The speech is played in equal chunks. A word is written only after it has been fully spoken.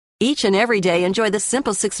Each and every day, enjoy the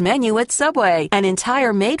Simple Six menu at Subway, an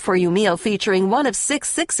entire made-for-you meal featuring one of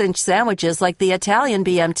 6 6-inch sandwiches like the Italian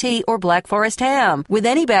BMT or Black Forest ham, with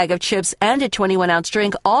any bag of chips and a 21-ounce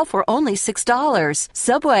drink, all for only $6.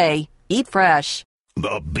 Subway. Eat fresh.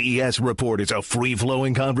 The BS Report is a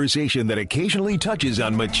free-flowing conversation that occasionally touches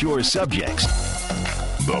on mature subjects.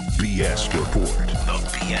 The BS Report. The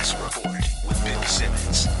BS Report with Bill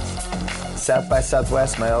Simmons. South by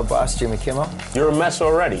Southwest, my old boss, Jimmy Kimmel. You're a mess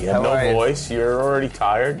already. You have How no voice. You're already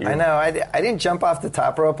tired. I know. I didn't jump off the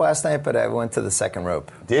top rope last night, but I went to the second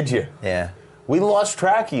rope. Did you? Yeah. We lost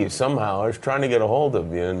track of you somehow. I was trying to get a hold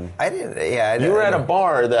of you. And I didn't. Yeah. you were at a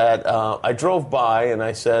bar that I drove by, and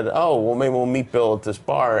I said, "Oh, well, maybe we'll meet Bill at this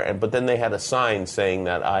bar." But then they had a sign saying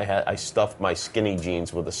that I stuffed my skinny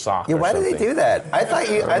jeans with a sock. Yeah. Or Why something. did they do that? I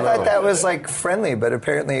thought that was like friendly, but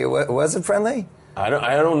apparently it wasn't friendly. I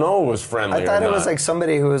don't know. It was friendly. I thought or it was not. like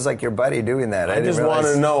somebody who was like your buddy doing that. I just want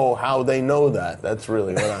to know how they know that. That's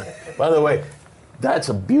really what I. By the way, that's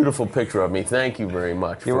a beautiful picture of me. Thank you very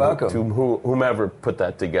much. You're welcome. To whomever put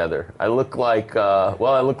that together. I look like. I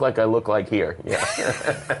look like here. Yeah.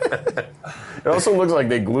 It also looks like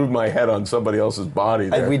they glued my head on somebody else's body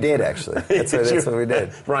there. We did actually. That's what we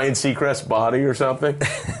did. Ryan Seacrest's body or something.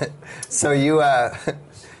 So you're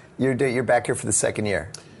back here for the second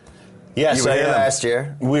year. Yes, you were I here am. last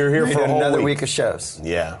year. We were here you for did a whole another week week of shows.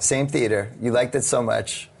 Yeah. Same theater. You liked it so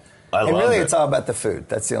much. I and loved really, it. it's all about the food.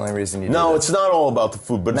 That's the only reason you do No, it. it's not all about the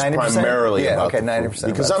food, but it's 90%? primarily Yeah, about okay, the 90% food.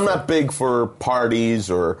 Because about I'm the not big for parties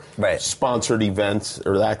or sponsored events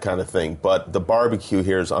or that kind of thing. But the barbecue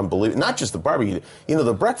here is unbelievable. Not just the barbecue. You know,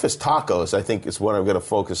 the breakfast tacos, I think, is what I'm going to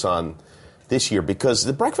focus on this year. Because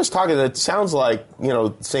the breakfast taco, it sounds like, you know,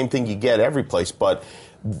 the same thing you get every place. But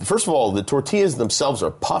first of all, the tortillas themselves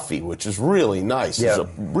are puffy, which is really nice. Yeah. There's a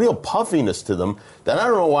real puffiness to them that I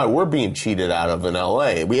don't know why we're being cheated out of in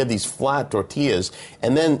L.A. We have these flat tortillas.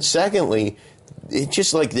 And then, secondly, it's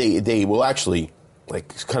just like they will actually,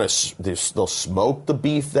 like, kind of, they'll smoke the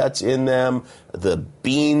beef that's in them. The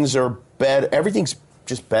beans are better. Everything's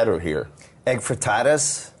just better here. Egg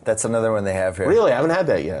frittatas, that's another one they have here. Really? I haven't had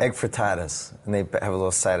that yet. Egg frittatas. And they have a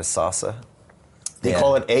little side of salsa. They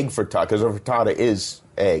call it egg frittata because a frittata is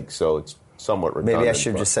egg, so it's somewhat redundant. Maybe I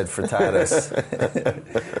should have just said frittatas.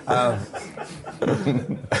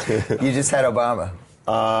 You just had Obama.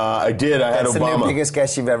 I did. I had Obama. That's the biggest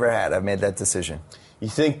guest you've ever had. I've made that decision. You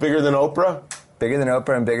think bigger than Oprah? Bigger than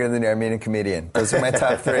Oprah and bigger than the Armenian comedian. Those are my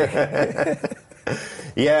top three.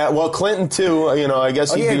 Yeah, well, Clinton, too. You know, I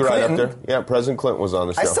guess he'd be right up Clinton. there. Yeah, President Clinton was on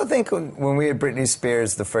the show. I still think when we had Britney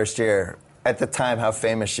Spears the first year, at the time, how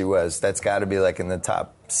famous she was, that's got to be like in the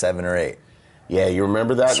top 7 or 8. Yeah, you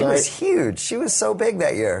remember that She night? was huge. She was so big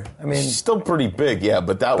that year. I mean, she's still pretty big, yeah,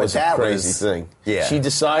 but that was a crazy thing. Yeah. She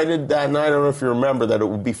decided that night, I don't know if you remember, that it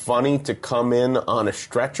would be funny to come in on a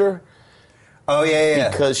stretcher. Oh, yeah.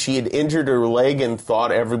 Because she had injured her leg and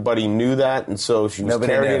thought everybody knew that, and so she was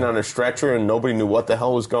carried on a stretcher and nobody knew what the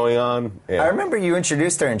hell was going on. Yeah. I remember you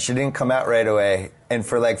introduced her and she didn't come out right away, and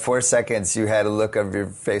for like 4 seconds you had a look of your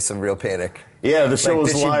face of real panic. Yeah, the show Like,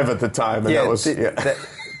 was live at the time, and that was...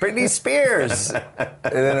 Britney Spears! And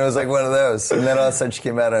then it was like one of those. And then all of a sudden she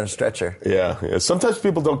came out on a stretcher. Yeah. Sometimes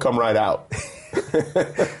people don't come right out.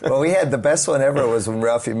 Well, we had the best one ever was when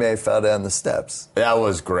Ralphie May fell down the steps. That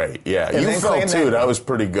was great, yeah. And You fell, too. That was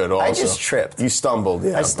pretty good also. I just tripped. You stumbled,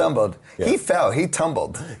 yeah. I stumbled. Yeah. He fell. He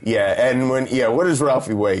tumbled. Yeah, and what does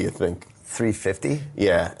Ralphie weigh, you think? 350?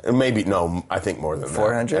 Yeah, maybe, no, I think more than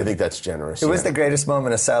 400? that. I think that's generous. It was the greatest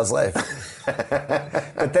moment of Sal's life.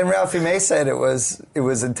 But then Ralphie May said it was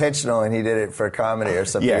intentional and he did it for comedy or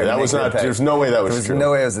something. Yeah, that was not, there's no way that was true. There was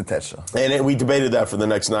no way it was intentional. And we debated that for the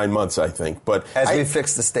next 9 months, I think. But As we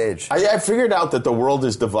fixed the stage. I figured out that the world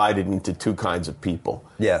is divided into two kinds of people.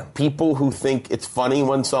 Yeah. People who think it's funny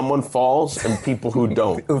when someone falls and people who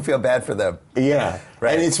don't. Who feel bad for them. Yeah.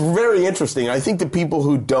 Right. And it's very interesting. I think the people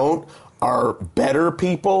who don't are better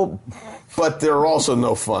people, but they're also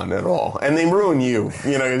no fun at all. And they ruin you.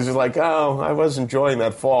 You know, it's just like, oh, I was enjoying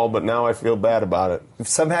that fall, but now I feel bad about it.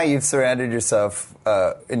 Somehow you've surrounded yourself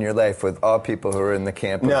in your life with all people who are in the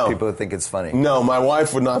camp of people who think it's funny. No, my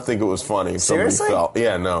wife would not think it was funny if Seriously? somebody fell.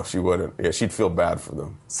 Yeah, no, she wouldn't. Yeah, she'd feel bad for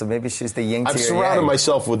them. So maybe she's the yin to I've your surrounded yang.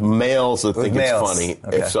 myself with males that think it's funny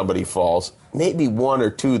Okay. if somebody falls. Maybe 1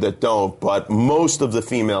 or 2 that don't, but most of the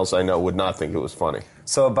females I know would not think it was funny.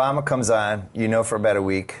 So Obama comes on, you know, for about a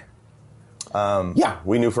week. Yeah,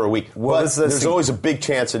 we knew for a week. But there's always a big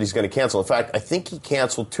chance that he's going to cancel. In fact, I think he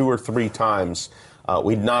canceled 2 or 3 times.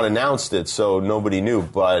 We'd not announced it, so nobody knew.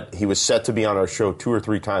 But he was set to be on our show 2 or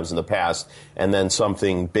 3 times in the past, and then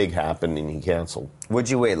something big happened and he canceled. Would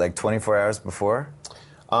you wait, like 24 hours before?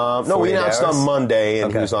 No, we announced on Monday,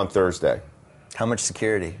 and he was on Thursday. How much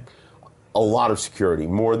security? A lot of security,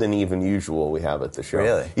 more than even usual we have at the show.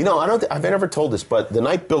 Really? You know, I've never told this, but the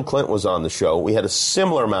night Bill Clinton was on the show, we had a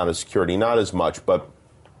similar amount of security, not as much, but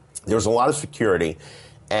there was a lot of security.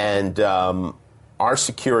 And our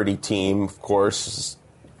security team, of course, is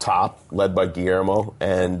top, led by Guillermo,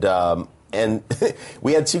 and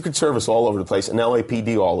we had Secret Service all over the place and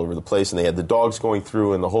LAPD all over the place, and they had the dogs going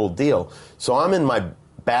through and the whole deal. So I'm in my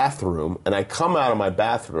bathroom, and I come out of my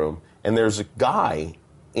bathroom, and there's a guy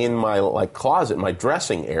in my closet, my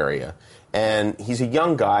dressing area, and he's a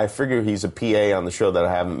young guy. I figure he's a PA on the show that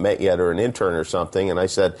I haven't met yet, or an intern or something. And I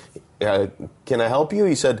said, "Can I help you?"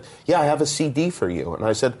 He said, "Yeah, I have a CD for you." And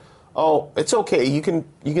I said, "Oh, it's okay. You can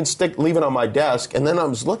leave it on my desk." And then I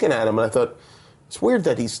was looking at him, and I thought, it's weird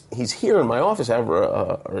that he's here in my office. I have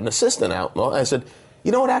an assistant out. And I said,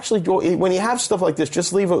 "You know what, actually, when you have stuff like this,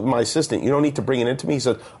 just leave it with my assistant. You don't need to bring it into me." He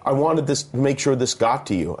said, "I wanted this to make sure this got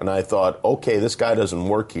to you." And I thought, okay, this guy doesn't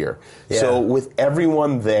work here. Yeah. So with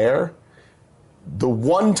everyone there, the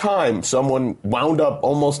one time someone wound up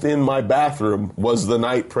almost in my bathroom was the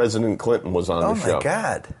night President Clinton was on the show. Oh, my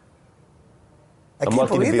God. I'm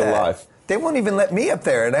lucky to be alive. They won't even let me up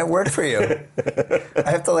there, and I work for you. I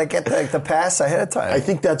have to get the pass ahead of time. I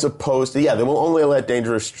think that's opposed to, they will only let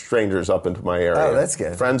dangerous strangers up into my area. Oh, that's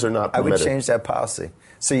good. Friends are not permitted. I would change that policy.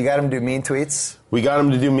 So you got him to do mean tweets? We got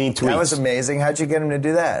him to do mean tweets. That was amazing. How'd you get him to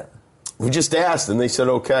do that? We just asked, and they said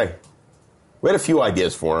okay. We had a few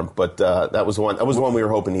ideas for him, but that was one. That was the one we were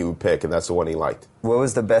hoping he would pick, and that's the one he liked. What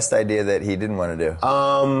was the best idea that he didn't want to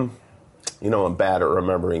do? You know, I'm bad at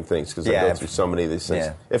remembering things because I go through so many of these things.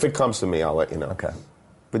 Yeah. If it comes to me, I'll let you know. Okay.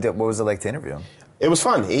 But what was it like to interview him? It was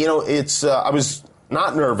fun. You know, I was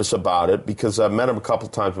not nervous about it because I met him a couple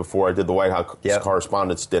times before. I did the White House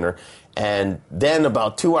Correspondents' Dinner. And then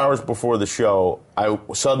about 2 hours before the show, I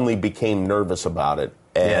suddenly became nervous about it.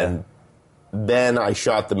 And then I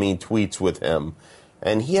shot the mean tweets with him.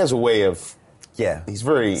 And he has a way of... Yeah. He's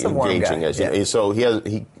very engaging. As you know.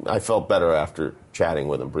 So I felt better after chatting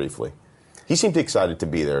with him briefly. He seemed excited to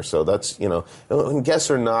be there, so that's, when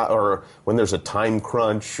guests are not, or when there's a time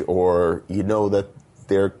crunch, or that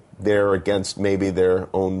they're there against maybe their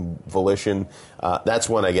own volition, that's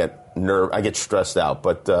when I get stressed out.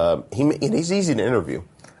 But he's easy to interview.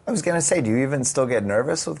 I was going to say, do you even still get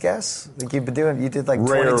nervous with guests? Like you did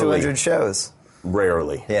 2,200 shows.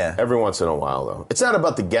 Rarely. Yeah. Every once in a while, though. It's not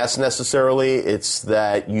about the guests necessarily. It's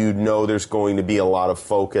that there's going to be a lot of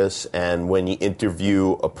focus, and when you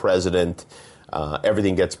interview a president,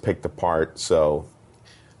 everything gets picked apart. So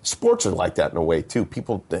sports are like that in a way, too.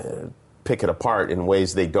 People pick it apart in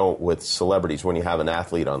ways they don't with celebrities when you have an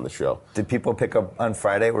athlete on the show. Did people pick up on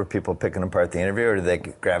Friday? Were people picking apart the interview, or did they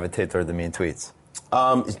gravitate toward the mean tweets?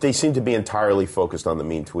 They seem to be entirely focused on the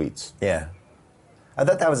mean tweets. Yeah. I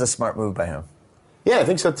thought that was a smart move by him. Yeah, I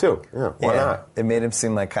think so too. Yeah, why not? It made him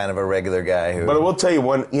seem like kind of a regular guy who... But I will tell you,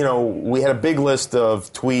 we had a big list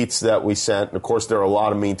of tweets that we sent. And of course, there are a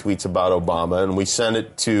lot of mean tweets about Obama, and we sent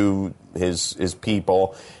it to his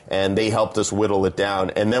people, and they helped us whittle it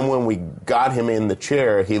down. And then when we got him in the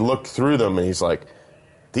chair, he looked through them, and he's like,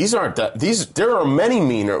 there are many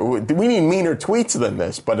meaner, we need meaner tweets than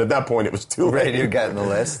this. But at that point, it was too late. Right, you got in the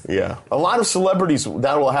list? Yeah. A lot of celebrities,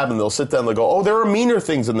 that will happen. They'll sit down and they'll go, oh, there are meaner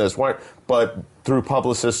things in this. Why? But through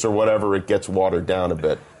publicists or whatever, it gets watered down a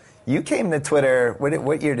bit. You came to Twitter,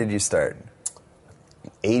 what year did you start?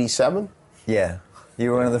 87? Yeah. You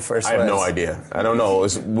were one of the first ones. I have no idea. I don't know.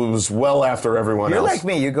 It was well after everyone else. You're like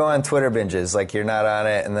me. You go on Twitter binges. Like, you're not on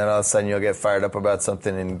it, and then all of a sudden you'll get fired up about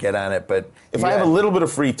something and get on it. But if I have a little bit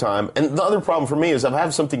of free time, and the other problem for me is if I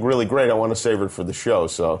have something really great, I want to save it for the show.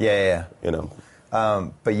 So yeah.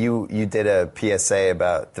 But you did a PSA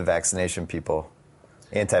about the vaccination people,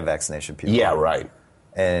 anti-vaccination people. Yeah, right.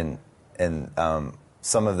 And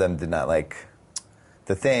some of them did not like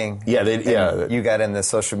the thing. Yeah, you got in the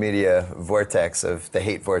social media vortex of the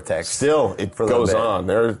hate vortex. Still, it goes on.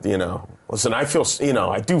 Listen, I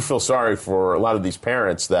do feel sorry for a lot of these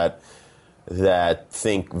parents that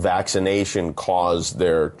think vaccination caused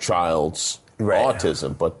their child's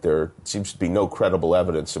autism, but there seems to be no credible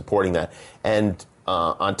evidence supporting that. And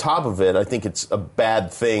on top of it, I think it's a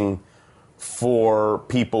bad thing for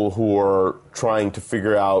people who are trying to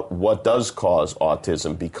figure out what does cause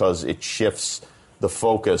autism, because it shifts the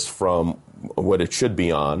focus from what it should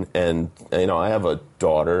be on. And, I have a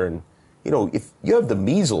daughter, and, if you have the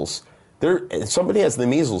measles, somebody has the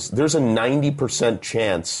measles, there's a 90%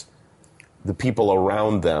 chance the people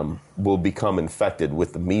around them will become infected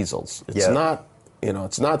with the measles. It's not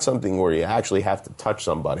It's not something where you actually have to touch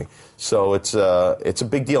somebody. So it's a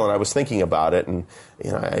big deal. And I was thinking about it, and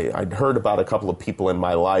I'd heard about a couple of people in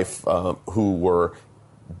my life who were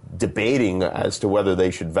debating as to whether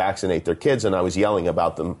they should vaccinate their kids, and I was yelling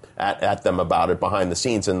about them at them about it behind the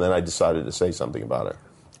scenes, and then I decided to say something about it.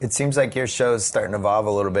 It seems like your show's starting to evolve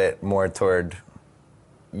a little bit more toward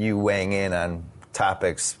you weighing in on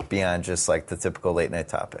topics beyond just like the typical late night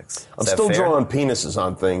topics. I'm still drawing penises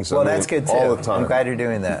on things. Well, that's good too. All the time. I'm glad you're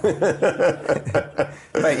doing that.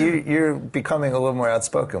 But you're becoming a little more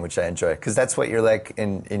outspoken, which I enjoy, because that's what you're like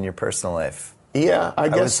in your personal life. Yeah, I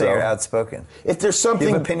guess would say so. You're outspoken. If there's something,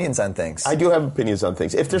 you have opinions on things. I do have opinions on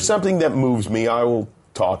things. If there's something that moves me, I will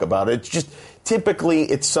talk about it. It's just typically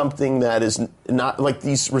it's something that is not like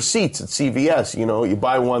these receipts at CVS. You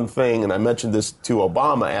buy one thing, and I mentioned this to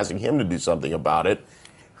Obama, asking him to do something about it.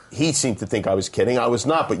 He seemed to think I was kidding. I was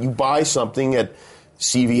not. But you buy something at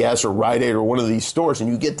CVS or Rite Aid or one of these stores, and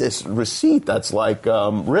you get this receipt that's like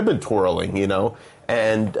ribbon twirling,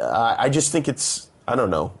 And I just think it's, I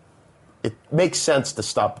don't know. It makes sense to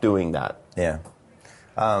stop doing that. Yeah.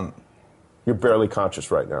 You're barely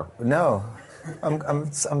conscious right now. No.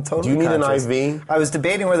 I'm totally Do you need conscious. an IV? I was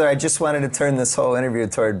debating whether I just wanted to turn this whole interview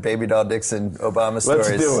toward Baby Doll Dixon Obama stories.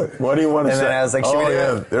 Let's do it. What do you want to say? And then I was like, should we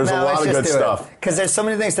do it? There's a lot of good stuff. Because there's so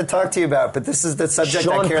many things to talk to you about, but this is the subject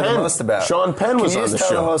I care the most about. Sean Penn was on the show. Can you just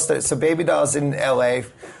tell the whole story? So Baby Doll's in L.A.,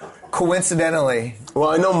 coincidentally.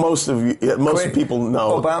 Well, I know most of people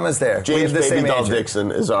know. Obama's there. James the Baby Doll agent.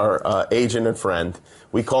 Dixon is our agent and friend.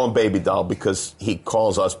 We call him Baby Doll because he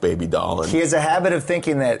calls us Baby Doll. He has a habit of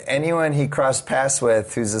thinking that anyone he crossed paths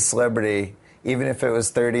with who's a celebrity, even if it was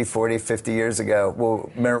 30, 40, 50 years ago, will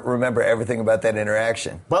remember everything about that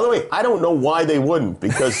interaction. By the way, I don't know why they wouldn't,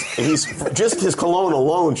 because he's just his cologne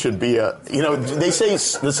alone should be they say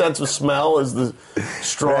the sense of smell is the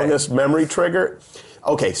strongest memory trigger.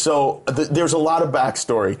 Okay, so there's a lot of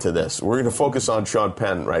backstory to this. We're going to focus on Sean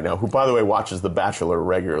Penn right now, who, by the way, watches The Bachelor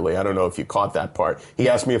regularly. I don't know if you caught that part. He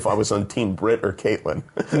asked me if I was on Team Britt or Caitlyn.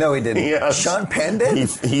 No, he didn't. Yes. Sean Penn did?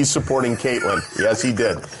 He's supporting Caitlyn. Yes, he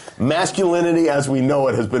did. Masculinity as we know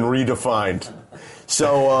it has been redefined.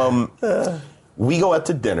 So we go out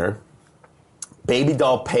to dinner. Baby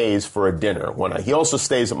Doll pays for a dinner. He also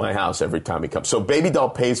stays at my house every time he comes. So Baby Doll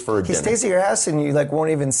pays for a dinner. He stays at your house and you won't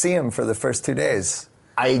even see him for the first 2 days.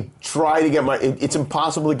 I try to get it's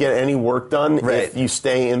impossible to get any work done if you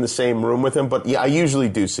stay in the same room with him, but yeah, I usually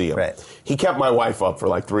do see him. Right. He kept my wife up for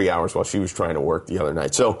like 3 hours while she was trying to work the other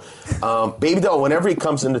night. So Baby Doll, whenever he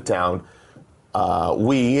comes into town,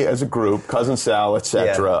 we as a group, Cousin Sal,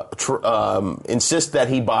 etc., insist that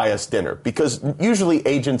he buy us dinner, because usually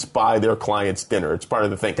agents buy their clients dinner. It's part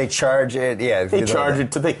of the thing. They charge it, They charge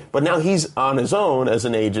it to think. But now he's on his own as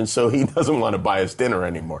an agent, so he doesn't want to buy us dinner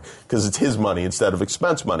anymore because it's his money instead of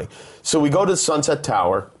expense money. So we go to Sunset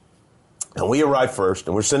Tower, and we arrive first,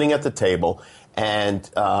 and we're sitting at the table, and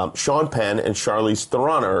Sean Penn and Charlize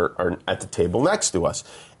Theron are at the table next to us.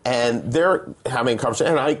 And they're having a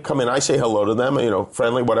conversation, and I come in, I say hello to them,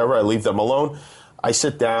 friendly, whatever. I leave them alone. I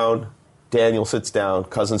sit down. Daniel sits down.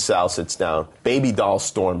 Cousin Sal sits down. Baby Doll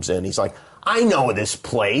storms in. He's like, I know this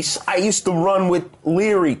place. I used to run with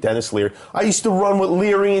Dennis Leary. I used to run with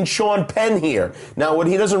Leary and Sean Penn here. Now, what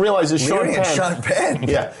he doesn't realize is Leary and Sean Penn.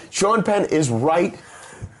 Yeah, Sean Penn is right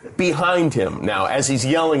behind him now as he's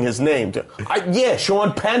yelling his name.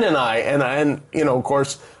 Sean Penn and I, and of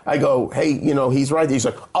course, I go, hey, he's right. He's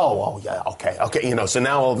like, oh, yeah, okay. So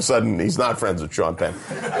now all of a sudden he's not friends with Sean Penn.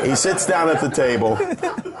 He sits down at the table.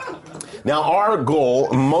 Now our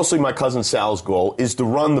goal, mostly my cousin Sal's goal, is to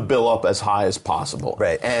run the bill up as high as possible.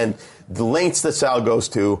 Right. And the lengths that Sal goes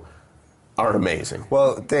to are amazing.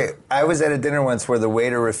 Well, I was at a dinner once where the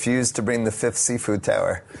waiter refused to bring the 5th seafood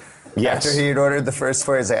tower. Yes. After he had ordered the first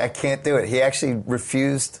 4, he's like, I can't do it. He actually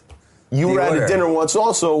refused. You were at order. a dinner once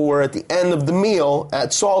also where at the end of the meal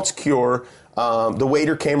at Salt's Cure, the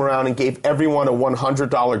waiter came around and gave everyone a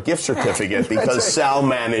 $100 gift certificate because right. Sal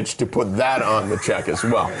managed to put that on the check as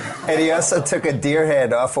well. And he also took a deer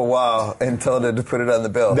head off a wall and told him to put it on the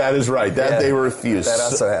bill. That is right. They refused. That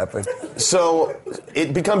also happened. So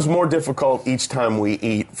it becomes more difficult each time we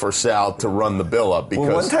eat for Sal to run the bill up.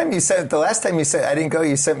 Because the last time you said, I didn't go,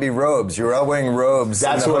 you sent me robes. You were all wearing robes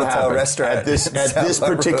That's in the what hotel happened. restaurant. At this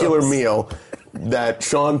particular robes. meal that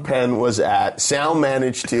Sean Penn was at, Sal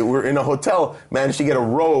we're in a hotel, managed to get a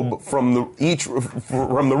robe from the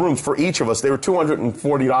rooms for each of us. They were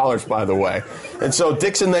 $240, by the way. And so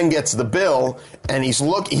Dixon then gets the bill, and he's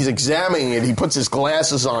examining it. He puts his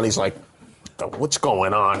glasses on. He's like, what's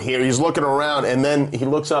going on here? He's looking around, and then he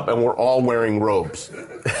looks up, and we're all wearing robes.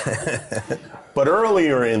 But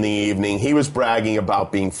earlier in the evening, he was bragging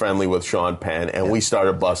about being friendly with Sean Penn, and we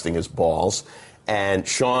started busting his balls. And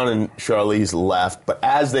Sean and Charlize left, but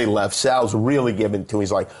as they left, Sal's really giving to him.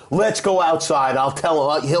 He's like, let's go outside. I'll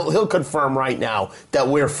tell him. He'll confirm right now that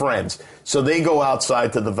we're friends. So they go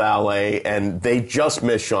outside to the valet, and they just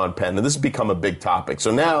miss Sean Penn. And this has become a big topic.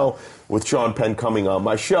 So now, with Sean Penn coming on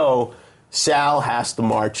my show, Sal has to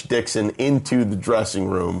march Dixon into the dressing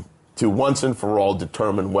room to once and for all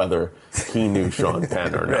determine whether he knew Sean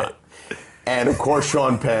Penn or not. And, of course,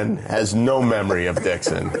 Sean Penn has no memory of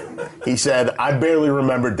Dixon. He said, I barely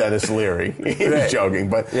remember Dennis Leary. He was joking.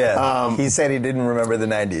 But he said he didn't remember the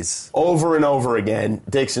 90s. Over and over again,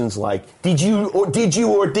 Dixon's like, did you or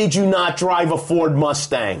did you not drive a Ford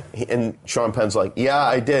Mustang? And Sean Penn's like, yeah,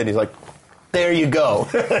 I did. He's like, there you go.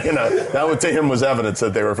 That to him was evidence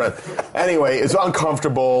that they were friends. Anyway, it's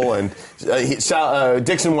uncomfortable, and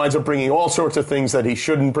Dixon winds up bringing all sorts of things that he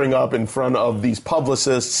shouldn't bring up in front of these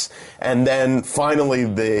publicists, and then finally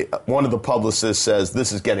one of the publicists says,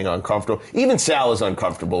 this is getting uncomfortable. Even Sal is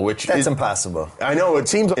uncomfortable, That's impossible. I know, it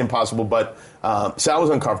seems impossible, but Sal was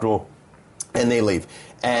uncomfortable, and they leave.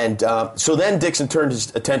 And so then Dixon turned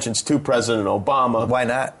his attentions to President Obama. Why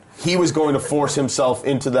not? He was going to force himself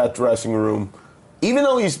into that dressing room, even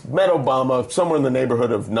though he's met Obama somewhere in the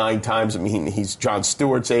neighborhood of 9 times. I mean, he's Jon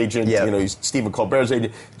Stewart's agent. Yep. He's Stephen Colbert's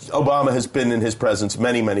agent. Obama has been in his presence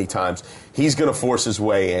many, many times. He's going to force his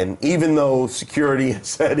way in, even though security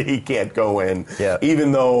said he can't go in,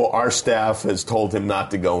 even though our staff has told him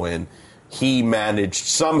not to go in. He managed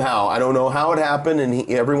somehow, I don't know how it happened, and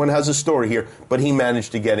everyone has a story here, but he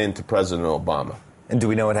managed to get into President Obama. And do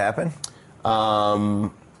we know what happened?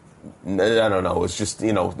 I don't know. It's just,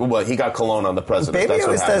 he got cologne on the president. Baby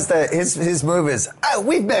always does that. His move is,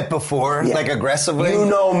 we've met before, like aggressively. You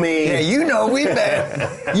know me. Yeah, we've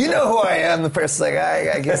met. You know who I am. The person's like,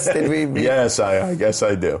 I guess, did we? Yes, I guess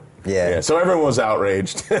I do. Yeah. So everyone was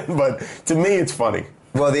outraged. But to me, it's funny.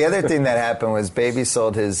 Well, the other thing that happened was Baby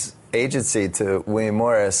sold his agency to William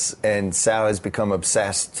Morris, and Sal has become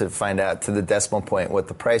obsessed to find out to the decimal point what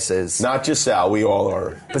the price is. Not just Sal, we all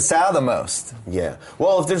are. But Sal the most. Yeah.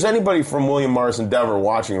 Well, if there's anybody from William Morris Endeavor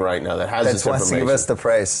watching right now that has this information, wants to give us the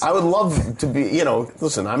price. I would love to be,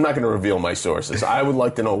 listen, I'm not going to reveal my sources. I would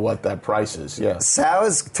like to know what that price is, yeah. Sal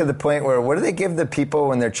is to the point where, what do they give the people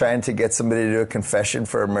when they're trying to get somebody to do a confession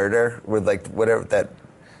for a murder with, like, whatever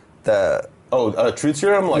truth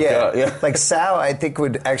serum? Like Sal, I think,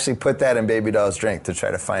 would actually put that in Baby Doll's drink to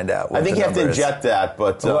try to find out what I think you have to inject that,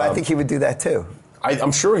 but... Well, I think he would do that, too.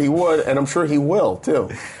 I'm sure he would, and I'm sure he will, too.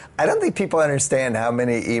 I don't think people understand how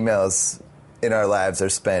many emails in our lives are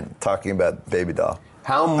spent talking about Baby Doll.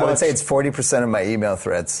 How much? I would say it's 40% of my email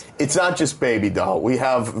threads. It's not just Baby Doll. There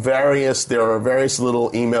are various little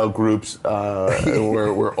email groups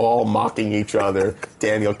where we're all mocking each other.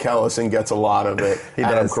 Daniel Kellison gets a lot of it.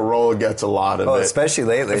 Adam Carolla gets a lot of it. Especially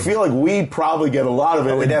lately. I feel like we probably get a lot of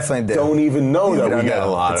it. We definitely do. Don't even know that we get a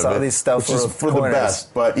lot it's of it. All these stuff which is for the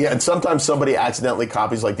best. But yeah, and sometimes somebody accidentally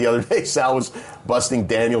copies. Like the other day, Sal was busting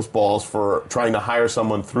Daniel's balls for trying to hire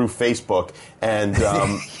someone through Facebook, and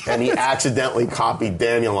he accidentally copied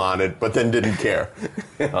Daniel on it, but then didn't care.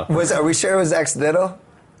 Are we sure it was accidental?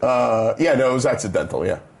 It was accidental,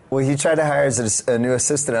 yeah. Well, he tried to hire a new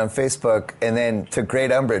assistant on Facebook, and then took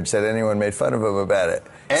great umbrage that anyone made fun of him about it.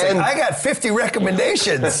 And I got 50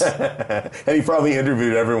 recommendations. And he probably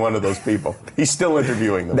interviewed every one of those people. He's still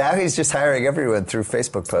interviewing them. Now he's just hiring everyone through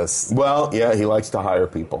Facebook posts. Well, yeah, he likes to hire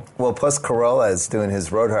people. Well, plus Carolla is doing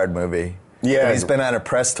his Road Hard movie. Yeah. And he's been on a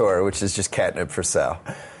press tour, which is just catnip for Sal.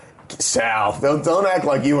 Sal, don't act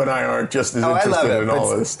like you and I aren't just as interested in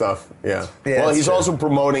all of this stuff. Yeah. Well, he's also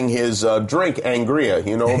promoting his drink, Angria.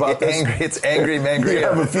 You know about this? It's Angry Mangria. You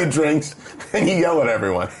have a few drinks, and you yell at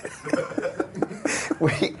everyone.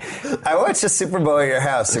 I watched the Super Bowl at your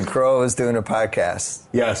house, and Crow was doing a podcast.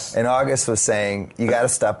 Yes. And August was saying, you got to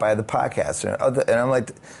stop by the podcast. And I'm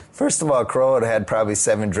like, first of all, Crow had probably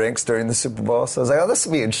 7 drinks during the Super Bowl. So I was like, this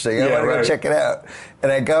will be interesting. I want to go check it out. And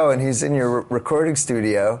I go, and he's in your recording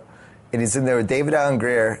studio. And he's in there with David Allen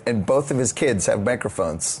Greer, and both of his kids have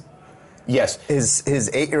microphones. Yes. His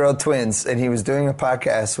 8-year-old twins, and he was doing a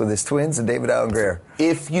podcast with his twins and David Allen Greer.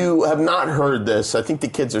 If you have not heard this, I think the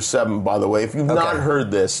kids are 7, by the way. If you've not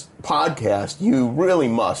heard this podcast, you really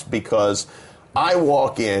must, because I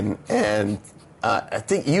walk in, and I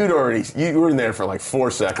think you were in there for like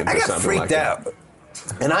 4 seconds or something like that. I got freaked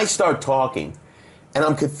out. And I start talking. And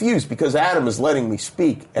I'm confused because Adam is letting me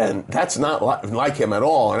speak, and that's not like him at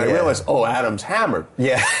all. And I realize, Adam's hammered.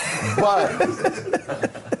 Yeah.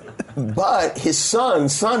 But his son,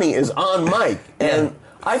 Sonny, is on mic. And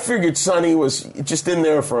I figured Sonny was just in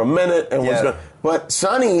there for a minute and was going. But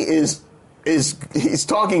Sonny is he's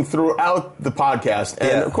talking throughout the podcast,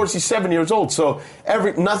 and of course he's 7 years old, so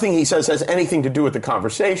nothing he says has anything to do with the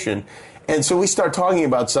conversation. And so we start talking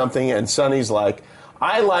about something, and Sonny's like,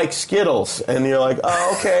 I like Skittles. And you're like,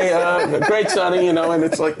 oh, okay, great, Sonny, and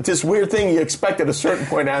it's like this weird thing you expect at a certain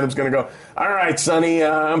point Adam's going to go, all right, Sonny,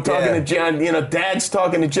 I'm talking to John, Dad's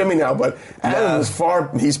talking to Jimmy now, but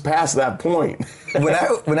Adam he's past that point.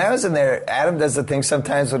 When I was in there, Adam does the thing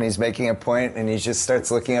sometimes when he's making a point and he just starts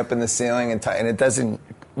looking up in the ceiling and it doesn't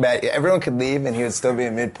matter. Everyone could leave and he would still be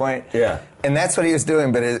in midpoint. Yeah. And that's what he was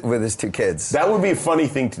doing, but with his two kids. That would be a funny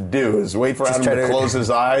thing to do, is wait for Adam to close his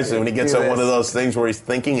eyes, and when he gets at one of those things where he's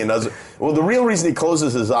thinking and doesn't... Well, the real reason he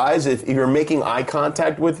closes his eyes, if you're making eye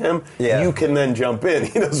contact with him, you can then jump in.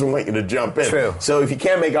 He doesn't want you to jump in. True. So if you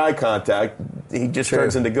can't make eye contact, he just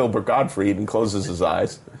turns into Gilbert Gottfried and closes his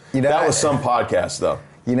eyes. That was some podcast, though.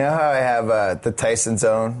 You know how I have the Tyson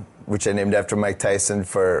Zone, which I named after Mike Tyson,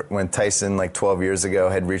 for when Tyson, 12 years ago,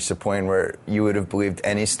 had reached a point where you would have believed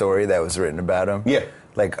any story that was written about him. Yeah.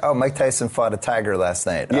 Like, oh, Mike Tyson fought a tiger last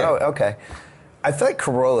night. Yeah. Oh, okay. I feel like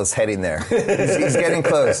Carolla's heading there. He's getting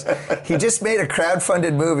close. He just made a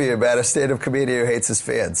crowdfunded movie about a stand-up comedian who hates his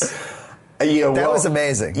fans. That was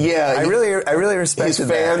amazing. Yeah, I really respected his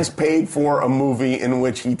fans paid for a movie in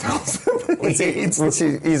which he tells them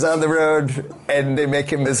he's on the road and they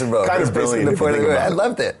make him miserable. Kind of brilliant. The point of I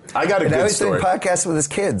loved it. I got a good story. Now he's doing podcasts with his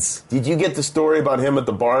kids. Did you get the story about him at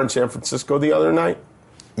the bar in San Francisco the other night?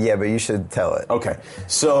 Yeah, but you should tell it. Okay.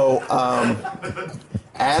 So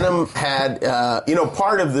Adam had,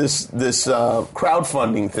 part of this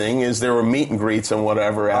crowdfunding thing is there were meet and greets and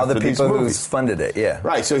whatever after these movies. All the people who funded it, yeah.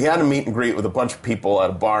 Right, so he had a meet and greet with a bunch of people at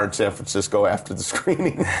a bar in San Francisco after the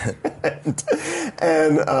screening.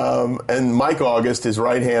 and Mike August, his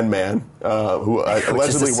right-hand man, who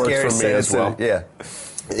allegedly works for me as well. Yeah.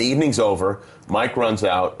 The evening's over. Mike runs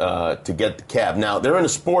out to get the cab. Now, they're in a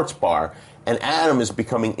sports bar, and Adam is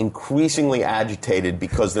becoming increasingly agitated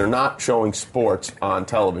because they're not showing sports on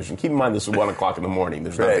television. Keep in mind, this is 1 o'clock in the morning.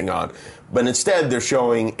 There's nothing on. But instead, they're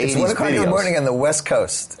showing 80s videos. It's 1 o'clock in the morning on the West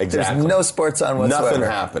Coast. Exactly. There's no sports on whatsoever. Nothing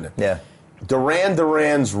happening. Yeah. Duran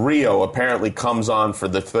Duran's Rio apparently comes on for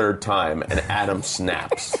the third time, and Adam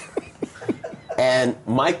snaps. And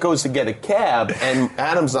Mike goes to get a cab, and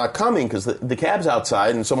Adam's not coming because the cab's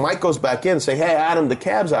outside. And so Mike goes back in and says, hey, Adam, the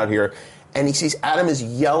cab's out here. And he sees Adam is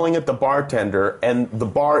yelling at the bartender, and the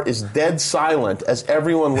bar is dead silent as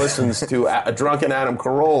everyone listens to a drunken Adam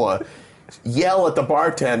Carolla yell at the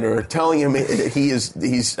bartender, telling him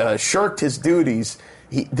he's shirked his duties.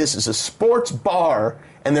 This is a sports bar,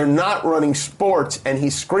 and they're not running sports, and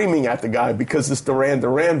he's screaming at the guy because this Duran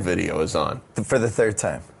Duran video is on. For the third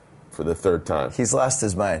time. For the third time. He's lost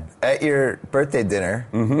his mind. At your birthday dinner,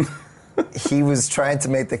 he was trying to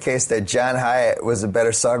make the case that John Hyatt was a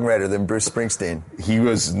better songwriter than Bruce Springsteen. He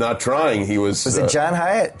was not trying. He was... Was it John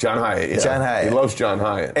Hyatt? John Hyatt, yeah. John Hyatt. He loves John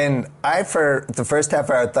Hyatt. And I, for the first half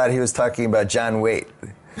hour, thought he was talking about John Waite.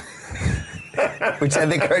 Which I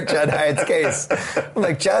think hurt John Hyatt's case. I'm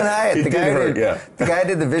like, John Hyatt, the guy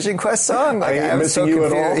did the Vision Quest song. Like, I was so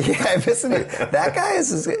confused. At all? Yeah, I'm missing you. That guy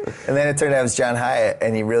is... And then it turned out it was John Hyatt,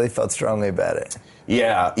 and he really felt strongly about it.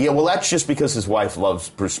 Yeah. Well, that's just because his wife loves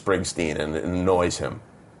Bruce Springsteen and it annoys him.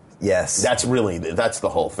 Yes. That's the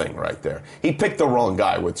whole thing right there. He picked the wrong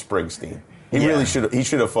guy with Springsteen. He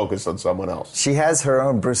should have focused on someone else. She has her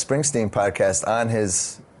own Bruce Springsteen podcast on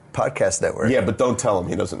his podcast network. Yeah, but don't tell him.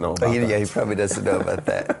 He doesn't know about that. Yeah, he probably doesn't know about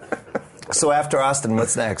that. So after Austin,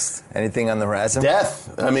 what's next? Anything on the horizon?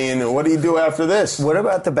 Death. I mean, what do you do after this? What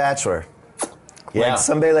about The Bachelor? Yeah. Like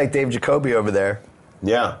somebody like Dave Jacoby over there.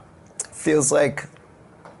 Yeah. Feels like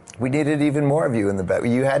we needed even more of you in the back.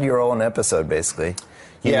 You had your own episode, basically.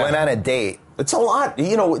 You went on a date. It's a lot.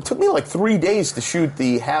 It took me like 3 days to shoot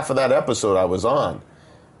the half of that episode I was on.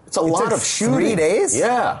 It's a lot of shooting. 3 days?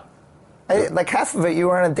 Yeah. Like half of it, you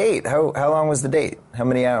were on a date. How long was the date? How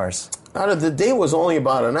many hours? The date was only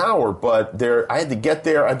about an hour, but I had to get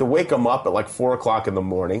there. I had to wake them up at like 4 o'clock in the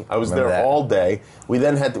morning. I was there all day. We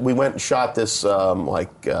then we went and shot this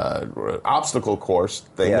obstacle course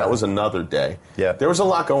thing. Yeah. That was another day. Yeah. There was a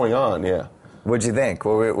lot going on. Yeah. What'd you think?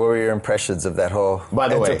 What were your impressions of that whole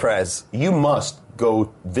enterprise? By the way, you must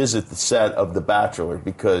go visit the set of The Bachelor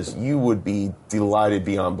because you would be delighted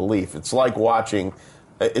beyond belief. It's like watching.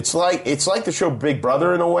 It's like the show Big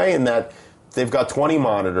Brother in a way, in that they've got 20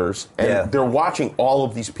 monitors and they're watching all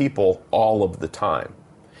of these people all of the time.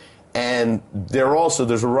 And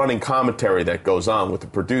there's a running commentary that goes on with the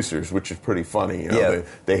producers, which is pretty funny.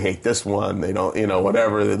 They hate this one. They don't,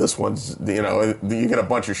 whatever. This one's, you get a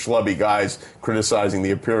bunch of schlubby guys criticizing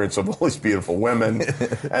the appearance of all these beautiful women.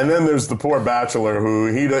 And then there's the poor bachelor who,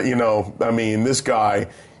 this guy,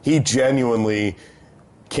 he genuinely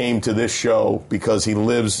came to this show because he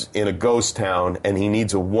lives in a ghost town and he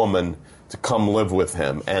needs a woman to come live with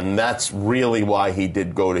him, and that's really why he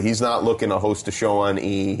did go to. He's not looking to host a show on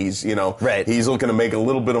E. He's he's looking to make a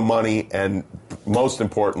little bit of money and most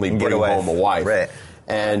importantly bring home a wife. Right.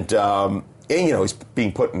 And he's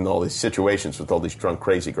being put in all these situations with all these drunk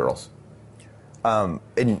crazy girls.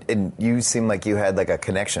 And you seem like you had like a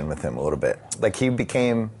connection with him a little bit. Like he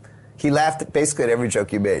laughed basically at every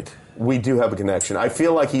joke you made. We do have a connection. I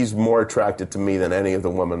feel like he's more attracted to me than any of the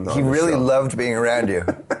women on He the really show. loved being around you.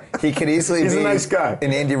 He could easily He's be a nice guy.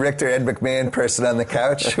 An Andy Richter, Ed McMahon person on the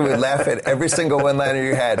couch who would laugh at every single one-liner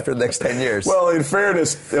you had for the next 10 years. Well, in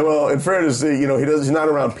fairness, he's not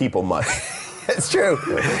around people much. That's true.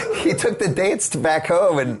 He took the dates back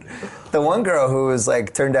home, and the one girl who was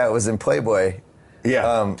turned out was in Playboy.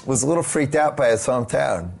 Yeah. Was a little freaked out by his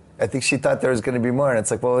hometown. I think she thought there was going to be more, and it's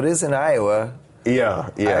like, well, it is in Iowa. Yeah.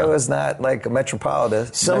 Iowa's not like a metropolis.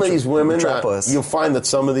 Some of these women, you'll find that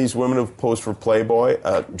some of these women who post for Playboy,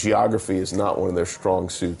 geography is not one of their strong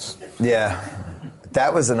suits. Yeah.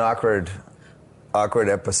 That was an awkward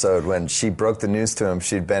episode when she broke the news to him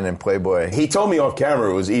she'd been in Playboy. He told me off camera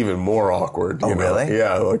it was even more awkward. Oh, really?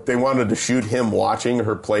 Yeah, like they wanted to shoot him watching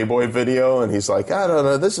her Playboy video, and he's like, I don't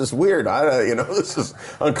know, this is weird. This is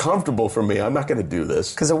uncomfortable for me. I'm not going to do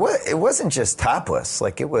this. Because it wasn't just topless.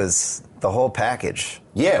 Like, it was the whole package.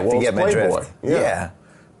 Yeah, well, to it's get my Playboy. drift. Yeah.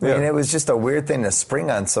 I mean, it was just a weird thing to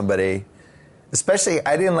spring on somebody. Especially,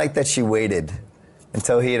 I didn't like that she waited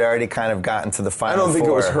until he had already kind of gotten to the final four. I don't think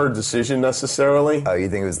it was her decision necessarily. Oh, you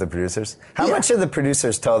think it was the producers? How much did the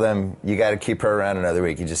producers tell them, you got to keep her around another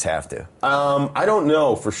week, you just have to? I don't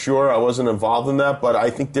know for sure. I wasn't involved in that, but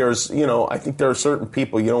I think there are certain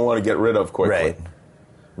people you don't want to get rid of quickly. Right.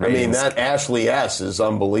 I mean, that Ashley S. is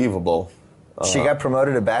unbelible. She got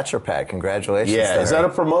promoted to Bachelor Pad. Congratulations. Yeah, is that a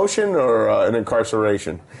promotion or an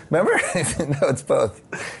incarceration? Remember? No, it's both.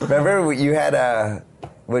 Remember you had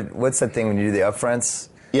what's that thing when you do the upfronts?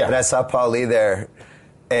 Yeah. And I saw Paul Lee there,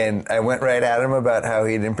 and I went right at him about how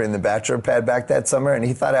he didn't bring the Bachelor Pad back that summer, and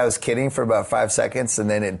he thought I was kidding for about 5 seconds, and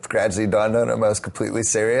then it gradually dawned on him I was completely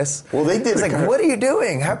serious. Well, they did. He's like, what are you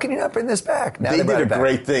doing? How can you not bring this back? Now they did a back.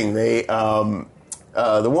 great thing. They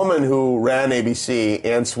the woman who ran ABC,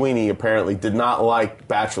 Ann Sweeney, apparently did not like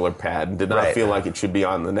Bachelor Pad and did not feel like it should be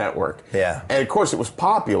on the network. Yeah. And, of course, it was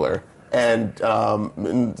popular, and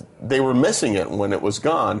they were missing it when it was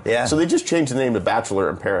gone. Yeah. So they just changed the name to Bachelor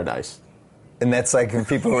in Paradise. And that's like when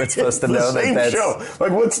people weren't supposed to know that that's... show.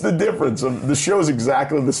 Like, what's the difference? The show's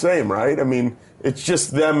exactly the same, right? I mean, it's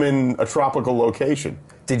just them in a tropical location.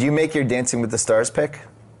 Did you make your Dancing with the Stars pick?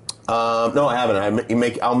 No, I haven't.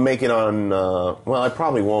 I'll make it on. Well, I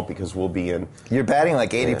probably won't because we'll be in. You're batting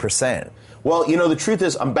like 80%. Well, the truth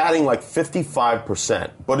is, I'm batting like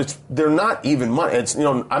 55%, but they're not even money. It's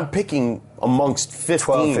I'm picking amongst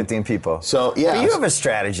 15 people. So yeah, but you have a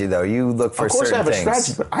strategy though. You look for certain things. Of course, I have a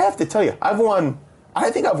strategy, but I have to tell you, I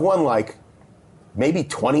think I've won like maybe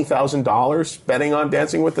 $20,000 betting on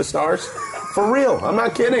Dancing with the Stars. For real, I'm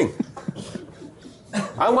not kidding.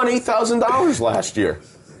 I won $8,000 last year.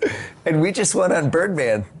 And we just won on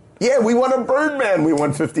Birdman. Yeah, we won on Birdman. We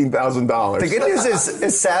won $15,000. The good news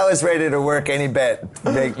is Sal is ready to work any bet.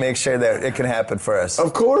 Make sure that it can happen for us.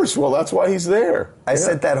 Of course. Well, that's why he's there. I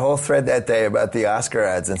sent that whole thread that day about the Oscar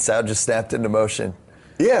odds, and Sal just snapped into motion.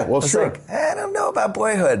 Yeah, well, sure. Like, I don't know about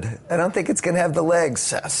Boyhood. I don't think it's going to have the legs.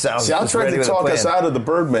 Sal tried to talk us out of the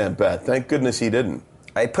Birdman bet. Thank goodness he didn't.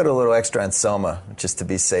 I put a little extra on Selma just to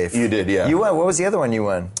be safe. You did, yeah. You won. What was the other one you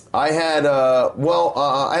won? I had,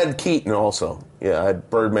 I had Keaton also. Yeah, I had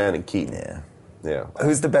Birdman and Keaton. Yeah.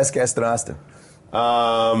 Who's the best guest in Austin?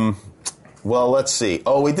 Well, let's see.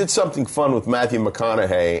 Oh, we did something fun with Matthew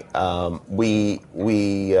McConaughey. I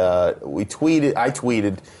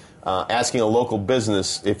tweeted asking a local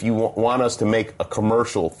business if you want us to make a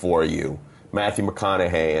commercial for you. Matthew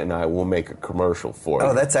McConaughey and I will make a commercial for you.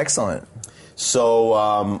 Oh, that's excellent.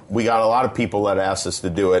 So we got a lot of people that asked us to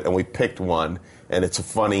do it, and we picked one. And it's a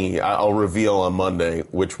funny, I'll reveal on Monday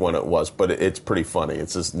which one it was, but it's pretty funny.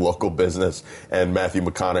 It's this local business, and Matthew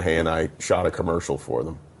McConaughey and I shot a commercial for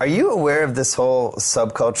them. Are you aware of this whole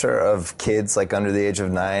subculture of kids like under the age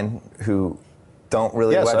of 9 who don't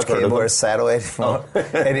really watch cable or satellite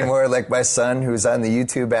anymore? Like my son who's on the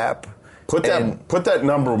YouTube app. Put that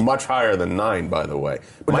number much higher than 9, by the way.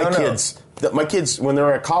 My kids, when they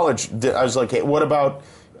were at college, I was like, hey, what about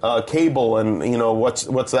cable and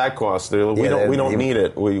what's that cost? Like, we don't need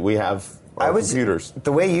it. We have computers.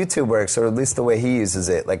 The way YouTube works, or at least the way he uses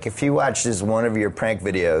it, like if you watch just one of your prank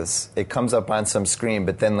videos, it comes up on some screen,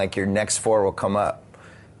 but then like your next 4 will come up,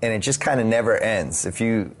 and it just kind of never ends. If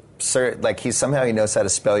you like he knows how to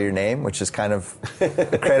spell your name, which is kind of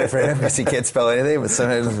a credit for him because he can't spell anything, but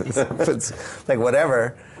sometimes it's like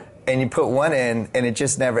whatever. And you put one in, and it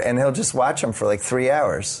just never. And he'll just watch them for like 3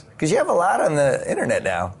 hours because you have a lot on the internet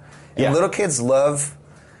now, and little kids love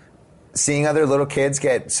seeing other little kids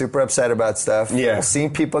get super upset about stuff. Yeah,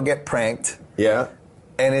 seeing people get pranked. Yeah.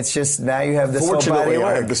 And it's just, now you have this whole body of work. Fortunately,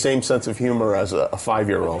 I have the same sense of humor as a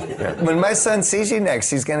 5-year-old. Yeah. When my son sees you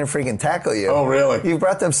next, he's going to freaking tackle you. Oh, really? You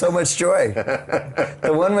brought them so much joy.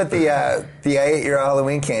 The one with the I ate your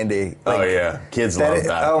Halloween candy. Oh, yeah. Kids love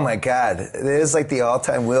that. Oh, my God. It is like the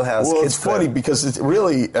all-time wheelhouse. Well, kids it's funny because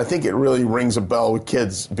I think it really rings a bell with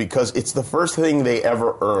kids because it's the first thing they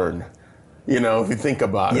ever earn. If you think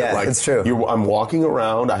about it. Yeah, it's true. I'm walking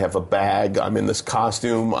around, I have a bag, I'm in this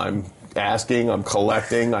costume, I'm asking, I'm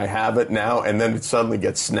collecting, I have it now, and then it suddenly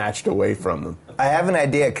gets snatched away from them. I have an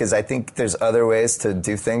idea because I think there's other ways to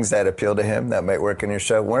do things that appeal to him that might work in your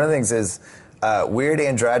show. One of the things is weird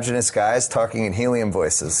androgynous guys talking in helium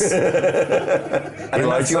voices. I don't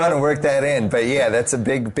know if you want to work that in, but yeah, that's a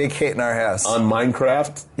big hit in our house. On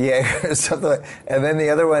Minecraft? Yeah, something like. And then the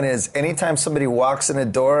other one is anytime somebody walks in a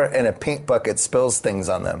door and a paint bucket spills things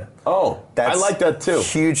on them. Oh, I like that too.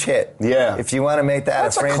 Huge hit. Yeah. If you want to make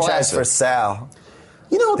that a franchise for Sal.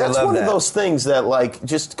 That's one of those things that, like,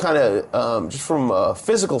 just kind of, just from a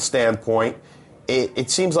physical standpoint, it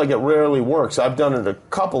seems like it rarely works. I've done it a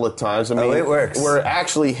couple of times. I mean, it works. Where it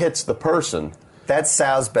actually hits the person. That's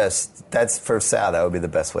Sal's best. That's for Sal. That would be the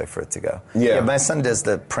best way for it to go. Yeah. My son does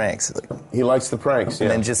the pranks. He likes the pranks, yeah.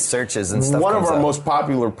 And then just searches and stuff. One of our most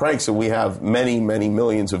popular pranks that we have many, many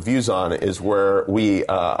millions of views on is where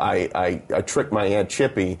I tricked my Aunt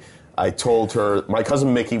Chippy. I told her my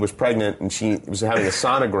cousin Mickey was pregnant and she was having a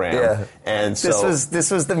sonogram. Yeah. And so this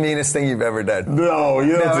was the meanest thing you've ever done. No,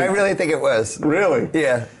 I really think it was. Really?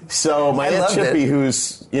 Yeah. So my Aunt Chippy,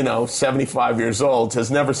 who's 75 years old, has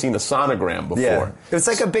never seen a sonogram before. Yeah. It's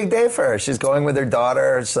like a big day for her. She's going with her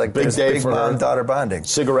daughter. It's like big day for mom-daughter bonding.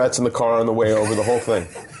 Cigarettes in the car on the way over, the whole thing.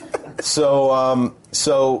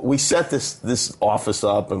 So we set this office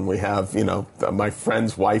up, and we have my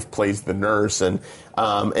friend's wife plays the nurse, and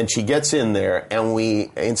she gets in there, and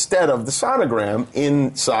we, instead of the sonogram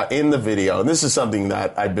in the video, and this is something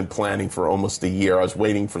that I've been planning for almost a year. I was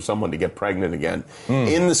waiting for someone to get pregnant again.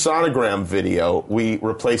 In the sonogram video, we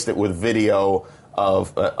replaced it with video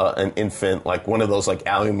of an infant, like one of those like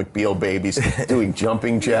Ally McBeal babies doing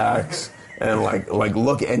jumping jacks. And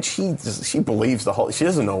look, and she believes the whole. She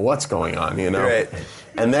doesn't know what's going on, Right.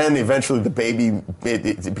 And then eventually the baby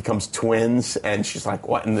it becomes twins, and she's like,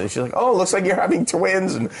 "What?" And she's like, "Oh, it looks like you're having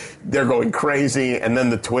twins," and they're going crazy. And then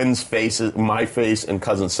the twins' faces, my face and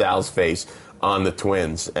cousin Sal's face on the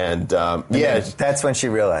twins, and that's when she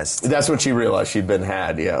realized. That's when she realized she'd been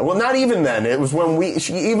had. Yeah. Well, not even then. It was when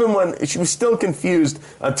she was still confused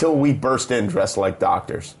until we burst in dressed like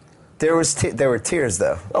doctors. There were tears,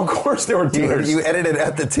 though. Of course there were tears. You edited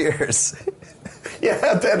out the tears. Yeah, I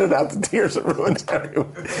have to edit out the tears. It ruins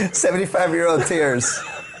everyone. 75-year-old tears.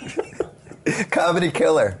 Comedy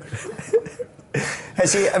killer.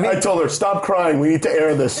 I told her, stop crying. We need to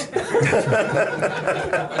air this.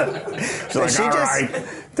 She's all right.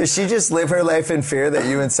 Does she just live her life in fear that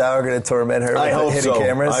you and Sal are going to torment her with hidden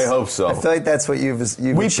cameras? I hope so. I feel like that's what you've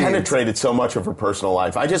We achieved. penetrated so much of her personal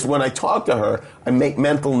life. When I talk to her, I make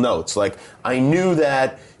mental notes. Like, I knew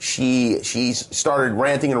that she started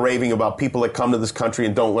ranting and raving about people that come to this country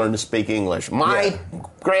and don't learn to speak English. My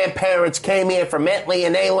grandparents came here from Italy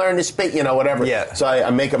and they learned to speak, whatever. Yeah. So I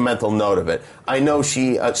make a mental note of it. I know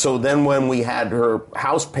she, so then when we had her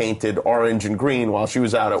house painted orange and green while she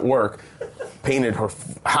was out at work, painted her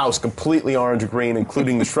house completely orange and green,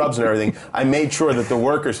 including the shrubs and everything, I made sure that the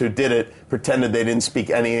workers who did it pretended they didn't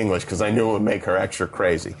speak any English because I knew it would make her extra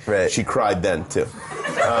crazy. Right. She cried then, too.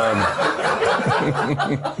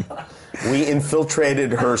 We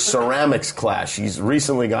infiltrated her ceramics class. She's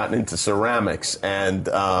recently gotten into ceramics and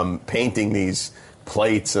painting these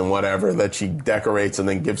plates and whatever that she decorates and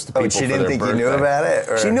then gives to people for their birthday. She didn't think you knew about it?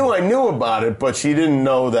 Or? She knew I knew about it, but she didn't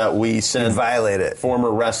know that we sent former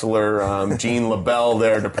wrestler Gene LaBelle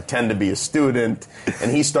there to pretend to be a student. And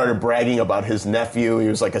he started bragging about his nephew. He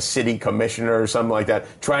was like a city commissioner or something like that,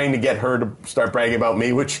 trying to get her to start bragging about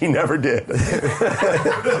me, which she never did.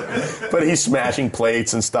 But he's smashing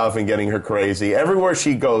plates and stuff and getting her crazy. Everywhere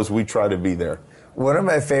she goes, we try to be there. One of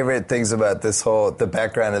my favorite things about the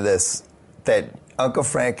background of this, that Uncle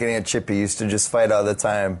Frank and Aunt Chippy used to just fight all the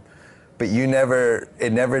time, but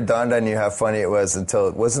it never dawned on you how funny it was until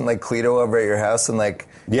it wasn't like Cleto over at your house and like,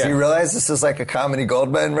 do you realize this is like a comedy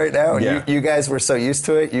goldmine right now? And you guys were so used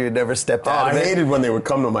to it, you had never stepped out of it. I hated when they would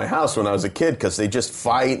come to my house when I was a kid because they just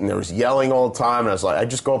fight and there was yelling all the time. And I was like, I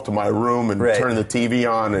just go up to my room and turn the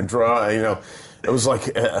TV on and draw, It was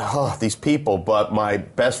like, these people. But my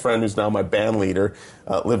best friend, who's now my band leader,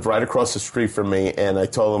 lived right across the street from me. And I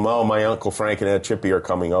told him, my Uncle Frank and Aunt Chippy are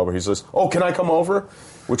coming over. He says, can I come over?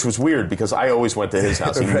 Which was weird because I always went to his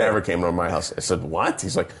house. He never came to my house. I said, what?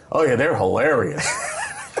 He's like, oh, yeah, they're hilarious.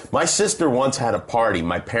 My sister once had a party.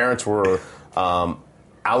 My parents were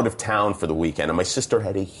out of town for the weekend, and my sister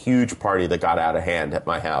had a huge party that got out of hand at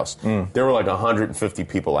my house. There were like 150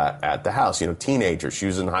 people at the house, teenagers. She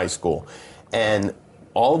was in high school. And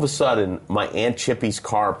all of a sudden, my Aunt Chippy's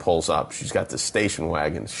car pulls up. She's got this station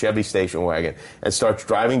wagon, Chevy station wagon, and starts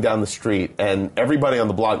driving down the street. And everybody on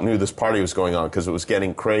the block knew this party was going on because it was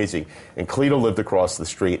getting crazy. And Cleto lived across the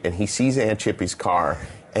street, and he sees Aunt Chippy's car,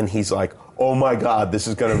 and he's like, oh, my God, this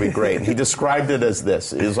is going to be great. And he described it as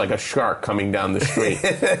this. It was like a shark coming down the street.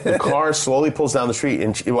 The car slowly pulls down the street,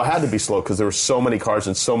 and it had to be slow because there were so many cars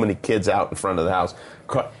and so many kids out in front of the house.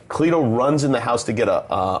 Cleto runs in the house to get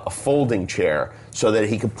a folding chair so that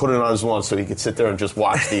he could put it on his lawn so he could sit there and just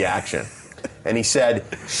watch the action. And he said,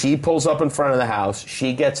 she pulls up in front of the house,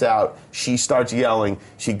 she gets out, she starts yelling,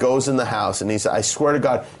 she goes in the house, and he said, I swear to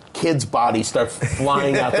God, kids' bodies start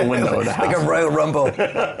flying out the window of the house. Like a Royal Rumble.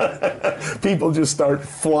 People just start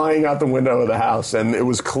flying out the window of the house, and it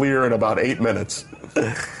was clear in about 8 minutes.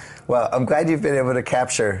 Well, I'm glad you've been able to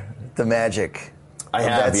capture the magic of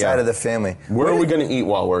that side of the family. Where are we going to eat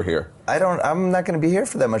while we're here? I'm not going to be here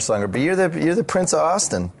for that much longer, but you're the Prince of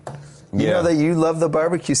Austin. You know that you love the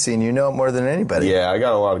barbecue scene. You know it more than anybody. Yeah, I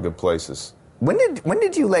got a lot of good places. When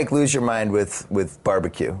did you lose your mind with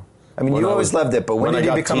barbecue? I mean, you always loved it, but when did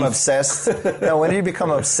you become obsessed? No, when did you become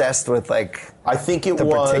obsessed with I think it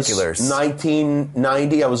was particulars?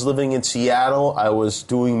 1990. I was living in Seattle. I was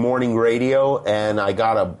doing morning radio, and I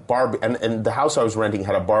got a and the house I was renting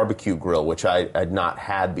had a barbecue grill, which I had not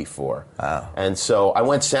had before. Wow. And so I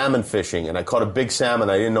went salmon fishing, and I caught a big salmon.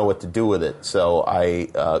 I didn't know what to do with it, so I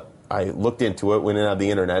looked into it. We didn't have the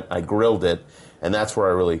internet. I grilled it, and that's where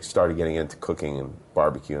I really started getting into cooking and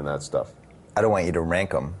barbecue and that stuff. I don't want you to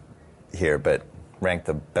rank them here, but rank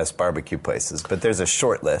the best barbecue places. But there's a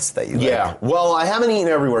short list that you like. Yeah, well, I haven't eaten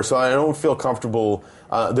everywhere, so I don't feel comfortable.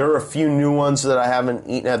 There are a few new ones that I haven't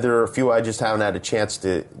eaten. There are a few I just haven't had a chance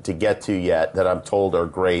to get to yet that I'm told are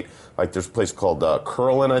great. Like there's a place called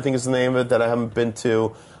Curlin, I think is the name of it, that I haven't been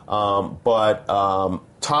to. But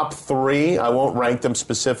top three, I won't rank them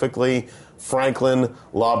specifically. Franklin,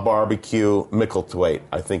 La Barbecue, Micklethwaite.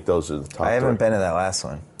 I think those are the top three. I haven't been to that last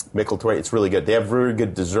one. Micklethwaite, it's really good. They have very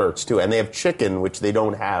good desserts, too. And they have chicken, which they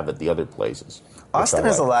don't have at the other places. Austin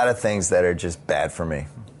has a lot of things that are just bad for me.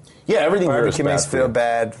 Yeah, everything here is bad. Barbecue makes me feel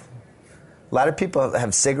bad. A lot of people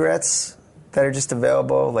have cigarettes that are just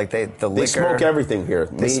available, like the liquor. They smoke everything here.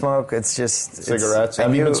 They smoke. It's just cigarettes.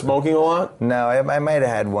 Have you been smoking a lot? No, I might have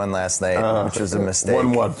had one last night, which was a mistake.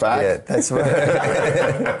 One fat. Yeah, that's what.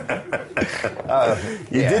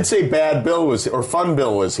 You did say Bad Bill was or Fun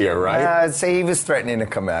Bill was here, right? I'd say he was threatening to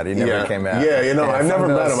come out. He never came out. Yeah, I've never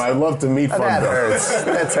met him. I'd love to meet Fun Bill. That hurts.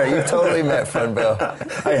 That's right. You totally met Fun Bill.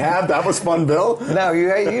 I have. That was Fun Bill. No,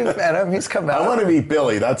 you've met him. He's come out. I want to meet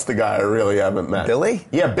Billy. That's the guy I really haven't met. Billy?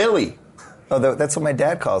 Yeah, Billy. Oh, that's what my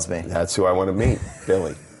dad calls me. That's who I want to meet,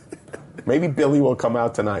 Billy. Maybe Billy will come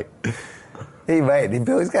out tonight. He might.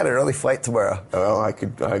 Billy's got an early flight tomorrow. Well, I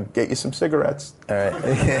could get you some cigarettes. All right.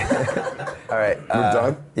 All right. You're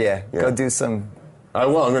done? Yeah. Go do some. I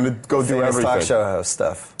will. I'm going to go do everything. Talk show host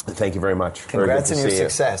stuff. Thank you very much. Congrats on your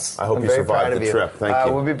success. I hope you survived the trip. Thank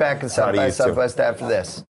you. We'll be back in South by Southwest after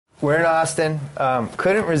this. We're in Austin.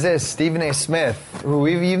 Couldn't resist Stephen A. Smith, who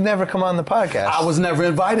you've never come on the podcast. I was never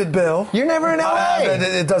invited, Bill. You're never in LA.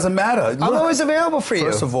 It doesn't matter. I'm always available for you.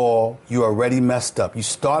 First of all, you already messed up. You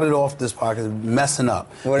started off this podcast messing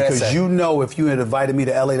up. What did I say? Because you know if you had invited me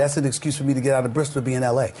to LA, that's an excuse for me to get out of Bristol to be in LA.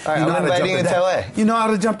 All right, I'm inviting you to LA. You know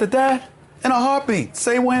how to jump to that? In a heartbeat.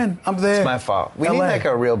 Say when. I'm there. It's my fault. We need LA. like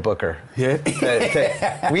a real booker. Yeah.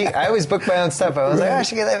 I always book my own stuff. I was like, I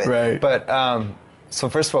should get that. Right. But so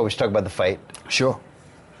first of all, we should talk about the fight. Sure.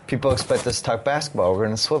 People expect us to talk basketball. We're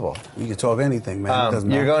going to swivel. You can talk anything, man. It doesn't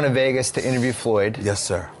matter. You're going to Vegas to interview Floyd. Yes,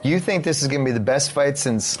 sir. You think this is going to be the best fight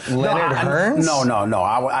since Leonard Hearns? No.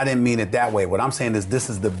 I didn't mean it that way. What I'm saying is this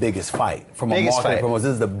is the biggest fight. From a marketing promotion,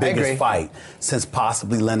 this is the biggest fight since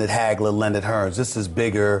possibly Leonard Hagler, Leonard Hearns. This is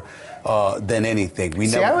bigger than anything.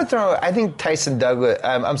 I think Tyson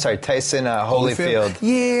Holyfield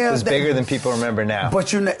was bigger than people remember now.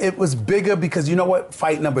 But it was bigger because you know what?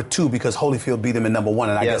 Fight number 2 because Holyfield beat him in number 1,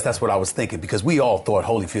 and I guess that's what I was thinking because we all thought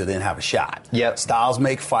Holyfield didn't have a shot. Yep. Styles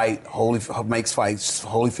make fight, Holyfield makes fights.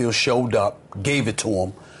 Holyfield showed up, gave it to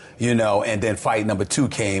him, and then fight number 2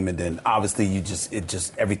 came, and then obviously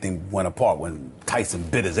everything went apart when Tyson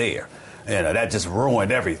bit his ear. That just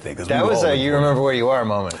ruined everything. That was a you remember where you are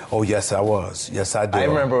moment. Oh, yes, I was. Yes, I do. I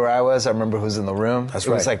remember where I was. I remember who was in the room. That's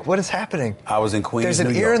right. It was like, what is happening? I was in Queens, New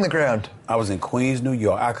York. There's an ear in the ground. I was in Queens, New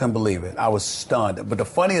York. I couldn't believe it. I was stunned. But the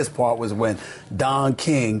funniest part was when Don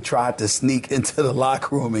King tried to sneak into the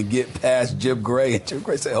locker room and get past Jim Gray. And Jim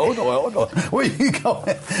Gray said, hold on. Where you going?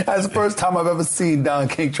 That's the first time I've ever seen Don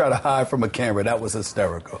King try to hide from a camera. That was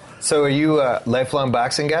hysterical. So are you a lifelong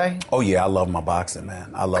boxing guy? Oh, yeah. I love my boxing,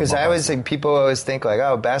 man. I love my boxing. Because people always think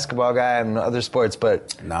like, basketball guy and other sports,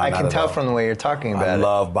 but I can tell from the way you're talking about it. I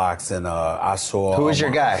love boxing. I saw... Who is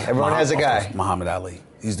your guy? Everyone has a guy. Muhammad Ali.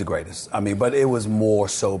 He's the greatest. But it was more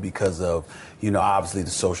so because of, obviously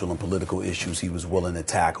the social and political issues he was willing to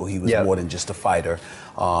tackle. He was more than just a fighter.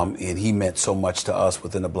 And he meant so much to us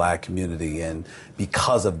within the black community. And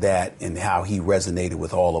because of that and how he resonated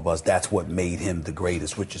with all of us, that's what made him the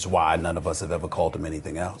greatest, which is why none of us have ever called him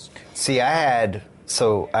anything else. See, I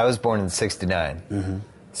was born in '69. Mm-hmm.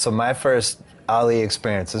 So my first Ali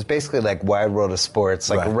experience was basically like Wide World of Sports,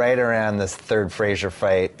 right around this third Frazier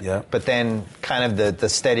fight. Yeah. But then kind of the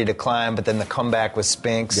steady decline, but then the comeback with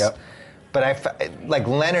Spinks. Yep. But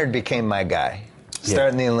Leonard became my guy.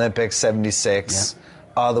 Starting the Olympics, 76,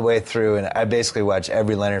 all the way through, and I basically watched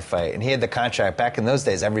every Leonard fight. And he had the contract. Back in those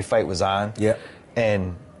days, every fight was on. Yeah.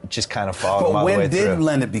 And just kind of followed him all the way through. But when did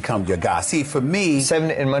Leonard become your guy? See, for me...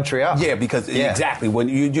 in Montreal. Yeah, exactly.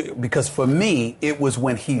 Because for me, it was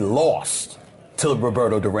when he lost to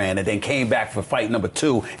Roberto Duran and then came back for fight number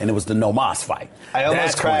 2, and it was the No Mas fight. I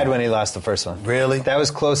almost cried when he lost the first one. Really? That was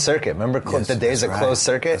closed circuit. Remember the days of closed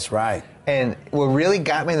circuit? That's right. And what really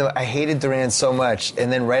got me, I hated Duran so much,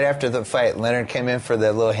 and then right after the fight, Leonard came in for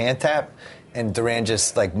the little hand tap, and Duran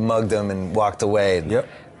just mugged him and walked away. Yep.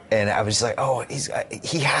 And I was just like,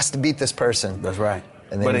 he has to beat this person. That's right.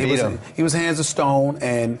 And then he was hands of stone,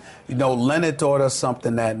 and Leonard taught us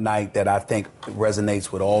something that night that I think should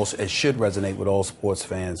resonate with all sports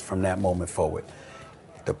fans from that moment forward.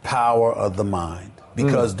 The power of the mind.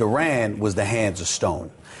 Because Duran was the hands of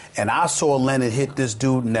stone. And I saw Leonard hit this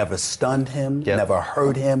dude, never stunned him, never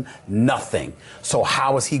hurt him, nothing. So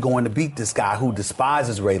how is he going to beat this guy who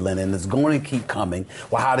despises Ray Leonard and is going to keep coming?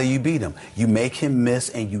 Well, how do you beat him? You make him miss,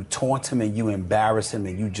 and you taunt him, and you embarrass him,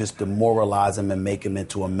 and you just demoralize him and make him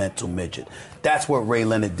into a mental midget. That's what Ray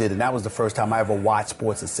Leonard did, and that was the first time I ever watched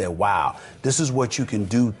sports and said, wow, this is what you can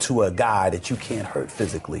do to a guy that you can't hurt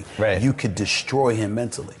physically. Right. You could destroy him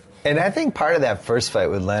mentally. And I think part of that first fight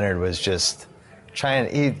with Leonard was just...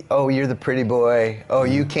 you're the pretty boy. Oh,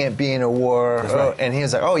 you can't be in a war. That's right. And he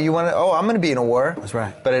was like, I'm going to be in a war. That's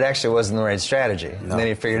right. But it actually wasn't the right strategy. And then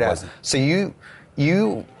he figured it out. Wasn't. So you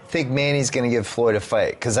think Manny's going to give Floyd a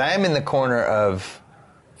fight? Because I am in the corner of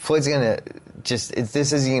Floyd's going to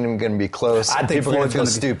this isn't even going to be close. I think people are going to feel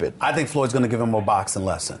stupid. I think Floyd's going to give him a boxing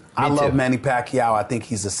lesson. I love Manny Pacquiao. I think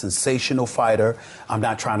he's a sensational fighter. I'm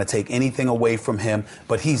not trying to take anything away from him,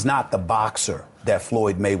 but he's not the boxer that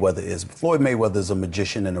Floyd Mayweather is. Floyd Mayweather is a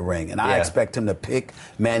magician in the ring, and I expect him to pick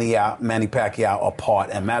Manny Pacquiao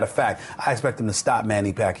apart. And matter of fact, I expect him to stop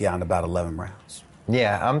Manny Pacquiao in about 11 rounds.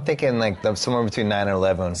 Yeah, I'm thinking somewhere between 9 and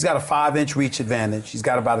 11. He's got a 5-inch reach advantage. He's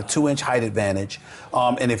got about a 2-inch height advantage.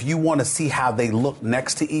 And if you want to see how they look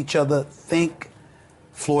next to each other, think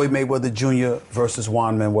Floyd Mayweather Jr. versus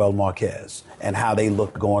Juan Manuel Marquez and how they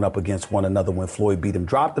looked going up against one another when Floyd beat him.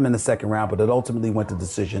 Dropped him in the second round, but it ultimately went to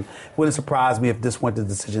decision. Wouldn't surprise me if this went to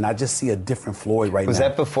decision. I just see a different Floyd right now. Was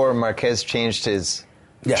that before Marquez changed his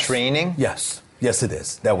training? Yes. Yes, it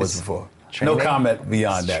is. That was before. Training? No comment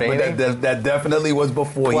beyond that. Training? But that definitely was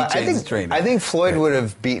before he changed his training. I think Floyd would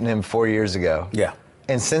have beaten him 4 years ago. Yeah.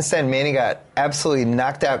 And since then, Manny got absolutely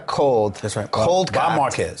knocked out cold. That's right. Cold by cocked.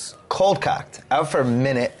 Marquez. Cold cocked. Out for a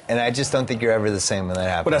minute, and I just don't think you're ever the same when that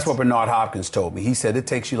happens. But that's what Bernard Hopkins told me. He said it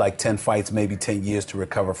takes you like 10 fights, maybe 10 years to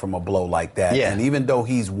recover from a blow like that. Yeah. And even though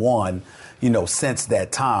he's won, since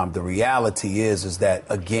that time, the reality is that,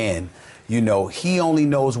 again, he only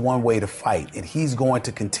knows one way to fight, and he's going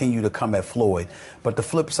to continue to come at Floyd. But the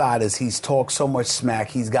flip side is he's talked so much smack.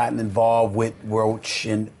 He's gotten involved with Roach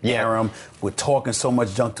and Arum, with talking so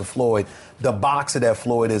much junk to Floyd. The boxer that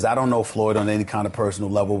Floyd is, I don't know Floyd on any kind of personal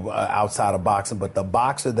level outside of boxing, but the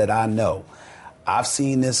boxer that I know, I've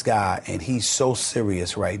seen this guy, and he's so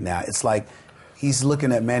serious right now. It's like he's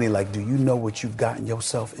looking at Manny like, do you know what you've gotten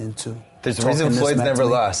yourself into? There's a reason Floyd's never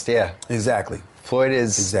lost, yeah. Exactly. Floyd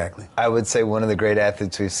is, I would say, one of the great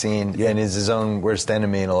athletes we've seen, and is his own worst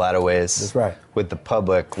enemy in a lot of ways. That's right. With the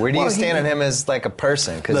public. Where do you stand on him as like a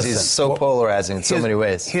person? Because he's so polarizing in so many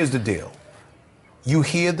ways. Here's the deal. You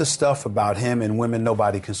hear the stuff about him and women,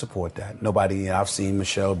 nobody can support that. Nobody, I've seen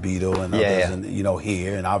Michelle Beadle and others, and,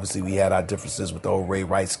 here, and obviously we had our differences with the whole Ray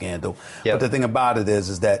Rice scandal. But the thing about it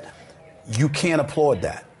is that you can't applaud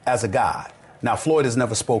that as a guy. Now, Floyd has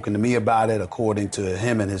never spoken to me about it. According to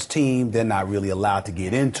him and his team, they're not really allowed to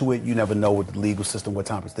get into it. You never know with the legal system what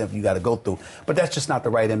type of stuff you got to go through. But that's just not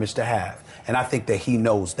the right image to have. And I think that he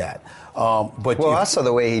knows that. Also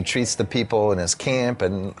the way he treats the people in his camp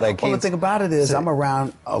and like. Well, the thing about it is, I'm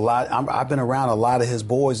around a lot. I've been around a lot of his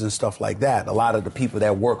boys and stuff like that. A lot of the people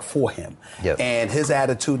that work for him. And his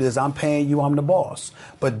attitude is, I'm paying you, I'm the boss.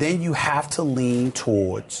 But then you have to lean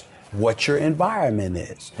towards what your environment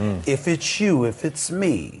is. If it's you, if it's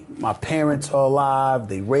me, my parents are alive,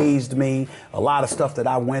 they raised me, a lot of stuff that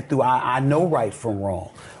I went through, I know right from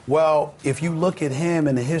wrong. Well, if you look at him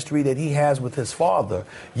and the history that he has with his father,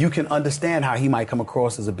 you can understand how he might come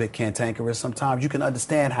across as a bit cantankerous sometimes. You can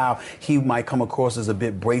understand how he might come across as a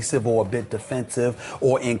bit abrasive or a bit defensive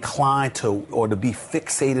or inclined to or to be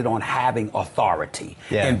fixated on having authority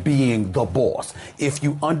and being the boss. If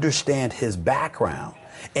you understand his background,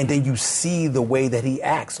 and then you see the way that he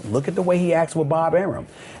acts. Look at the way he acts with Bob Arum.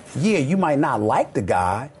 Yeah, you might not like the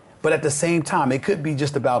guy, but at the same time, it could be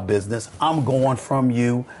just about business. I'm going from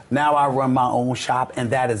you. Now I run my own shop,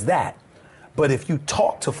 and that is that. But if you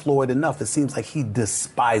talk to Floyd enough, it seems like he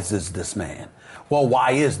despises this man. Well,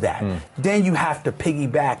 why is that? Then you have to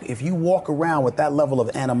piggyback. If you walk around with that level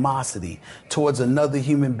of animosity towards another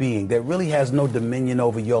human being that really has no dominion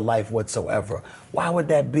over your life whatsoever, why would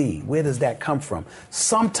that be? Where does that come from?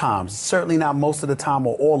 Sometimes, certainly not most of the time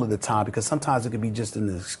or all of the time, because sometimes it could be just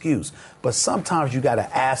an excuse, but sometimes you got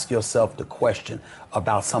to ask yourself the question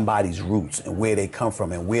about somebody's roots and where they come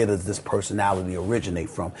from and where does this personality originate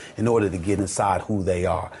from in order to get inside who they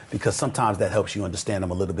are, because sometimes that helps you understand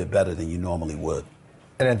them a little bit better than you normally would.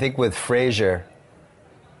 And I think with Frazier,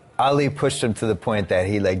 Ali pushed him to the point that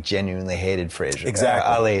he genuinely hated Frazier.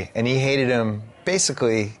 Exactly. Ali. And he hated him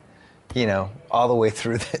basically, all the way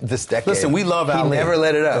through this decade. Listen, we love Ali. He never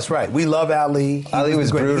let it up. That's right. We love Ali. Ali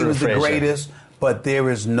was brutal. He was the greatest, but there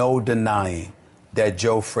is no denying that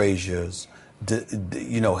Joe Frazier's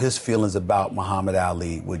his feelings about Muhammad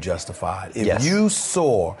Ali were justified. If you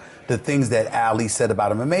saw the things that Ali said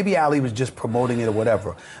about him, and maybe Ali was just promoting it or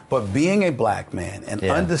whatever, but being a black man and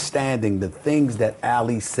understanding the things that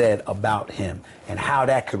Ali said about him and how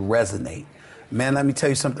that could resonate, man, let me tell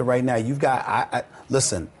you something right now. You've got,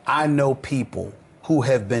 listen, I know people who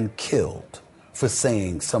have been killed for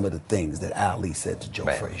saying some of the things that Ali said to Joe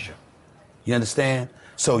Frazier. You understand?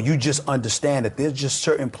 So you just understand that there's just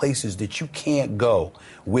certain places that you can't go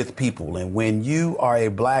with people. And when you are a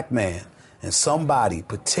black man and somebody,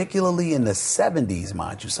 particularly in the 70s,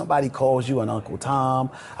 mind you, somebody calls you an Uncle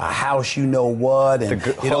Tom, a house you know what, and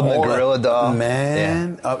holding the gorilla doll.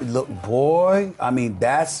 Man, look, boy, I mean,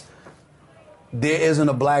 there isn't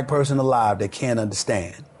a black person alive that can't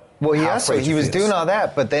understand. Well, he was doing all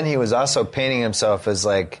that, but then he was also painting himself as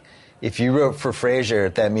if you wrote for Frazier,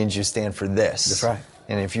 that means you stand for this. That's right.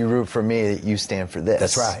 And if you root for me, you stand for this.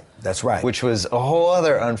 That's right. That's right. Which was a whole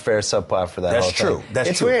other unfair subplot for that whole thing. That's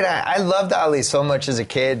true. It's weird. I loved Ali so much as a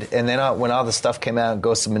kid, and then when all the stuff came out,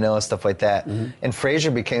 Ghost of Manila, stuff like that, and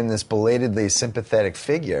Frazier became this belatedly sympathetic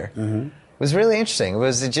figure, it was really interesting. It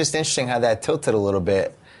was just interesting how that tilted a little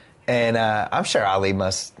bit. And I'm sure Ali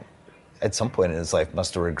must at some point in his life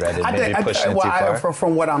must have regretted pushing it too far.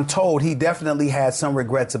 From what I'm told, he definitely had some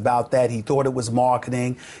regrets about that. He thought it was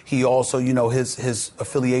marketing. He also, his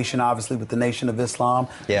affiliation, obviously, with the Nation of Islam,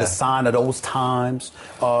 the sign of those times.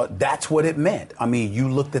 That's what it meant. I mean, you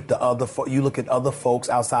look at other folks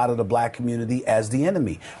outside of the black community as the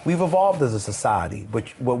enemy. We've evolved as a society, but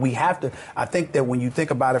what we have to, I think that when you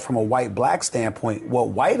think about it from a white-black standpoint, what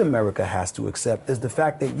white America has to accept is the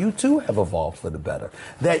fact that you too have evolved for the better.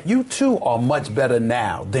 That you too are much better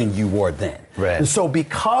now than you were then. Right. And so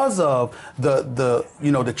because of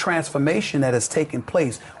the transformation that has taken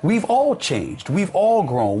place, we've all changed, we've all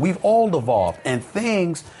grown, we've all evolved, and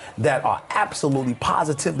things that are absolutely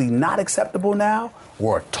positively not acceptable now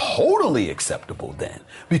were totally acceptable then,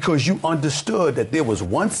 because you understood that there was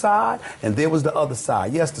one side and there was the other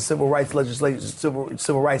side. Yes, the Civil Rights legislation,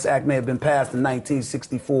 Civil Rights Act may have been passed in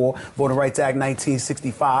 1964, Voting Rights Act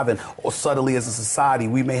 1965, and or subtly as a society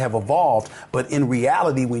we may have evolved, but in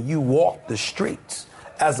reality, when you walk the streets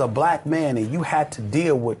as a black man and you had to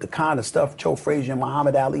deal with the kind of stuff Joe Frazier and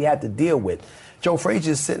Muhammad Ali had to deal with, Joe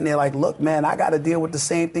Frazier is sitting there like, look, man, I got to deal with the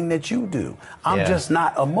same thing that you do. I'm just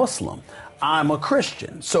not a Muslim. I'm a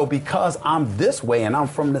Christian. So because I'm this way and I'm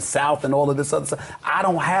from the South and all of this other stuff, I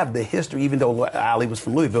don't have the history, even though Ali was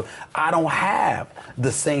from Louisville, I don't have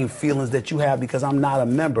the same feelings that you have because I'm not a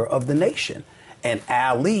member of the nation. And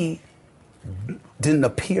Ali didn't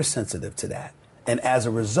appear sensitive to that. And as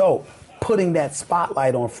a result, putting that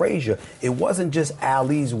spotlight on Frazier, it wasn't just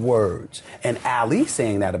Ali's words and Ali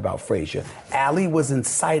saying that about Frazier. Ali was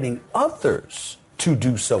inciting others to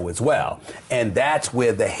do so as well. And that's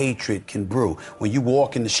where the hatred can brew. When you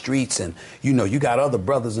walk in the streets and, you got other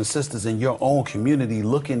brothers and sisters in your own community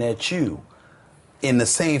looking at you in the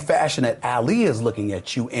same fashion that Ali is looking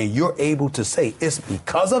at you, and you're able to say it's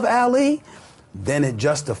because of Ali, then it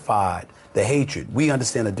justified the hatred. We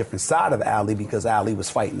understand a different side of Ali because Ali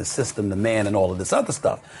was fighting the system, the man, and all of this other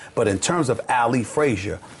stuff. But in terms of Ali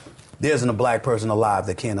Frazier, there isn't a black person alive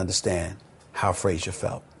that can't understand how Frazier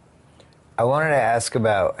felt. I wanted to ask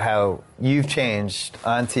about how you've changed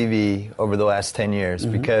on TV over the last 10 years,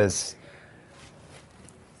 because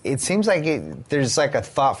it seems like there's like a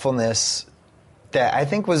thoughtfulness that I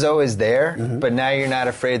think was always there, but now you're not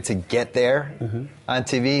afraid to get there on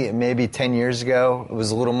TV. Maybe 10 years ago, it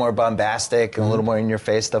was a little more bombastic and a little more in your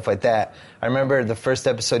face, stuff like that. I remember the first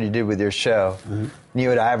episode you did with your show, you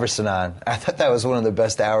had Iverson on. I thought that was one of the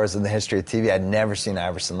best hours in the history of TV. I'd never seen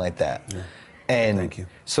Iverson like that. Yeah. And thank you.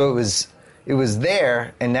 So it was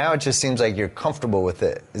there, and now it just seems like you're comfortable with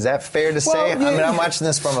it. Is that fair to say? Yeah. I mean, I'm watching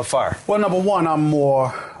this from afar. Well, number one, I'm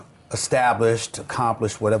more established,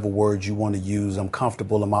 accomplished, whatever word you want to use. I'm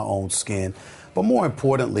comfortable in my own skin. But more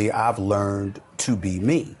importantly, I've learned to be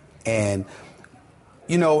me. And,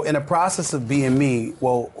 in the process of being me,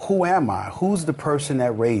 well, who am I? Who's the person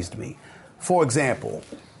that raised me? For example,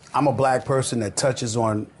 I'm a black person that touches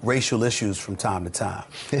on racial issues from time to time.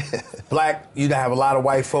 Black, you have a lot of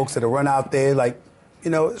white folks that run out there like,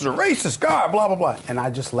 it's a racist guy, blah, blah, blah. And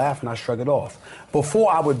I just laugh and I shrug it off. Before,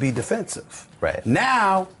 I would be defensive. Right.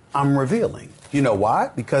 Now, I'm revealing. You know why?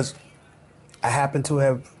 Because I happen to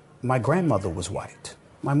have, my grandmother was white.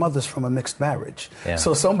 My mother's from a mixed marriage. Yeah.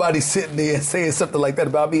 So somebody sitting there and saying something like that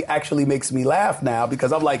about me actually makes me laugh now,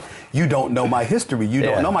 because I'm like, you don't know my history. You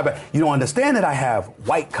don't know you don't understand that I have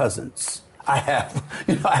white cousins. I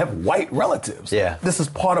have white relatives. Yeah. This is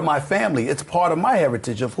part of my family. It's part of my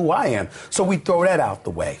heritage of who I am. So we throw that out the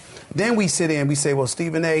way. Then we sit in and we say, well,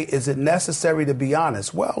 Stephen A., is it necessary to be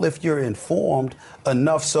honest? Well, if you're informed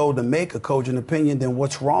enough so to make a cogent opinion, then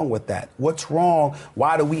what's wrong with that? What's wrong?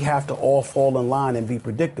 Why do we have to all fall in line and be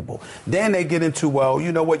predictable? Then they get into, well,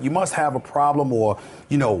 you know what? You must have a problem, or,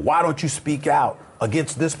 why don't you speak out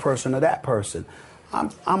against this person or that person?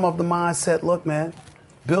 I'm of the mindset, look, man,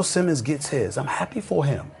 Bill Simmons gets his. I'm happy for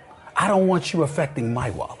him. I don't want you affecting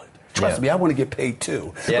my wallet. Trust me, I want to get paid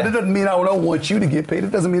too. Yeah. But it doesn't mean I don't want you to get paid.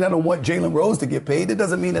 It doesn't mean I don't want Jalen Rose to get paid. It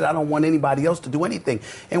doesn't mean that I don't want anybody else to do anything.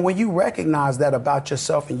 And when you recognize that about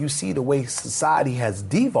yourself and you see the way society has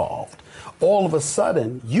devolved, all of a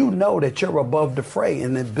sudden you know that you're above the fray,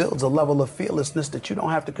 and it builds a level of fearlessness that you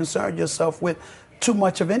don't have to concern yourself with too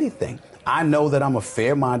much of anything. I know that I'm a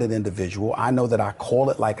fair-minded individual. I know that I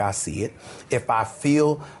call it like I see it. If I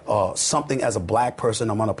feel something as a black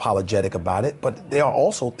person, I'm unapologetic about it. But there are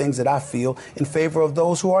also things that I feel in favor of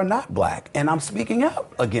those who are not black. And I'm speaking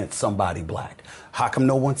out against somebody black. How come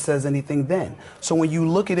no one says anything then? So when you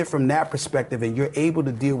look at it from that perspective and you're able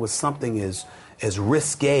to deal with something as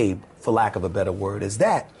risque, for lack of a better word, as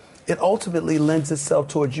that, it ultimately lends itself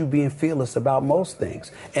towards you being fearless about most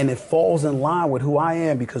things. And it falls in line with who I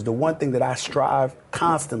am, because the one thing that I strive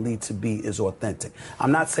constantly to be is authentic.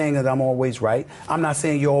 I'm not saying that I'm always right. I'm not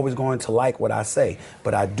saying you're always going to like what I say,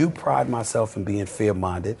 but I do pride myself in being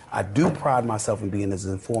fair-minded. I do pride myself in being as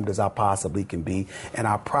informed as I possibly can be. And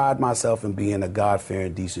I pride myself in being a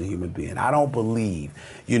God-fearing, decent human being. I don't believe,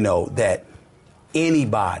 that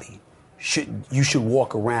anybody you should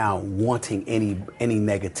walk around wanting any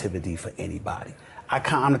negativity for anybody.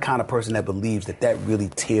 I'm the kind of person that believes that really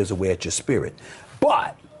tears away at your spirit.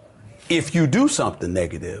 But if you do something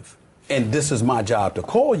negative, and this is my job to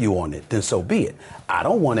call you on it, then so be it. I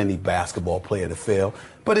don't want any basketball player to fail.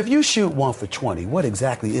 But if you shoot 1 for 20, what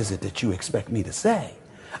exactly is it that you expect me to say?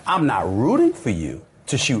 I'm not rooting for you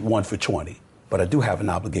to shoot 1 for 20, but I do have an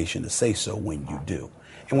obligation to say so when you do.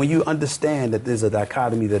 And when you understand that there's a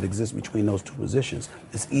dichotomy that exists between those two positions,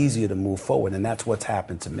 it's easier to move forward. And that's what's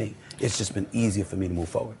happened to me. It's just been easier for me to move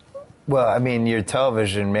forward. Well, I mean, your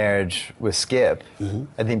television marriage with Skip,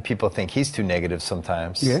 I think people think he's too negative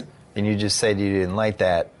sometimes. Yeah. And you just said you didn't like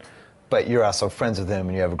that, but you're also friends with him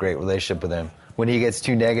and you have a great relationship with him. When he gets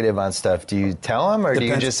too negative on stuff, do you tell him or do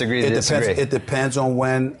you just agree to disagree? It depends on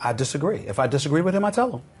when I disagree. If I disagree with him, I tell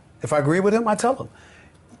him. If I agree with him, I tell him.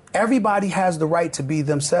 Everybody has the right to be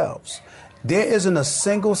themselves. There isn't a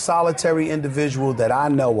single solitary individual that I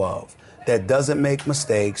know of that doesn't make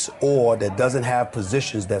mistakes or that doesn't have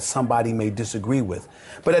positions that somebody may disagree with.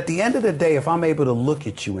 But at the end of the day, if I'm able to look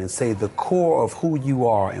at you and say the core of who you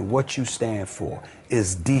are and what you stand for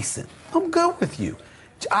is decent, I'm good with you.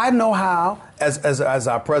 I know how, as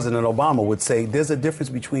our President Obama would say, there's a difference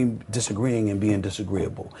between disagreeing and being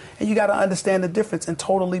disagreeable. And you got to understand the difference and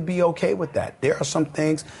totally be okay with that. There are some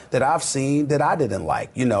things that I've seen that I didn't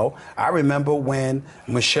like. I remember when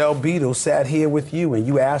Michelle Beadle sat here with you and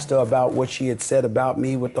you asked her about what she had said about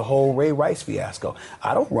me with the whole Ray Rice fiasco.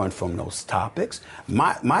 I don't run from those topics.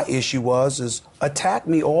 My issue is attack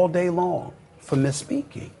me all day long for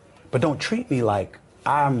misspeaking, but don't treat me like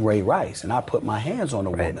I'm Ray Rice and I put my hands on a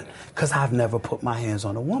woman, because I've never put my hands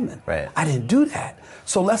on a woman. Right. I didn't do that.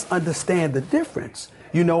 So let's understand the difference,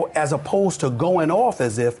 as opposed to going off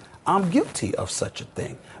as if I'm guilty of such a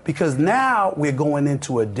thing. Because now we're going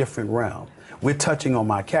into a different realm. We're touching on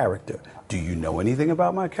my character. Do you know anything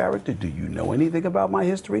about my character? Do you know anything about my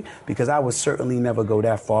history? Because I would certainly never go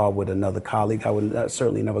that far with another colleague. I would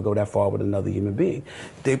certainly never go that far with another human being.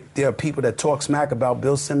 There are people that talk smack about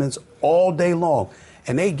Bill Simmons all day long.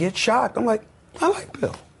 And they get shocked. I'm like, I like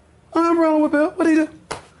Bill. I'm wrong with Bill. What did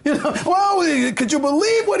he do? Well, could you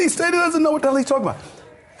believe what he said? He doesn't know what the hell he's talking about.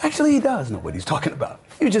 Actually, he does know what he's talking about.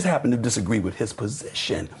 You just happen to disagree with his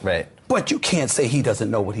position. Right. But you can't say he doesn't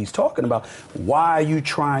know what he's talking about. Why are you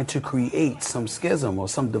trying to create some schism or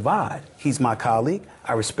some divide? He's my colleague.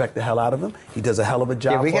 I respect the hell out of him. He does a hell of a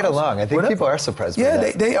job. Yeah, we get along. I think people are surprised by that.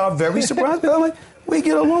 Yeah, they are very surprised. I'm like, we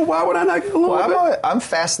get along. Why would I not get along? Well, I'm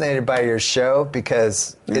fascinated by your show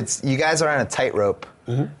because you guys are on a tightrope.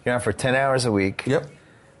 You're on for 10 hours a week. Yep.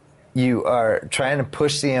 You are trying to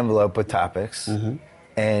push the envelope with topics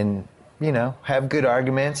and, have good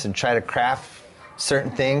arguments and try to craft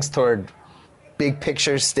certain things toward big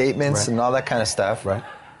picture statements and all that kind of stuff. Right.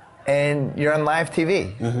 And you're on live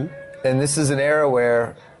TV. And this is an era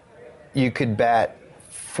where you could bat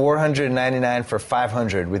 499 for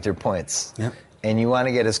 500 with your points. Yep. And you want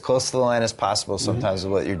to get as close to the line as possible sometimes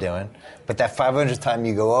with what you're doing. But that 500th time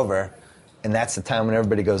you go over, and that's the time when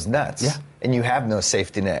everybody goes nuts. Yeah. And you have no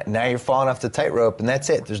safety net. Now you're falling off the tightrope, and that's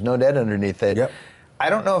it. There's no net underneath it. Yep. I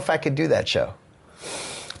don't know if I could do that show.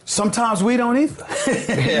 Sometimes we don't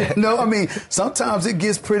either. No, I mean, sometimes it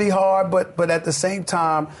gets pretty hard, but at the same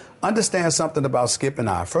time, understand something about Skip and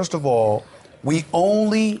I. First of all, we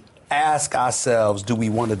only ask ourselves, do we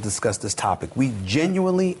want to discuss this topic? We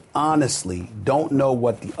genuinely, honestly don't know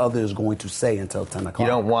what the other is going to say until 10 o'clock. You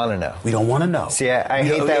don't want to know. We don't want to know. See, I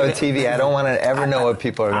hate that with TV. I don't want to ever know what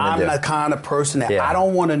people are going to do. I'm the kind of person that I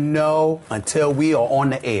don't want to know until we are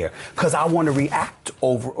on the air, because I want to react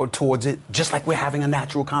over or towards it just like we're having a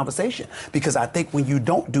natural conversation. Because I think when you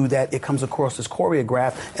don't do that, it comes across as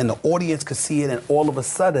choreographed and the audience could see it, and all of a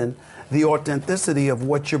sudden, the authenticity of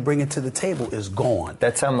what you're bringing to the table is gone.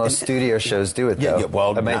 That's how most studio shows do it, though. Yeah,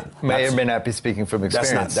 well, I may or may not be speaking from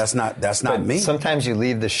experience. That's not me. Sometimes you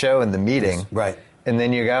leave the show in the meeting, right? And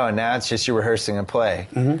then you go, and now it's just you rehearsing a play.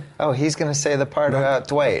 Oh, he's going to say the part about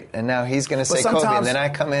Dwight, and now he's going to say Kobe, and then I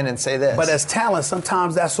come in and say this. But as talent,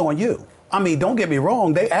 sometimes that's on you. I mean, don't get me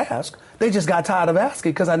wrong, they ask. They just got tired of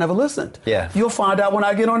asking because I never listened. Yeah. You'll find out when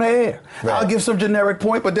I get on the air. Right. I'll give some generic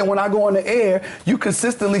point, but then when I go on the air, you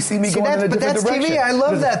consistently see me going in a different direction. But that's TV. I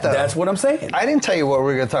love that, though. That's what I'm saying. I didn't tell you what we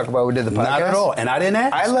were going to talk about. We did the podcast. Not at all. And I didn't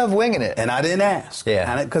ask. I love winging it. And I didn't ask.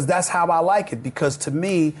 Yeah. Because that's how I like it. Because to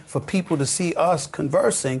me, for people to see us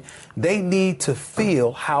conversing, they need to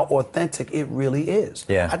feel how authentic it really is.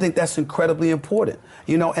 Yeah. I think that's incredibly important.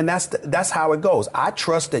 You know, and that's how it goes. I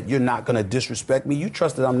trust that you're not going to disrespect me. You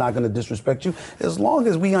trust that I'm not going to disrespect you. As long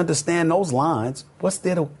as we understand those lines, what's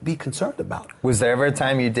there to be concerned about? Was there ever a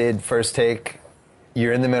time you did First Take,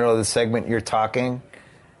 you're in the middle of the segment, you're talking,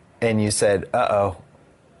 and you said, uh-oh,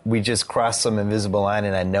 we just crossed some invisible line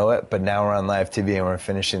and I know it, but now we're on live TV and we're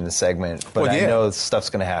finishing the segment, but I know stuff's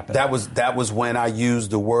going to happen. That was when I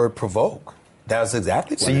used the word provoke. That was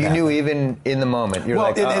exactly what happened. Knew even in the moment. You're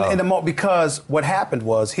like, in the moment, because what happened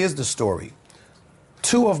was, here's the story.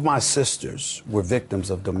 2 of my sisters were victims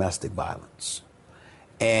of domestic violence.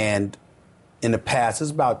 And in the past,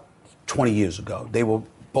 it's about 20 years ago, they were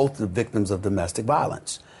both the victims of domestic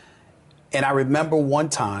violence. And I remember one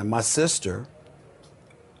time my sister,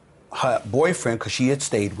 her boyfriend, because she had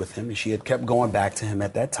stayed with him and she had kept going back to him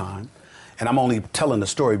at that time. And I'm only telling the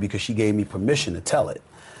story because she gave me permission to tell it.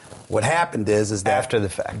 What happened is that after the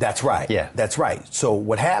fact. That's right. Yeah. That's right. So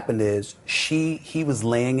what happened is he was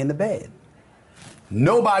laying in the bed.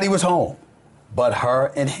 Nobody was home but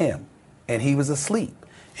her and him. And he was asleep.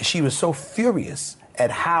 And she was so furious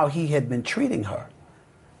at how he had been treating her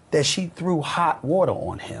that she threw hot water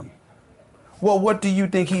on him. Well, what do you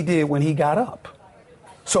think he did when he got up?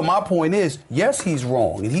 So my point is, yes, he's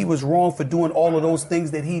wrong, and he was wrong for doing all of those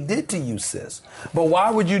things that he did to you, sis. But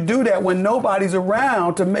why would you do that when nobody's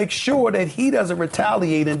around to make sure that he doesn't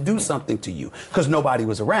retaliate and do something to you? Because nobody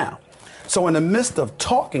was around. So in the midst of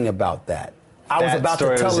talking about that, I was about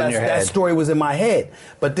to tell that story was in my head.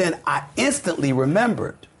 But then I instantly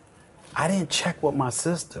remembered, I didn't check with my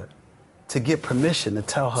sister to get permission to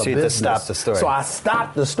tell her business. So you had to stop the story. So I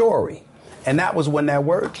stopped the story. And that was when that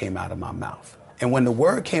word came out of my mouth. And when the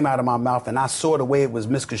word came out of my mouth and I saw the way it was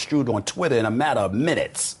misconstrued on Twitter in a matter of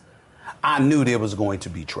minutes, I knew there was going to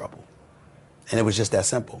be trouble. And it was just that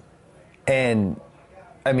simple. And,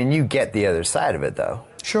 I mean, you get the other side of it, though.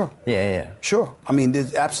 Sure. Yeah. Sure. I mean,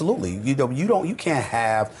 absolutely. You can't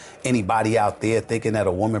have anybody out there thinking that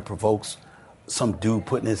a woman provokes some dude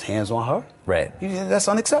putting his hands on her. Right. That's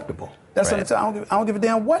unacceptable. I don't give a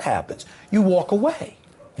damn what happens. You walk away.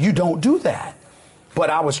 You don't do that. But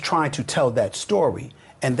I was trying to tell that story,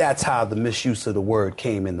 and that's how the misuse of the word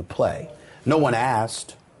came into play. No one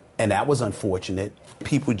asked, and that was unfortunate.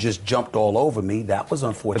 People just jumped all over me. That was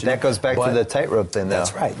unfortunate. But that goes back to the tightrope thing, though.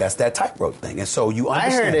 That's right. That's that tightrope thing. And so you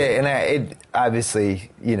understand. I heard it, and it obviously,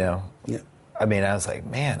 Yeah. I mean, I was like,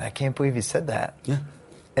 man, I can't believe he said that. Yeah.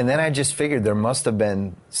 And then I just figured there must have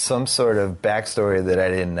been some sort of backstory that I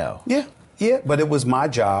didn't know. Yeah. But it was my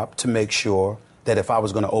job to make sure that if I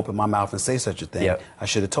was going to open my mouth and say such a thing, I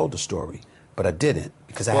should have told the story. But I didn't,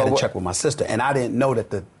 because I had to check with my sister. And I didn't know that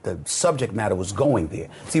the subject matter was going there.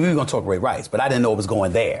 See, we were going to talk Ray Rice, but I didn't know it was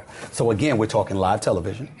going there. So again, we're talking live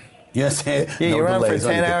television. You know what I'm saying? Yeah, you're on for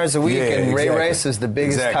 10 hours a week, and Ray Rice is the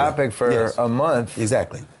biggest topic for a month.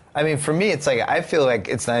 Exactly. I mean, for me, it's like, I feel like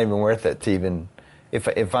it's not even worth it to even,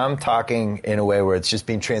 if I'm talking in a way where it's just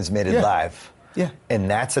being transmitted live, and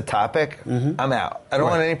that's a topic, I'm out. I don't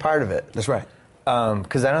want any part of it. That's right.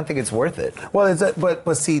 Because I don't think it's worth it. Well,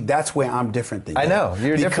 but see, that's where I'm different than you. I know,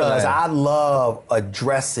 you're different. Because I love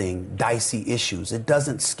addressing dicey issues. It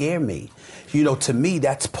doesn't scare me. To me,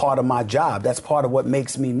 that's part of my job. That's part of what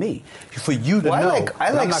makes me me. For you to know.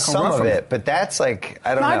 I like some of it, but that's like,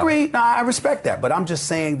 I don't know. I agree. No, I respect that. But I'm just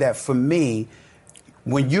saying that for me,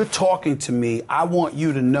 when you're talking to me, I want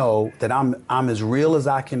you to know that I'm as real as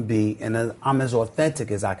I can be, and I'm as authentic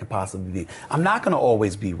as I can possibly be. I'm not going to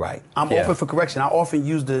always be right. I'm open for correction. I often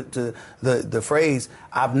use the phrase,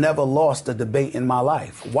 I've never lost a debate in my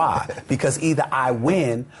life. Why? Because either I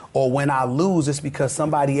win, or when I lose, it's because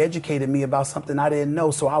somebody educated me about something I didn't know,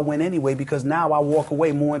 so I win anyway, because now I walk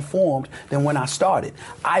away more informed than when I started.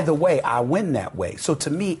 Either way, I win that way. So to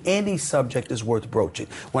me, any subject is worth broaching.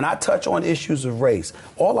 When I touch on issues of race,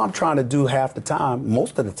 all I'm trying to do half the time,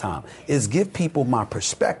 most of the time, is give people my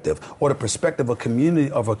perspective, or the perspective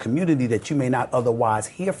of a community that you may not otherwise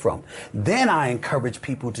hear from. Then I encourage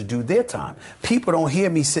people to do their time. People don't hear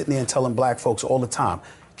me sitting there and telling black folks all the time,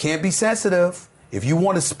 can't be sensitive, If you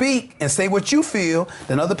want to speak and say what you feel,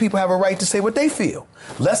 then other people have a right to say what they feel.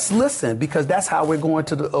 Let's listen, because that's how we're going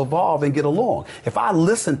to evolve and get along. If I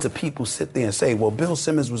listen to people sit there and say, well, Bill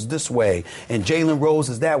Simmons was this way and Jalen Rose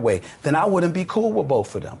is that way, then I wouldn't be cool with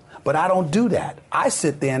both of them. But I don't do that. I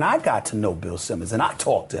sit there and I got to know Bill Simmons and I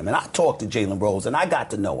talk to him and I talk to Jalen Rose and I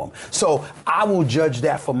got to know him. So I will judge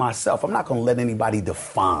that for myself. I'm not going to let anybody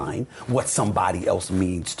define what somebody else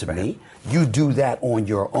means to me. You do that on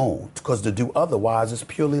your own, because to do otherwise is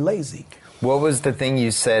purely lazy. What was the thing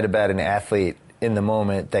you said about an athlete in the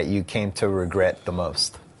moment that you came to regret the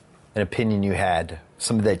most? An opinion you had?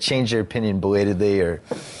 Something that changed your opinion belatedly, or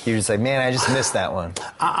you're just like, man, I just missed that one?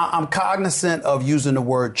 I'm cognizant of using the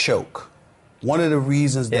word choke. One of the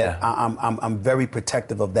reasons that I'm very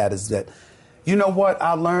protective of that is that, you know what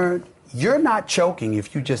I learned? You're not choking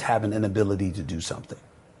if you just have an inability to do something.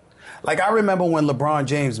 Like, I remember when LeBron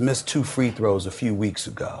James missed 2 free throws a few weeks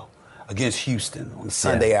ago against Houston on a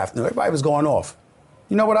Sunday afternoon. Everybody was going off.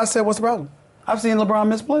 You know what I said? What's the problem? I've seen LeBron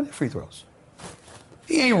miss plenty of free throws.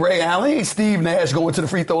 He ain't Ray Allen. He ain't Steve Nash going to the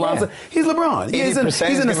free throw line. Yeah. He's LeBron. He's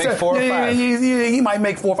in the make 4 or 5. He might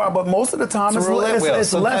make 4 or 5, but most of the time it's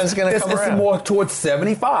less. It's more towards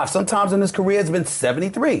 75. Sometimes in his career it's been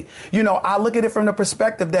 73. You know, I look at it from the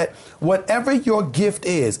perspective that whatever your gift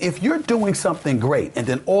is, if you're doing something great and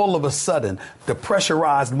then all of a sudden the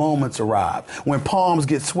pressurized moments arrive, when palms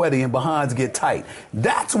get sweaty and behinds get tight,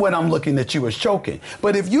 that's when I'm looking at you as choking.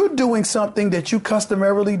 But if you're doing something that you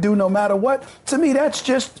customarily do no matter what, to me that's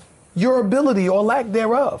just your ability or lack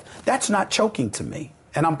thereof. That's not choking to me,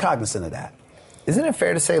 and I'm cognizant of that. Isn't it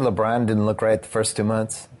fair to say LeBron didn't look right the first 2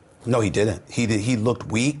 months? No, he didn't. He looked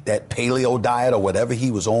weak. That paleo diet or whatever he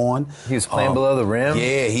was on. He was playing below the rim.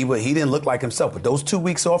 Yeah, he didn't look like himself. But those 2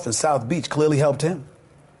 weeks off in South Beach clearly helped him.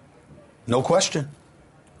 No question.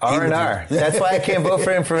 R&R. That's why I can't vote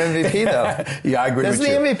for him for MVP, though. Yeah, I agree with you.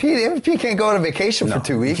 The MVP can't go on a vacation for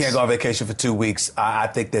 2 weeks. He can't go on vacation for 2 weeks. I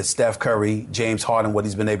think that Steph Curry, James Harden, what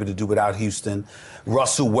he's been able to do without Houston,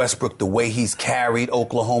 Russell Westbrook, the way he's carried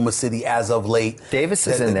Oklahoma City as of late. Davis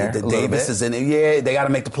is in there. Davis is in there. Yeah, they got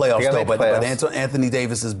to make the playoffs, though. But Anthony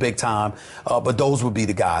Davis is big time. But those would be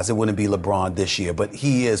the guys. It wouldn't be LeBron this year. But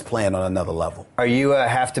he is playing on another level. Are you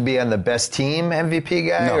have to be on the best team MVP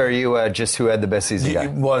guy? No. Or are you just who had the best season guy?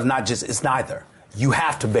 Well, it's not just. It's neither. You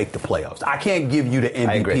have to make the playoffs. I can't give you the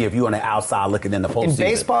MVP if you're on the outside looking in the postseason. In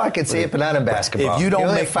baseball, I can see it, but not in basketball. If you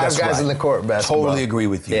don't make 5 guys in the court in basketball. Totally agree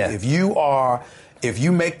with you. Yeah. If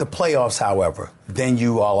you make the playoffs, however, then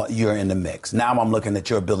you're in the mix. Now I'm looking at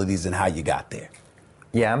your abilities and how you got there.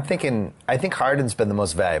 Yeah, I think Harden's been the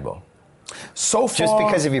most valuable. So far, just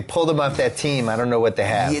because if you pulled him off that team, I don't know what they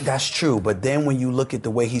have. Yeah, that's true. But then when you look at the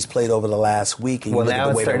way he's played over the last week, and you look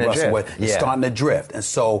at the way that Russell is starting to drift. And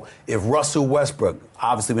so if Russell Westbrook,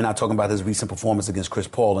 obviously we're not talking about his recent performance against Chris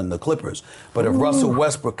Paul and the Clippers, but if Russell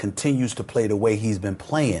Westbrook continues to play the way he's been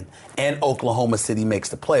playing and Oklahoma City makes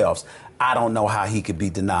the playoffs, I don't know how he could be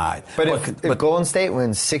denied. But if Golden State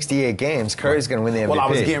wins 68 games, Curry's going to win the MVP. Well, I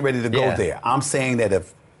was getting ready to go there. I'm saying that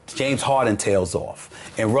if James Harden tails off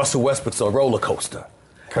and Russell Westbrook's a roller coaster,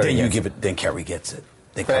 then Curry gets it.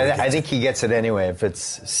 I think he gets it anyway if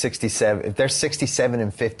it's 67. If they're 67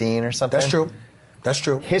 and 15 or something. That's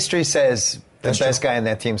true. History says the best guy in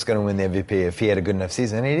that team's going to win the MVP if he had a good enough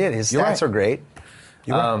season. And he did. His stats are great.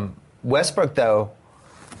 You're right. Westbrook, though,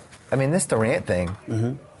 I mean, this Durant thing.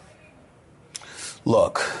 Mm-hmm.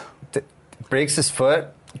 Look. Breaks his foot.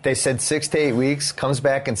 They said 6 to 8 weeks. Comes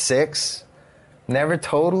back in 6. Never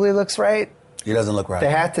totally looks right. He doesn't look right. They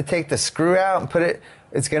have to take the screw out and put it.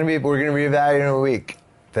 We're going to reevaluate in a week.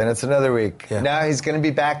 Then it's another week. Yeah. Now he's going to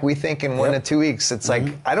be back, we think, in 1 to 2 weeks. It's like,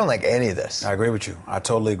 I don't like any of this. I agree with you. I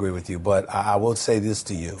totally agree with you. But I will say this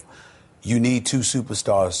to you. You need 2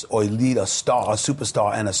 superstars, or you need a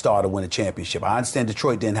superstar and a star to win a championship. I understand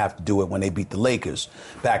Detroit didn't have to do it when they beat the Lakers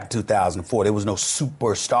back in 2004. There was no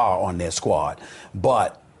superstar on their squad.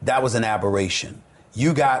 But that was an aberration.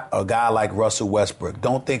 You got a guy like Russell Westbrook.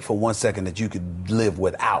 Don't think for 1 second that you could live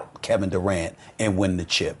without Kevin Durant and win the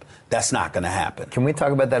chip. That's not going to happen. Can we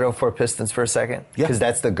talk about that 04 Pistons for a second? Yeah. Because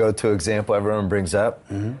that's the go-to example everyone brings up.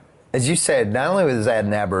 Mm-hmm. As you said, not only was that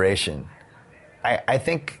an aberration, I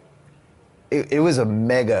think it was a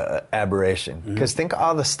mega aberration. Because think of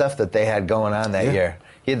all the stuff that they had going on that year.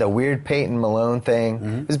 You had the weird Peyton Malone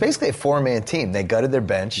thing. It was basically a 4-man team. They gutted their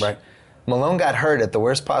bench. Right. Malone got hurt at the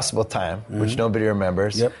worst possible time, which nobody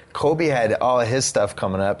remembers. Yep. Kobe had all of his stuff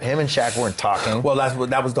coming up. Him and Shaq weren't talking. Well,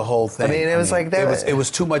 that was the whole thing. I mean, it was like that. It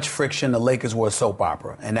was too much friction. The Lakers were a soap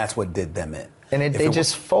opera, and that's what did them in. And they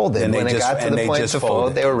just folded. When it got to the point to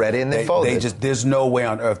fold, they were ready and they folded. There's no way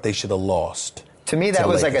on earth they should have lost To me, that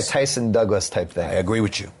was like a Tyson Douglas type thing. I agree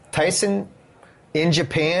with you. Tyson in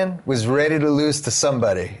Japan was ready to lose to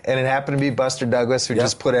somebody, and it happened to be Buster Douglas, who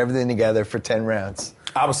just put everything together for 10 rounds.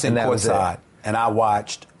 I was sitting courtside, and I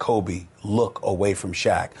watched Kobe look away from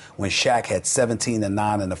Shaq when Shaq had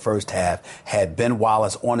 17-9 in the first half, had Ben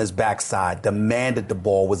Wallace on his backside, demanded the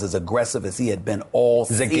ball, was as aggressive as he had been all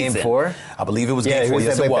season. Is it game 4? I believe it was game 4.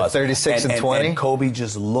 Yes, it was. 36 and 20. And Kobe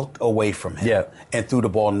just looked away from him and threw the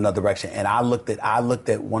ball in another direction. And I looked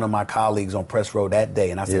at one of my colleagues on press row that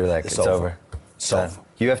day, and I said, "You're like, it's over. It's over.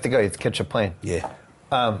 You have to go. You have to catch a plane." Yeah.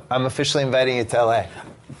 I'm officially inviting you to LA.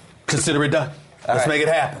 Consider it done. Let's make it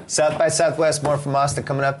happen. South by Southwest, more from Austin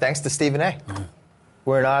coming up. Thanks to Stephen A. Mm-hmm.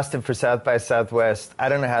 We're in Austin for South by Southwest. I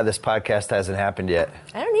don't know how this podcast hasn't happened yet.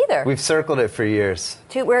 I don't either. We've circled it for years.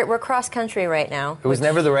 We're cross country right now. It was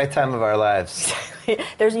never the right time of our lives. You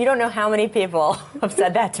don't know how many people have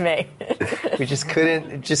said that to me. We just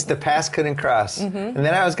couldn't, the paths couldn't cross. Mm-hmm. And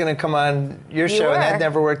then I was going to come on your show, and that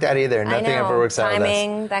never worked out either. Nothing ever works out with us.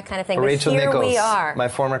 Timing, that kind of thing. But Rachel here Nichols, we are. my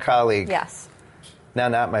former colleague. Yes. Now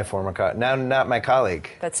not my former colleague. Now not my colleague.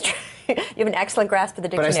 That's true. You have an excellent grasp of the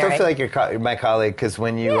dictionary. But I still feel like you're my colleague, because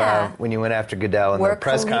when you went after Goodell in the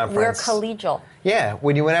press conference. We're collegial. Yeah,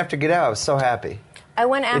 when you went after Goodell, I was so happy. I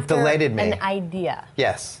went after it delighted me. An idea.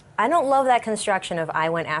 Yes. I don't love that construction of I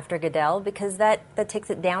went after Goodell, because that takes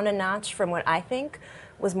it down a notch from what I think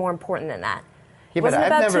was more important than that. Yeah, but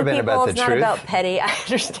I've never been about the truth. It's not about petty. I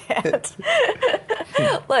understand.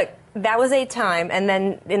 Look, that was a time, and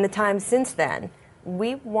then in the time since then,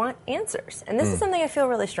 we want answers. And this is something I feel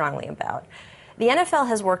really strongly about. The NFL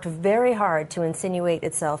has worked very hard to insinuate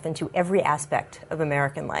itself into every aspect of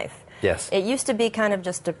American life. Yes. It used to be kind of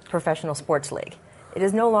just a professional sports league. It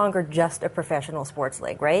is no longer just a professional sports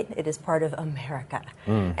league, right? It is part of America.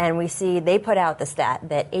 And we see, they put out the stat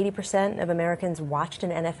that 80% of Americans watched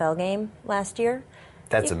an NFL game last year.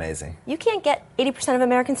 That's amazing. You can't get 80% of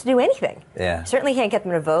Americans to do anything. Yeah. You certainly can't get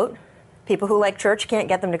them to vote. People who like church, you can't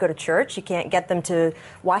get them to go to church. You can't get them to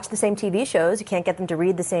watch the same TV shows. You can't get them to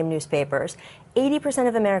read the same newspapers. 80%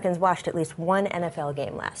 of Americans watched at least one NFL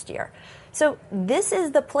game last year. So this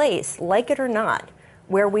is the place, like it or not,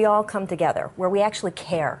 where we all come together, where we actually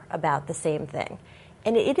care about the same thing.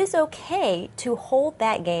 And it is okay to hold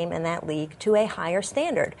that game and that league to a higher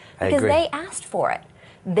standard, because they asked for it.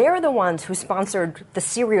 They're the ones who sponsored the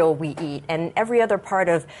cereal we eat and every other part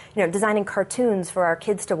of, designing cartoons for our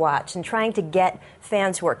kids to watch and trying to get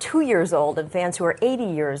fans who are 2 years old and fans who are 80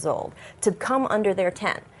 years old to come under their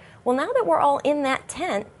tent. Well, now that we're all in that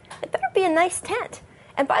tent, it better be a nice tent.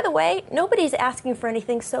 And by the way, nobody's asking for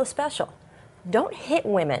anything so special. Don't hit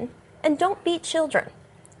women and don't beat children.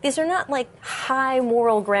 These are not like high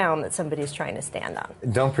moral ground that somebody's trying to stand on.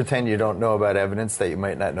 Don't pretend you don't know about evidence that you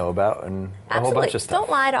might not know about, and a whole bunch of stuff. Don't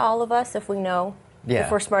lie to all of us if we know, if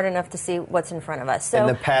we're smart enough to see what's in front of us. So, and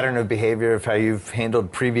the pattern of behavior of how you've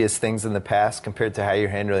handled previous things in the past compared to how you're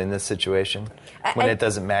handling this situation, when it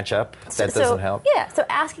doesn't match up, that doesn't help. Yeah, so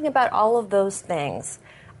asking about all of those things,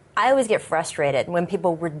 I always get frustrated when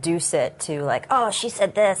people reduce it to like, oh, she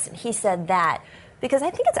said this and he said that, because I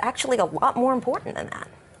think it's actually a lot more important than that.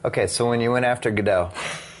 Okay, so when you went after Goodell,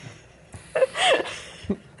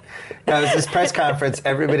 now it was this press conference,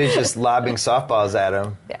 everybody's just lobbing softballs at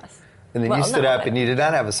him. Yes. And then you stood up and you did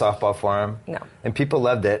not have a softball for him. No. And people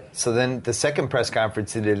loved it. So then the second press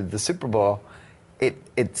conference he did at the Super Bowl,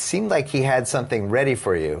 it seemed like he had something ready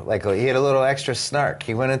for you. Like he had a little extra snark.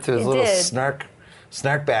 He went into his little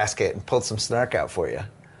snark basket and pulled some snark out for you.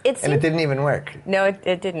 And it didn't even work. No,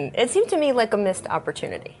 it didn't. It seemed to me like a missed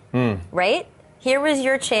opportunity, right? Here was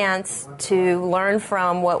your chance to learn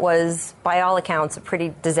from what was, by all accounts, a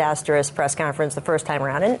pretty disastrous press conference the first time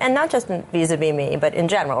around, and not just vis-a-vis me, but in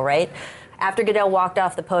general, right? After Goodell walked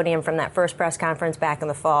off the podium from that first press conference back in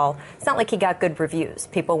the fall, it's not like he got good reviews.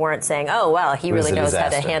 People weren't saying, oh, well, he really knows how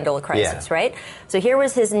to handle a crisis, right? So here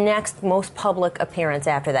was his next most public appearance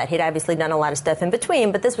after that. He'd obviously done a lot of stuff in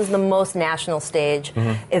between, but this was the most national stage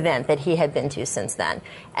event that he had been to since then.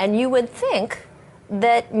 And you would think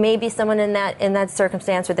that maybe someone in that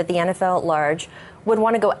circumstance, or that the NFL at large would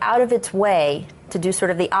want to go out of its way to do sort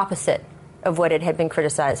of the opposite of what it had been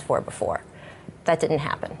criticized for before. That didn't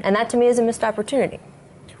happen. And that to me is a missed opportunity.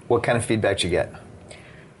 What kind of feedback did you get? Do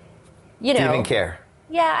you even care?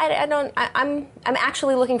 I don't. I'm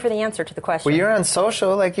actually looking for the answer to the question. Well, you're on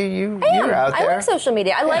social, like you're out there. I like social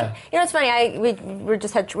media. I like. You know, it's funny. We were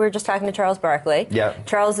just talking to Charles Barkley. Yeah.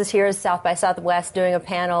 Charles is here at South by Southwest doing a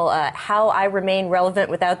panel, how I remain relevant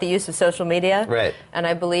without the use of social media. Right. And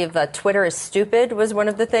I believe Twitter is stupid was one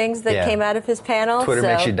of the things that came out of his panel. Twitter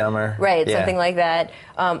makes you dumber. Right. Something like that.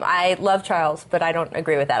 I love Charles, but I don't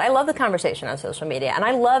agree with that. I love the conversation on social media, and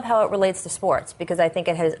I love how it relates to sports because I think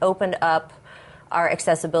it has opened up our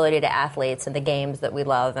accessibility to athletes and the games that we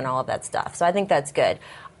love and all of that stuff. So I think that's good.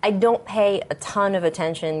 I don't pay a ton of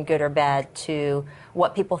attention, good or bad, to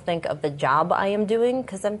what people think of the job I am doing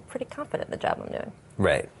because I'm pretty confident in the job I'm doing.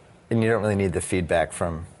 Right. And you don't really need the feedback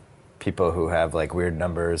from people who have like weird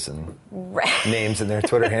numbers and names in their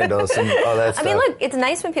Twitter handles and all that stuff. I mean, look, it's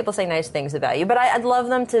nice when people say nice things about you, but I'd love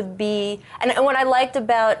them to be... And what I liked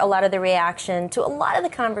about a lot of the reaction to a lot of the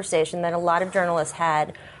conversation that a lot of journalists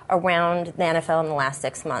had around the NFL in the last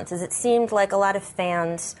 6 months is it seemed like a lot of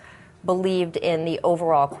fans believed in the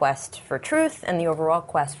overall quest for truth and the overall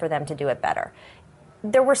quest for them to do it better.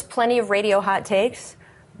 There was plenty of radio hot takes,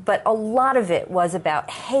 but a lot of it was about,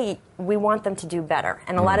 hey, we want them to do better.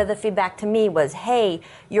 And a lot of the feedback to me was, hey,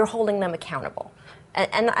 you're holding them accountable.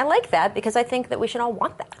 And I like that because I think that we should all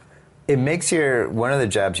want that. It makes one of the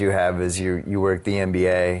jobs you have is you work the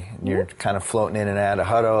NBA. And you're kind of floating in and out of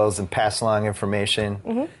huddles and pass along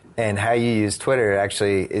information. And how you use Twitter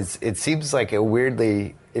actually it seems like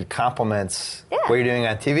it complements what you're doing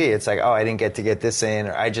on TV. It's like, oh, I didn't get to get this in,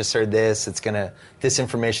 or I just heard this. This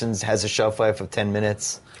information has a shelf life of 10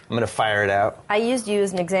 minutes. I'm going to fire it out. I used you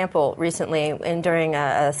as an example recently during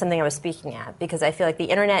something I was speaking at because I feel like the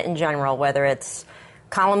internet in general, whether it's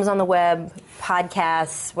columns on the web,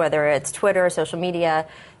 podcasts, whether it's Twitter, social media,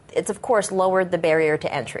 it's, of course, lowered the barrier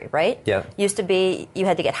to entry, right? Yeah. Used to be you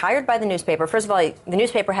had to get hired by the newspaper. First of all, the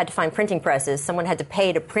newspaper had to find printing presses. Someone had to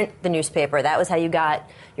pay to print the newspaper. That was how you got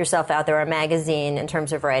yourself out there, a magazine in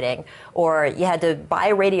terms of writing. Or you had to buy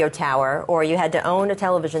a radio tower, or you had to own a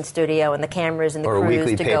television studio and the cameras and the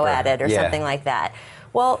crews to go at it, or something like that.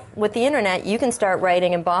 Well, with the internet, you can start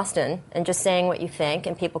writing in Boston and just saying what you think,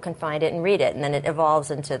 and people can find it and read it. And then it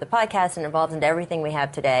evolves into the podcast and evolves into everything we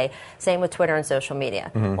have today. Same with Twitter and social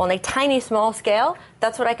media. Well, on a tiny, small scale,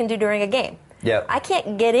 that's what I can do during a game. Yep. I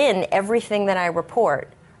can't get in everything that I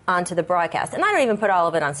report onto the broadcast. And I don't even put all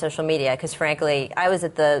of it on social media because, frankly, I was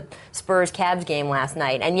at the Spurs-Cavs game last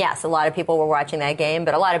night. And, yes, a lot of people were watching that game,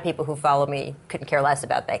 but a lot of people who follow me couldn't care less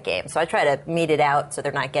about that game. So I try to meet it out so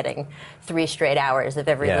they're not getting 3 straight hours of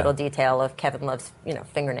every little detail of Kevin Love's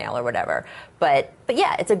fingernail or whatever. But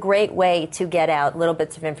yeah, it's a great way to get out little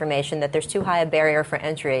bits of information that there's too high a barrier for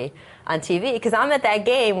entry on TV. Because I'm at that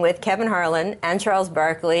game with Kevin Harlan and Charles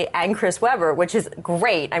Barkley and Chris Webber, which is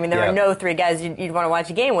great. I mean, there are no 3 guys you'd want to watch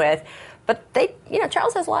a game with. But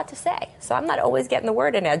Charles has a lot to say. So I'm not always getting the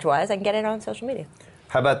word in edgewise. I can get it on social media.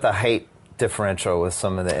 How about the height differential with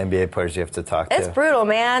some of the NBA players you have to talk to? It's brutal,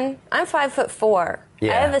 man. I'm 5'4".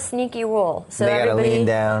 Yeah. I have a sneaky rule. So they gotta lean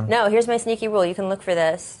down. No, here's my sneaky rule. You can look for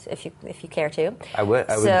this if you care to.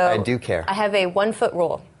 I do care. I have a 1 foot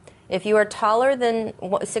rule. If you are taller than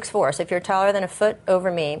 6'4", so if you're taller than a foot over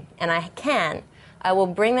me, and I will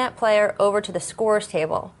bring that player over to the scorer's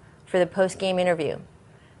table for the post-game interview,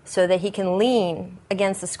 so that he can lean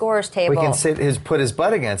against the scorer's table. We can put his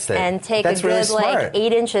butt against it. And take That's a good really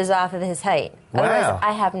 8 inches off of his height. Wow. Otherwise,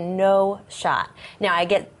 I have no shot. Now, I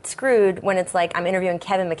get screwed when it's like I'm interviewing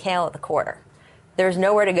Kevin McHale at the quarter. There's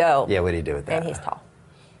nowhere to go. Yeah, what do you do with that? And he's tall.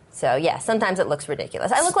 So, yeah, sometimes it looks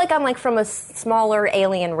ridiculous. I look like I'm from a smaller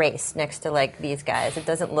alien race next to these guys. It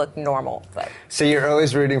doesn't look normal. But. So you're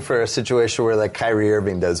always rooting for a situation where Kyrie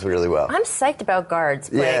Irving does really well. I'm psyched about guards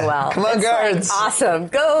playing well. Come on, guards. Awesome.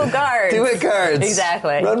 Go guards. Do it, guards.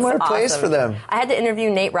 Exactly. Run more plays for them. I had to interview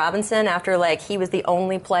Nate Robinson after he was the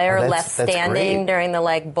only player left standing during the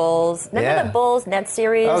Bulls. Remember the Bulls Nets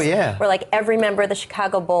series? Oh, yeah. Where every member of the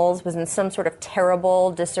Chicago Bulls was in some sort of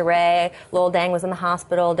terrible disarray. Lil Dang was in the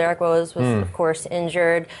hospital. Derrick Rose was, of course,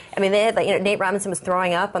 injured. I mean, they had Nate Robinson was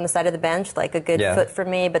throwing up on the side of the bench, a good foot from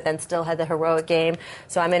me, but then still had the heroic game.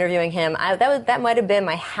 So I'm interviewing him. That might have been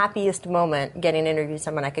my happiest moment, getting to interview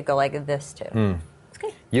someone I could go like this to. It's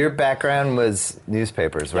good. Your background was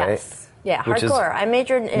newspapers, right? Yes. Yeah, hardcore. I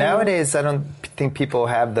majored in... Nowadays, I don't think people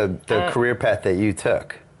have the career path that you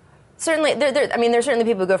took. Certainly, there's certainly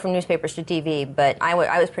people who go from newspapers to TV, but I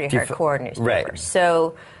was pretty hardcore newspapers. Right.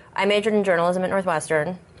 So I majored in journalism at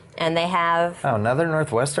Northwestern. And they have... Oh, another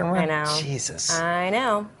Northwestern one? I know. Jesus. I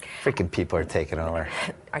know. Freaking people are taking over.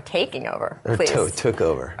 Are taking over, Or please. took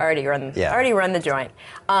over. Already run the joint.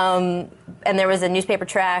 And there was a newspaper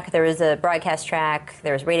track, there was a broadcast track,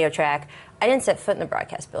 there was a radio track. I didn't set foot in the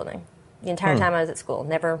broadcast building the entire time I was at school.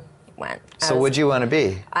 Never went. So what'd you want to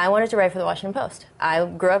be? I wanted to write for the Washington Post. I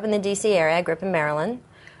grew up in the D.C. area. I grew up in Maryland.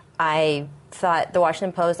 I thought the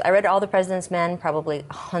Washington Post, I read All the President's Men probably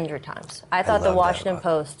 100 times. I thought the Washington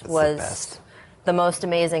Post was the most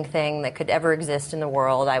amazing thing that could ever exist in the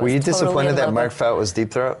world. Were you disappointed that Mark Felt was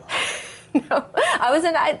Deep Throat? No, I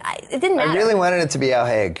wasn't. It didn't matter. I really wanted it to be Al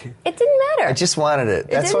Haig. It didn't matter. I just wanted it.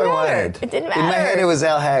 That's what I wanted. It didn't matter. In my head, it was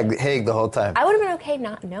Al Haig the whole time. I would have been okay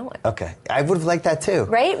not knowing. Okay, I would have liked that too.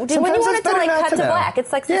 Right? When you want it to cut to black,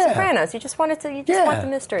 it's like The Sopranos. You just want it to. You just want the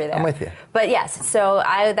mystery there. I'm with you. But yes, so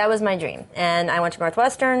that was my dream, and I went to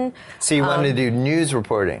Northwestern. So you wanted to do news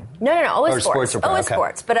reporting? No, always sports. Sports reporting. Always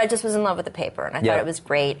sports. But I just was in love with the paper, and I thought it was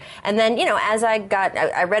great. And then, as I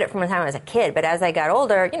read it from the time I was a kid, but as I got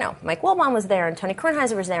older, Mike Wilbon was there, and Tony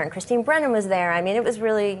Kornheiser was there, and Christine Brennan was there. I mean, it was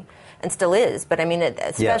really, and still is, but I mean,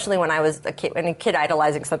 especially when I was a kid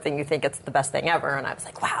idolizing something, you think it's the best thing ever, and I was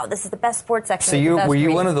like, wow, this is the best sports section. So were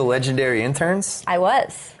you one of the legendary interns? I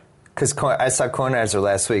was. Because I saw Kornheiser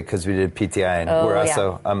last week because we did PTI, and we're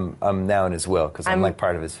also I'm now in his will because I'm like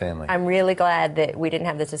part of his family. I'm really glad that we didn't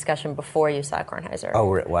have this discussion before you saw Kornheiser.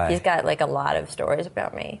 Oh, why? He's got like a lot of stories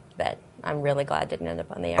about me that I'm really glad didn't end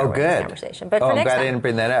up on the air. Oh, good. Conversation. But I'm glad I didn't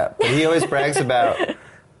bring that up. But he always brags about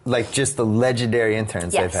like just the legendary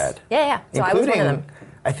interns they've had. Yeah. So I was one of them.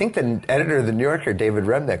 I think the editor of the New Yorker, David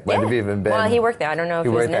Remnick, might have even been. Well, he worked there. I don't know if he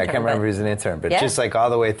was an intern. I can't remember if he was an intern, but just like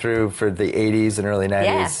all the way through for the 80s and early 90s.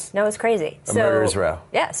 Yeah, no, it's crazy. Murderer's Row.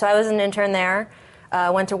 Yeah, so I was an intern there.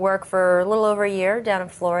 Went to work for a little over a year down in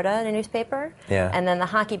Florida in a newspaper. Yeah. And then the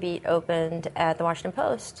hockey beat opened at the Washington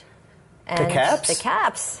Post. And the Caps? The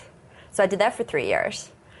Caps. So I did that for 3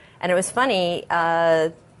 years. And it was funny,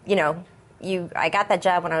 I got that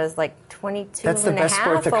job when I was like 22 That's the and a best half,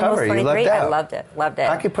 sport to almost cover. 23. You lucked out. I loved it.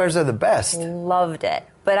 Hockey players are the best. Loved it.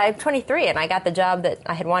 But I'm 23, and I got the job that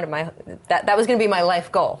I had wanted. That was going to be my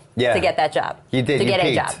life goal. Yeah. To get that job. You did. To get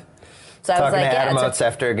peaked. a job. So Talking I was like, to Adam Oates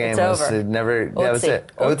after a game was that was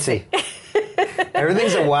it. Oatsy.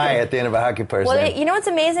 Everything's a Y at the end of a hockey player's name. You know what's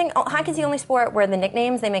amazing? Hockey's the only sport where the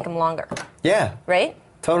nicknames, they make them longer. Yeah. Right?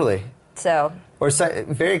 Totally. So... Or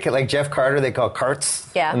very like Jeff Carter, they call Carts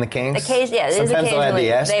in the Kings. Sometimes they'll add the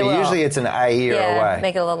S, but usually it's an IE or a Y.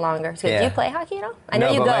 Make it a little longer. So do you play hockey at all? I know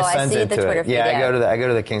no, you but go. my son's I see into the Twitter it. feed. Yeah, I go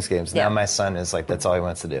to the Kings games. Now my son is like, that's all he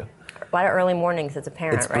wants to do. A lot of early mornings as a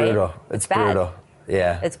parent, it's brutal. right? It's brutal.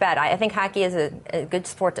 Yeah. It's bad. I think hockey is a good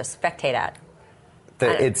sport to spectate at.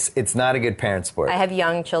 It's not a good parent sport. I have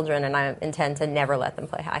young children, and I intend to never let them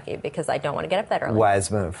play hockey because I don't want to get up that early. Wise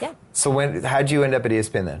move. Yeah. So how'd you end up at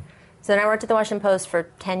ESPN then? So then I worked at the Washington Post for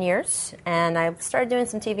 10 years, and I started doing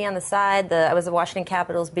some TV on the side. I was a Washington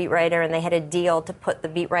Capitals beat writer, and they had a deal to put the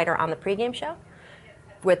beat writer on the pregame show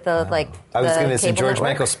with I was going to say George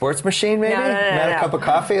Michael's Sports Machine, maybe? No. A cup of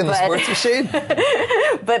coffee in the Sports Machine?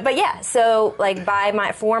 But yeah, so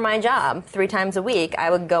for my job, 3 times a week, I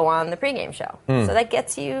would go on the pregame show. So that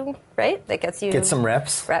gets you, right? That gets you... Get some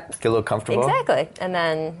reps. Get a little comfortable. Exactly. And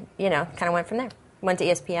then, kind of went from there. Went to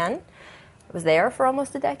ESPN. Was there for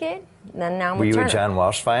almost a decade. And then now I'm Were you Turner. a John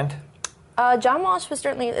Walsh find? John Walsh was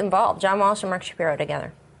certainly involved. John Walsh and Mark Shapiro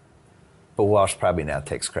together. But Walsh probably now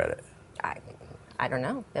takes credit. I don't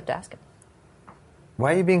know. You have to ask him.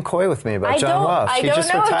 Why are you being coy with me about John Walsh? He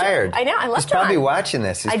just retired. I know. I love He's probably watching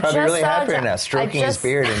this. He's probably really happy right now, stroking his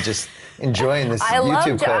beard and just enjoying this I YouTube love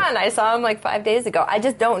clip. John. I saw him 5 days ago. I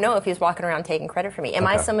just don't know if he's walking around taking credit for me. Am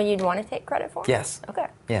I someone you'd want to take credit for? Yes. Okay.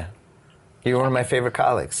 Yeah. You're one of my favorite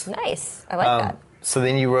colleagues. Nice. I like that. So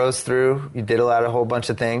then you rose through. You did a whole bunch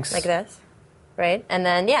of things. Like this. Right? And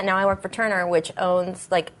then, now I work for Turner, which owns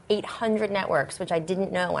 800 networks, which I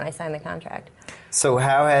didn't know when I signed the contract. So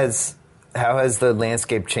how has the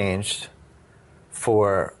landscape changed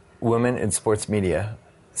for women in sports media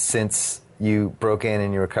since you broke in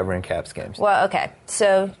and you were covering Caps games? Well, okay.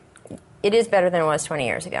 So it is better than it was 20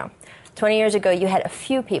 years ago. 20 years ago, you had a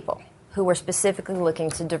few people who were specifically looking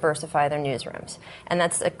to diversify their newsrooms. And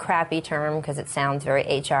that's a crappy term because it sounds very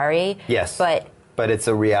HRE. Yes. But it's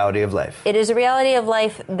a reality of life. It is a reality of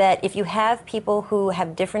life that if you have people who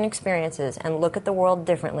have different experiences and look at the world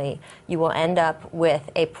differently, you will end up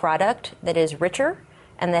with a product that is richer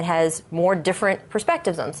and that has more different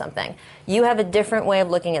perspectives on something. You have a different way of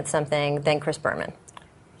looking at something than Chris Berman.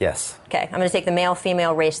 Yes. Okay, I'm going to take the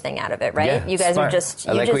male-female race thing out of it, right? Yeah, you guys smart. are just...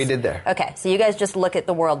 I like what you did there. Okay, so you guys just look at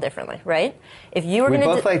the world differently, right? If you were we going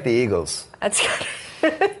to... both like the Eagles. That's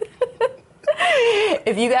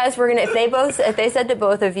If you guys were gonna, if they said to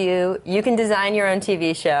both of you, you can design your own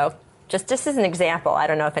TV show. Just as an example, I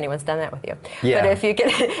don't know if anyone's done that with you. Yeah. But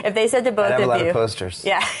if they said to both I'd have of a lot you, of posters.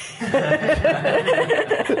 Yeah.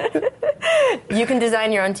 You can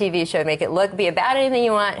design your own TV show, make it be about anything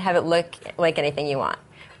you want, have it look like anything you want.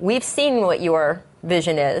 We've seen what your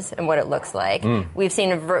vision is and what it looks like. We've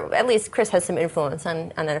seen, at least Chris has some influence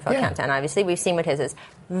on NFL content, obviously. We've seen what his is.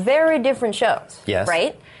 Very different shows, yes.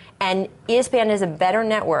 Right? And ESPN is a better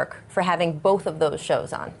network for having both of those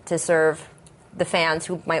shows on to serve the fans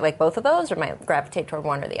who might like both of those or might gravitate toward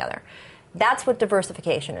one or the other. That's what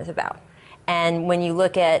diversification is about. And when you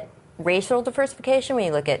look at racial diversification, when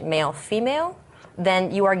you look at male-female,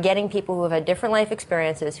 then you are getting people who have had different life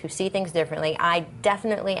experiences, who see things differently. I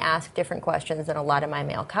definitely ask different questions than a lot of my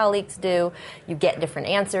male colleagues do. You get different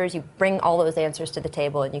answers. You bring all those answers to the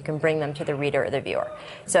table, and you can bring them to the reader or the viewer.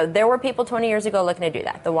 So there were people 20 years ago looking to do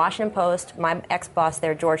that. The Washington Post, my ex-boss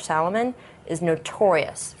there, George Solomon, is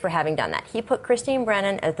notorious for having done that. He put Christine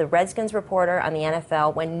Brennan as the Redskins reporter on the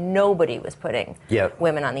NFL when nobody was putting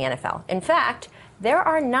women on the NFL. In fact, there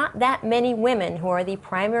are not that many women who are the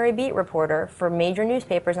primary beat reporter for major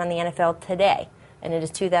newspapers on the NFL today, and it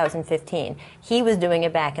is 2015. He was doing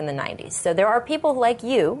it back in the 90s. So there are people like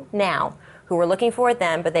you now who were looking for it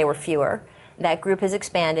then, but they were fewer. That group has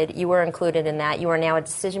expanded. You were included in that. You are now a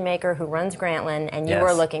decision maker who runs Grantland, and you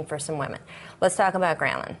are looking for some women. Let's talk about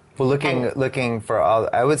Grantland. Well, looking for all,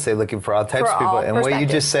 I would say looking for all types of people. And what you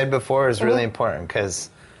just said before is really important,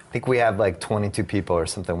 because I think we have like 22 people or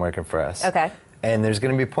something working for us. Okay. And there's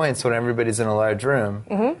going to be points when everybody's in a large room,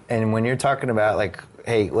 and when you're talking about like,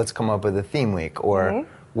 hey, let's come up with a theme week, or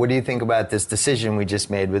what do you think about this decision we just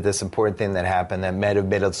made with this important thing that happened that might have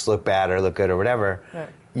made us look bad or look good or whatever. Right.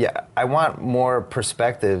 Yeah, I want more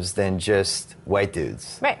perspectives than just white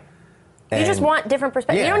dudes. Right. You just want different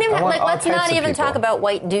perspectives. Yeah, you don't even let's not even people. talk about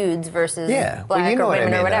white dudes versus black or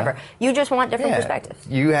women or whatever. You just want different perspectives.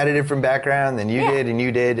 You had a different background than you did, and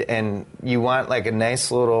you did, and you want like a nice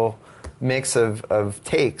little mix of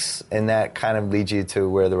takes, and that kind of leads you to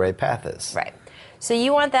where the right path is. Right. So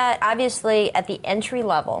you want that, obviously, at the entry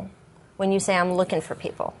level, when you say I'm looking for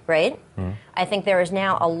people, right? I think there is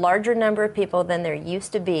now a larger number of people than there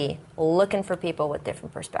used to be looking for people with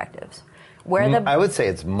different perspectives. I would say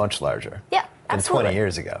it's much larger than absolutely. 20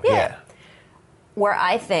 years ago. Yeah. Where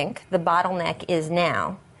I think the bottleneck is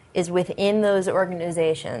now is within those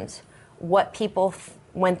organizations, when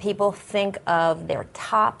people think of their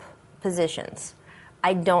top positions,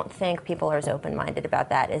 I don't think people are as open-minded about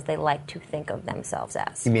that as they like to think of themselves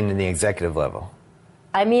as. You mean in the executive level?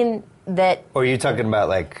 I mean that... Or are you talking about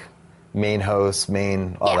like main hosts,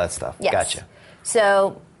 all that stuff? Yes. Gotcha.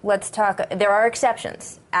 So let's talk... There are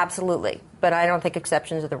exceptions, absolutely, but I don't think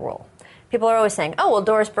exceptions are the rule. People are always saying, oh, well,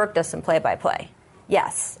 Doris Burke does some play-by-play.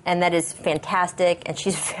 Yes, and that is fantastic, and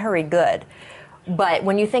she's very good. But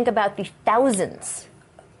when you think about the thousands...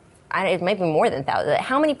 it might be more than thousands.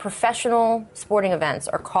 How many professional sporting events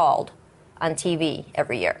are called on TV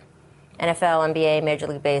every year? NFL, NBA, Major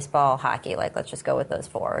League Baseball, hockey, let's just go with those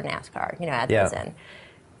four, or NASCAR, add those in.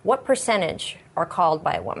 What percentage are called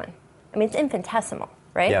by a woman? I mean, it's infinitesimal,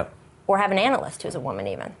 right? Yeah. Or have an analyst who's a woman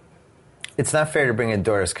even. It's not fair to bring in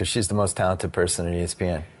Doris because she's the most talented person at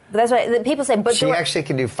ESPN. But that's why people say, but she actually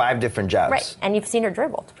can do 5 different jobs. Right, and you've seen her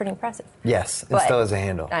dribble. It's pretty impressive. Yes, and still has a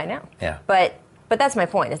handle. I know. Yeah. But that's my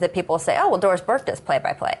point, is that people say, oh, well, Doris Burke does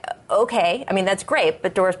play-by-play. Okay, I mean, that's great,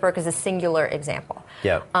 but Doris Burke is a singular example.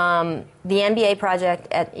 Yep. The NBA project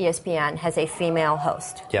at ESPN has a female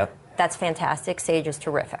host. Yep. That's fantastic. Sage is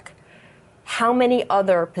terrific. How many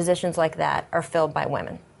other positions like that are filled by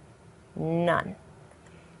women? None.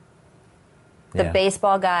 The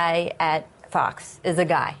baseball guy at Fox is a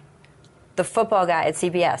guy. The football guy at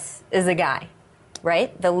CBS is a guy.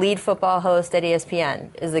 Right? The lead football host at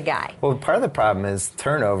ESPN is a guy. Well, part of the problem is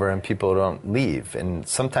turnover and people don't leave. And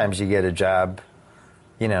sometimes you get a job,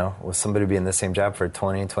 with somebody being in the same job for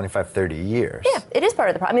 20, 25, 30 years. Yeah, it is part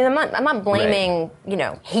of the problem. I mean, I'm not blaming,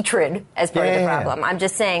 hatred as part of the problem. Yeah. I'm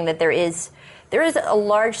just saying that there is a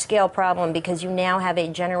large-scale problem because you now have a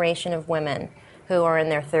generation of women who are in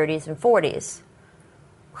their 30s and 40s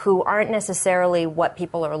who aren't necessarily what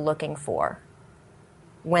people are looking for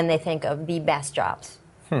when they think of the best jobs.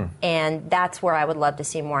 And that's where I would love to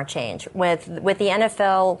see more change. With the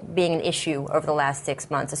NFL being an issue over the last 6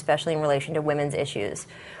 months, especially in relation to women's issues,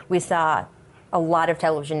 we saw a lot of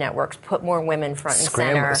television networks put more women front and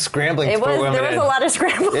center. Scrambling to put women There was a lot of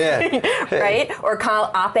scrambling, right? Or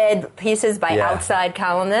op-ed pieces by outside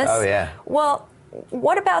columnists. Oh, yeah. Well,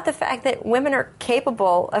 what about the fact that women are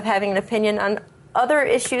capable of having an opinion on other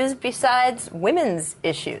issues besides women's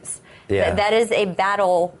issues. Yeah. That is a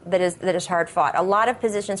battle that is hard fought. A lot of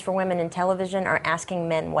positions for women in television are asking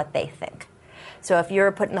men what they think. So if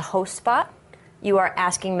you're put in the host spot, you are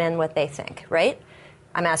asking men what they think, right?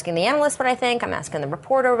 I'm asking the analyst what I think. I'm asking the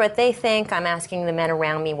reporter what they think. I'm asking the men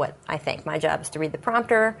around me what I think. My job is to read the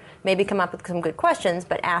prompter, maybe come up with some good questions,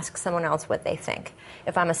 but ask someone else what they think.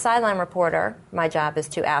 If I'm a sideline reporter, my job is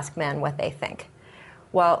to ask men what they think.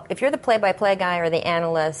 Well, if you're the play-by-play guy or the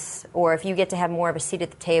analyst, or if you get to have more of a seat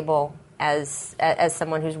at the table as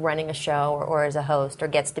someone who's running a show or as a host, or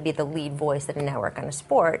gets to be the lead voice at a network on a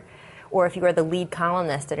sport, or if you are the lead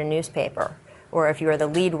columnist at a newspaper, or if you are the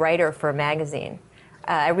lead writer for a magazine.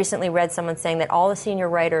 I recently read someone saying that all the senior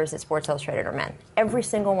writers at Sports Illustrated are men. Every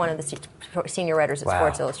single one of the senior writers at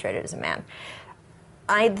Sports Illustrated is a man.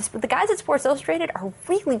 The guys at Sports Illustrated are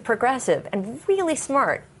really progressive and really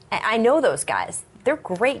smart. I know those guys. They're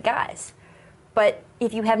great guys. But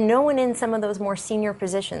if you have no one in some of those more senior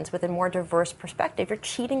positions with a more diverse perspective, you're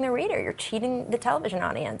cheating the reader. You're cheating the television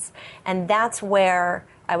audience. And that's where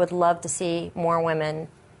I would love to see more women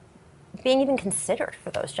being even considered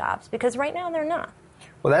for those jobs, because right now they're not.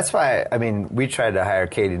 Well, that's why, I mean, we tried to hire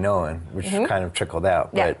Katie Nolan, which kind of trickled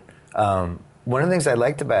out. Yeah. But one of the things I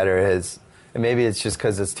liked about her is, and maybe it's just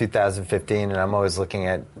because it's 2015 and I'm always looking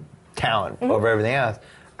at talent over everything else,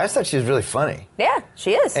 I just thought she was really funny. Yeah,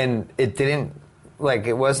 she is. And it didn't, like,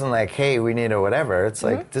 it wasn't like, hey, we need a whatever. It's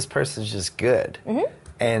like, this person's just good.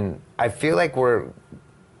 And I feel like we're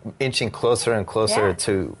inching closer and closer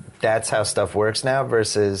to that's how stuff works now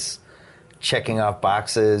versus checking off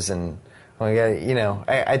boxes and, you know,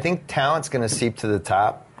 I think talent's going to seep to the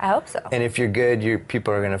top. I hope so. And if you're good,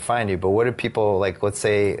 people are going to find you. But what if people, like, let's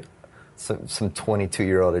say some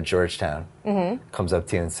 22-year-old at Georgetown comes up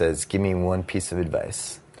to you and says, give me one piece of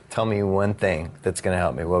advice. Tell me one thing that's going to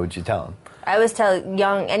help me. What would you tell them? I always tell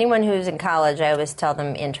anyone who's in college, I always tell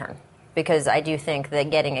them intern. Because I do think that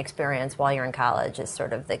getting experience while you're in college is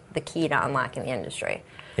sort of the key to unlocking the industry.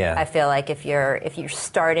 Yeah. I feel like if you're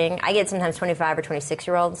starting, I get sometimes 25 or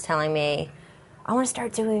 26-year-olds telling me, I want to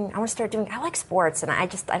start doing, I like sports, and I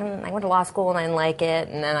went to law school and I didn't like it,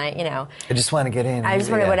 and then I just want to get in. I just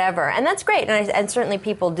want to whatever. And that's great, and certainly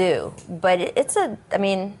people do. But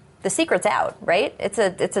the secret's out, right? It's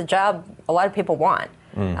a job a lot of people want.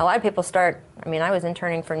 A lot of people start, I was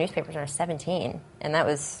interning for newspapers when I was 17, and that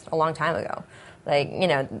was a long time ago. Like,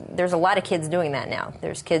 there's a lot of kids doing that now.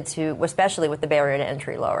 There's kids who, especially with the barrier to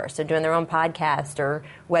entry lower, so doing their own podcast or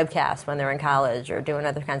webcast when they're in college or doing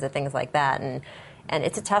other kinds of things like that. And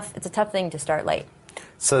it's a tough thing to start late.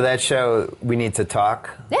 So that show, We Need to Talk,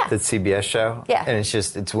 the CBS show, and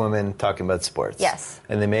it's women talking about sports. Yes.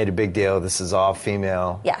 And they made a big deal. This is all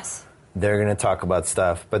female. Yes. They're going to talk about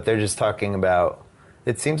stuff, but they're just talking about,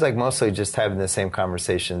 it seems like mostly just having the same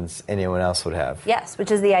conversations anyone else would have. Yes, which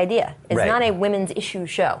is the idea. It's not a women's issue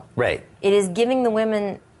show. Right. It is giving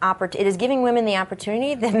women the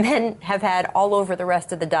opportunity that men have had all over the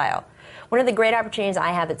rest of the dial. One of the great opportunities I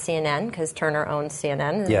have at CNN, because Turner owns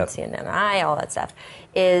CNN, and CNN, all that stuff,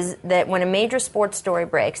 is that when a major sports story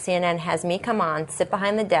breaks, CNN has me come on, sit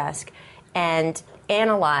behind the desk, and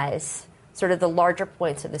analyze sort of the larger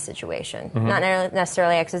points of the situation. Not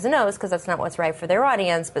necessarily X's and O's, because that's not what's right for their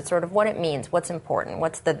audience, but sort of what it means, what's important,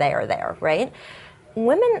 what's the there, right?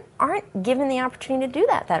 Women aren't given the opportunity to do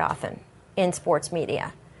that often in sports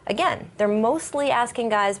media. Again, they're mostly asking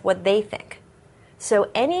guys what they think. So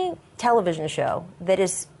any television show that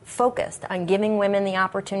is focused on giving women the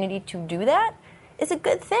opportunity to do that is a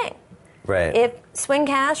good thing. Right. If Swing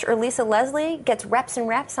Cash or Lisa Leslie gets reps and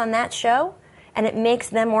reps on that show, and it makes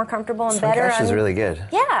them more comfortable and better. Swing Cash is really good.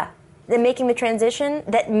 Yeah. They're making the transition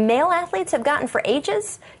that male athletes have gotten for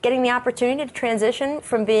ages, getting the opportunity to transition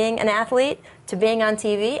from being an athlete to being on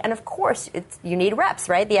TV. And of course, you need reps,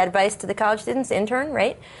 right? The advice to the college students, intern,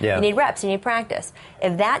 right? Yeah. You need reps, you need practice.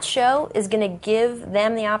 If that show is going to give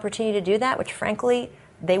them the opportunity to do that, which frankly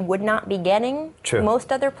they would not be getting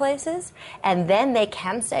most other places, and then they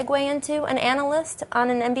can segue into an analyst on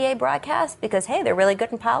an NBA broadcast because, hey, they're really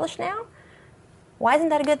good and polished now. Why isn't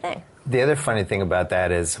that a good thing? The other funny thing about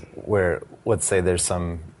that is where, let's say there's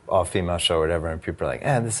some all-female show or whatever, and people are like,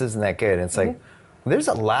 this isn't that good. And it's like, there's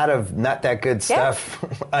a lot of not that good stuff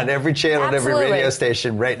on every channel and every radio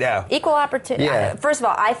station right now. Equal opportunity. Yeah. First of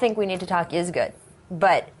all, I think We Need to Talk is good.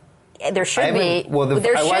 But there should be I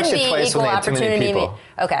watched it twice equal when they had too many opportunity. people.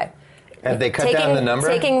 Okay. Have they cut down the number?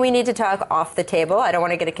 Taking We Need to Talk off the table, I don't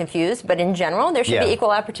want to get it confused, but in general, there should be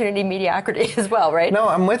equal opportunity mediocrity as well, right? No,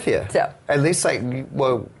 I'm with you. So. At least, you're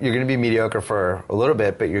going to be mediocre for a little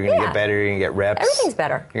bit, but you're going to get better, you're going to get reps. Everything's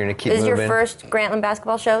better. You're going to keep moving. Is your first Grantland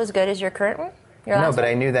basketball show as good as your current one? No, but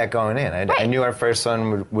I knew that going in. I knew our first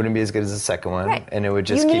one wouldn't be as good as the second one, and it would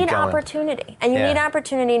just keep going. You need opportunity, and you need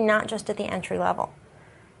opportunity not just at the entry level,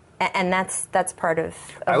 and that's part of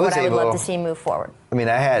what I would love to see move forward. I mean,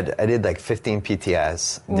 I did like 15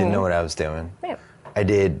 PTIs, didn't know what I was doing. Right. I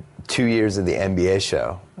did 2 years of the NBA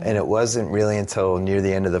show, and it wasn't really until near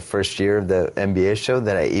the end of the first year of the NBA show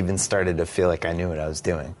that I even started to feel like I knew what I was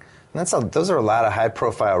doing. And those are a lot of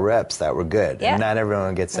high-profile reps that were good, and not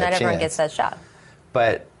everyone gets that chance. Not everyone gets that shot.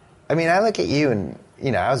 But, I mean, I look at you, and,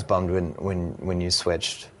 I was bummed when you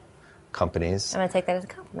switched companies. I'm going to take that as a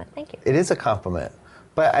compliment. Thank you. It is a compliment.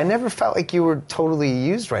 But I never felt like you were totally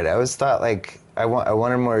used right. I always thought, like, I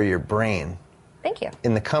wanted more of your brain. Thank you.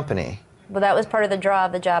 In the company. Well, that was part of the draw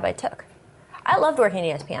of the job I took. I loved working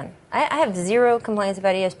at ESPN. I have zero complaints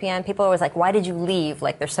about ESPN. People are always like, why did you leave?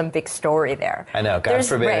 Like, there's some big story there. I know. God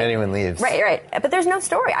forbid anyone leaves. Right. But there's no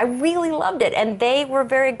story. I really loved it. And they were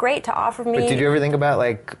very great to offer me... But did you ever think about,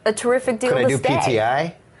 like... a terrific deal to stay? Could I do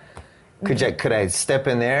PTI? Could I step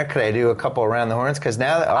in there? Could I do a couple around the horns? Because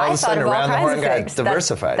now all of a sudden around the horn got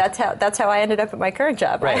diversified. That's how I ended up at my current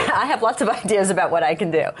job. Right. I have lots of ideas about what I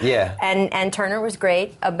can do. Yeah. And Turner was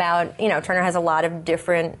great about, Turner has a lot of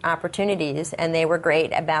different opportunities, and they were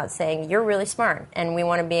great about saying, you're really smart, and we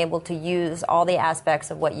want to be able to use all the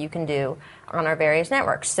aspects of what you can do on our various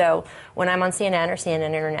networks. So when I'm on CNN or CNN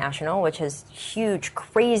International, which has huge,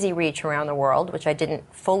 crazy reach around the world, which I didn't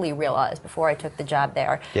fully realize before I took the job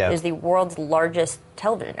there, is the world's largest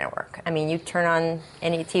television network. I mean, you turn on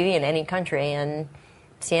any TV in any country and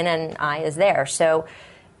CNN is there. So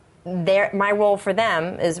my role for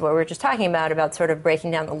them is what we were just talking about sort of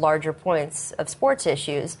breaking down the larger points of sports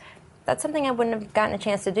issues. That's something I wouldn't have gotten a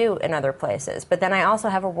chance to do in other places. But then I also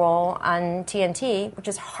have a role on TNT, which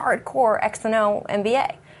is hardcore X and O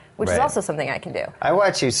NBA, which is also something I can do. I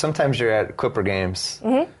watch you. Sometimes you're at Clipper games,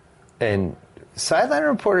 and sideline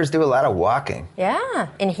reporters do a lot of walking. Yeah,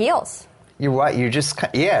 in heels. You're just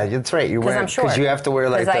that's right. You're wearing because you have to wear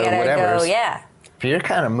like the whatever. But you're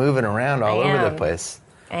kind of moving around all over the place.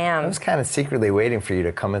 I am. I was kind of secretly waiting for you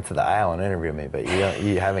to come into the aisle and interview me, but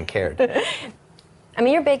you haven't cared. I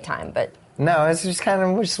mean, you're big time, but... No, it's just kind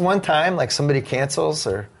of just one time, like somebody cancels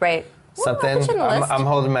or something. Well, I'm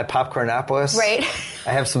holding my Popcornopolis. Right.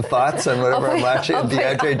 I have some thoughts on whatever I'm watching.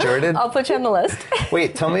 DeAndre Jordan. I'll put you on the list.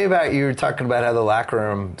 Wait, tell me about, you were talking about how the locker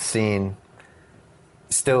room scene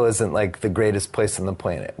still isn't like the greatest place on the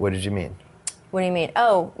planet. What did you mean? What do you mean?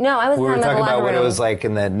 Oh, no, I was We were talking about what it was like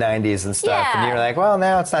in the 90s and stuff, and you were like, well,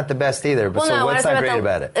 now it's not the best either. But what's not great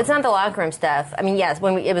about it? It's not the locker room stuff. I mean, yes,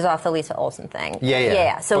 it was off the Lisa Olsen thing.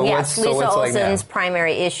 Yeah. So, Lisa Olsen's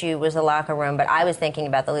primary issue was the locker room, but I was thinking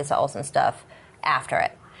about the Lisa Olsen stuff after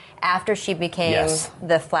it. After she became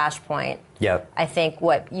the flashpoint, I think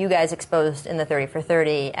what you guys exposed in the 30 for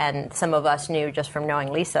 30, and some of us knew just from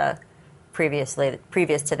knowing Lisa previous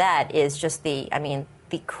to that, is just the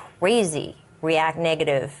crazy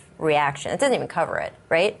negative reaction. It doesn't even cover it,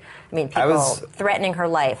 right? I mean, people threatening her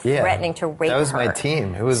life, threatening to rape her. That was my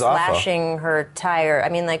team. It was awful. Slashing her tire. I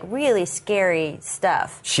mean, like, really scary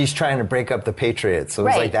stuff. She's trying to break up the Patriots. So it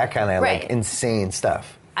was like that kind of like insane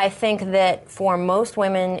stuff. I think that for most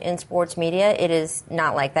women in sports media, it is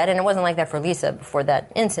not like that. And it wasn't like that for Lisa before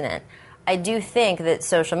that incident. I do think that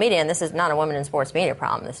social media, and this is not a women in sports media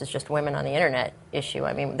problem, this is just women on the internet issue.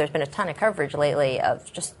 I mean, there's been a ton of coverage lately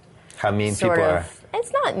of just how mean people are.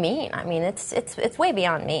 It's not mean. I mean, it's way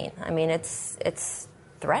beyond mean. I mean, it's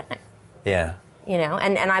threatening. Yeah.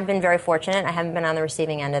 And I've been very fortunate. I haven't been on the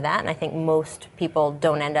receiving end of that, and I think most people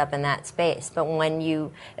don't end up in that space. But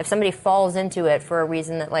if somebody falls into it for a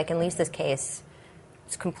reason that, like in Lisa's case,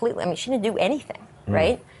 it's completely, I mean, she didn't do anything,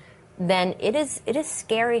 right? Then it is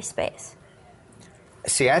scary space.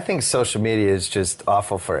 See, I think social media is just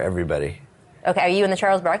awful for everybody. Okay, are you in the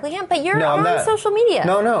Charles Barkley camp? But you're on social media.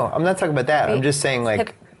 No, I'm not talking about that. I'm just saying,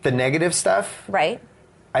 like, the negative stuff. Right.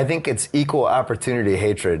 I think it's equal opportunity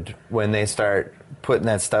hatred when they start putting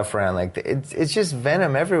that stuff around. Like, it's just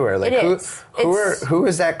venom everywhere. Like, who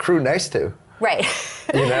is that crew nice to? Right.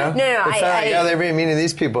 No, it's not like, they're being mean to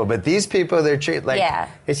these people, but these people, they're treated like,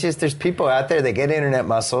 it's just, there's people out there, they get internet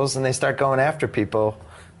muscles, and they start going after people.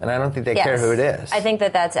 And I don't think they care who it is. I think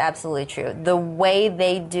that's absolutely true. The way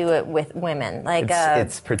they do it with women, like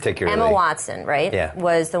it's particularly Emma Watson, right? Yeah.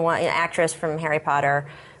 Was the one actress from Harry Potter,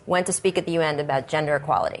 went to speak at the UN about gender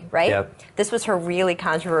equality, right? Yep. This was her really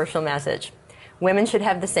controversial message. Women should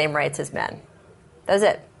have the same rights as men. That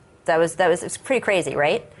was it. It's pretty crazy,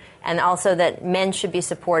 right? And also that men should be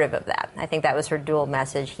supportive of that. I think that was her dual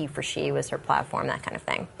message. He for she was her platform, that kind of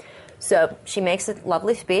thing. So she makes a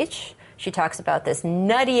lovely speech. She talks about this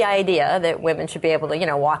nutty idea that women should be able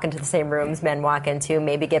to, walk into the same rooms men walk into,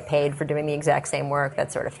 maybe get paid for doing the exact same work,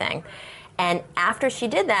 that sort of thing. And after she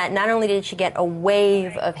did that, not only did she get a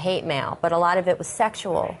wave of hate mail, but a lot of it was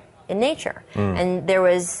sexual in nature. And there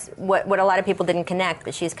was what a lot of people didn't connect,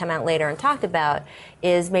 but she's come out later and talked about,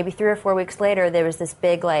 is maybe 3 or 4 weeks later, there was this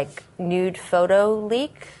big, nude photo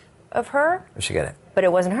leak of her. She got it. But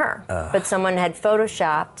it wasn't her. But someone had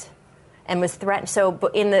photoshopped and was threatened. So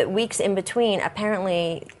in the weeks in between,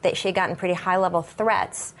 apparently she had gotten pretty high-level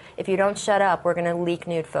threats. If you don't shut up, we're going to leak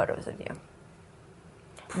nude photos of you.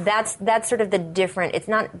 That's sort of the different. It's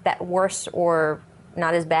not that worse or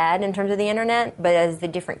not as bad in terms of the internet, but as the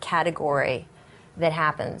different category that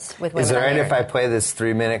happens with women. Is it on right the if I internet. play this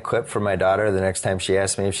 3-minute clip for my daughter the next time she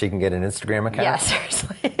asks me if she can get an Instagram account? Yeah,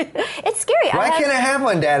 seriously. It's scary. Why can't I have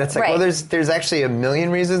one, Dad? It's like, Right. well, there's actually a million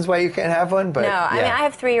reasons why you can't have one, but No, I mean, I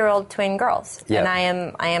have 3-year-old twin girls, Yeah.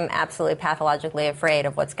 and I am absolutely pathologically afraid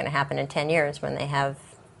of what's going to happen in 10 years when they have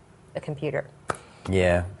a computer.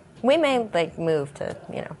 Yeah. We may move to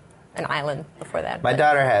an island before that. My but-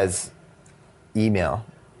 daughter has email.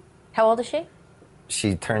 How old is she?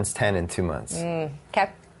 She turns 10 in 2 months. Okay.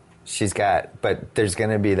 But there's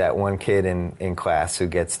going to be that one kid in class who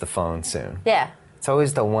gets the phone soon. Yeah. It's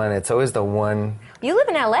always the one. You live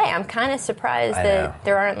in LA. I'm kind of surprised I know. that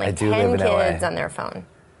there aren't I do 10 live in LA. kids on their phone.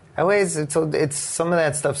 Always, it's some of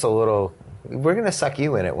that stuff's a little. We're going to suck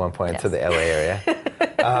you in at one point Yes. to the LA area.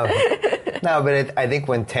 No, but I think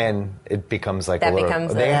when 10, it becomes like That a little.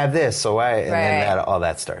 becomes They a- have this, so why? And Right. then all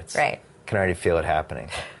that starts. Right. Can already feel it happening.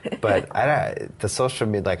 But the social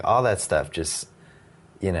media, all that stuff, just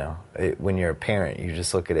when you're a parent, you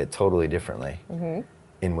just look at it totally differently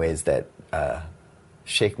in ways that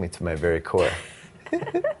shake me to my very core.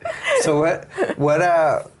 So what?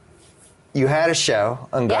 You had a show,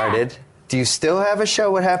 Unguarded. Yeah. Do you still have a show?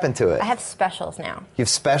 What happened to it? I have specials now. You have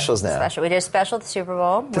specials now. We did a special at the Super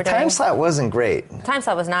Bowl. The time slot wasn't great. Time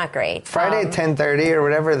slot was not great. Friday at 10:30 or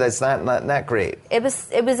whatever. That's not great. It was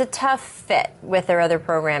a tough fit with their other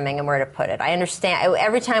programming and where to put it. I understand.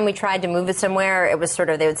 Every time we tried to move it somewhere, it was sort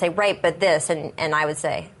of they would say right, but this, and I would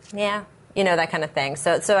say yeah, that kind of thing.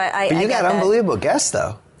 So I. But you got that. unbelievable guests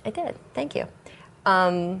though. I did. Thank you.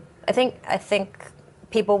 I think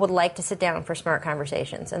people would like to sit down for smart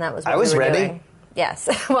conversations, and that was what I was we were ready. doing. Yes.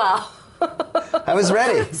 Well, I was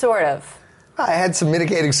ready. sort of. I had some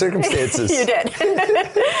mitigating circumstances. You did.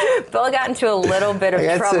 Bill got into a little bit of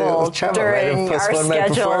trouble during our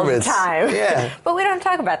scheduled time. Yeah. But we don't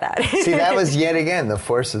talk about that. See, that was yet again the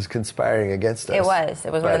forces conspiring against us.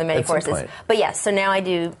 It was one of the many at some forces. point. But yes, so now I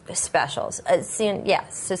do specials. So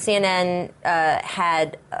CNN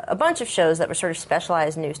had a bunch of shows that were sort of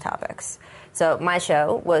specialized news topics. So my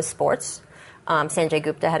show was sports. Sanjay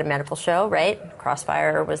Gupta had a medical show, right?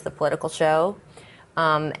 Crossfire was the political show.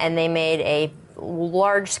 And they made a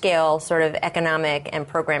large-scale sort of economic and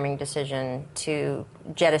programming decision to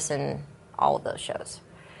jettison all of those shows.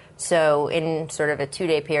 So in sort of a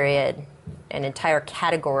 2-day period, an entire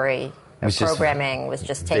category of programming was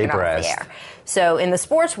just taken vaporized. off the air. So in the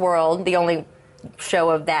sports world, the only show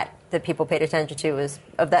of that people paid attention to was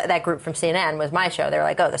of that group from CNN was my show. They were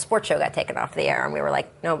like, oh, the sports show got taken off the air. And we were like,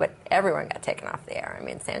 no, but everyone got taken off the air. I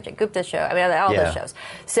mean, Sanjay Gupta's show. I mean, all those shows.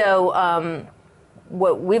 So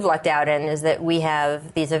what we've lucked out in is that we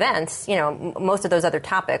have these events, most of those other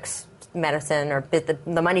topics, medicine or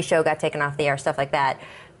the money show got taken off the air, stuff like that.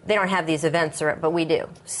 They don't have these events, but we do.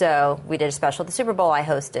 So we did a special at the Super Bowl I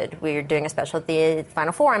hosted. We're doing a special at the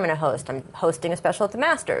Final Four I'm going to host. I'm hosting a special at the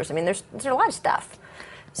Masters. I mean, there's a lot of stuff.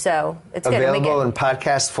 So it's good. Available in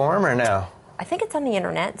podcast form or no? I think it's on the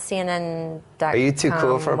internet, CNN.com. Are you too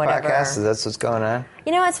cool for a whatever. podcast? Is that what's going on?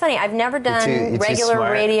 It's funny. I've never done you're too regular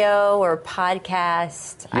smart. radio or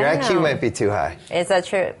podcast. Your I don't IQ know. might be too high. Is that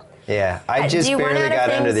true? Yeah, I just Do you run barely out of got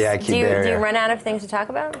things? under the IQ barrier. Do you run out of things to talk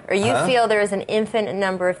about? Or you feel there is an infinite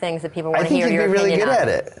number of things that people want I to think hear you'd your be really opinion good on?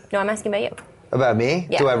 at it. No, I'm asking about you. About me?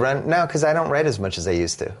 Yeah. Do I run? No, because I don't write as much as I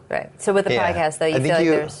used to. Right. So with the Yeah. podcast, though, I you think feel like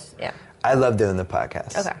you- there's... Yeah. I love doing the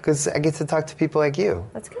podcast. Okay. Because I get to talk to people like you.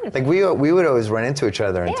 That's good. Like we would always run into each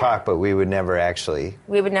other and Yeah. talk, but we would never actually.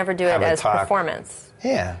 We would never do it Have a as talk. performance.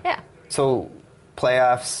 Yeah. Yeah. So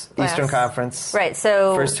playoffs, Eastern Conference. Right,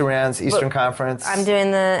 so... First 2 rounds, Eastern Conference. I'm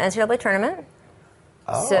doing the NCAA tournament.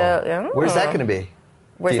 Oh. So, Where's that going to be?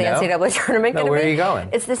 Where's Do the you know? NCAA tournament going to be? where are you going?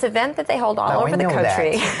 It's this event that they hold all No, over I the know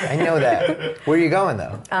country. That. I know that. Where are you going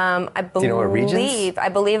though? I believe, you know what regions? I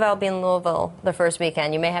believe I'll be in Louisville the first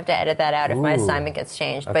weekend. You may have to edit that out if my assignment gets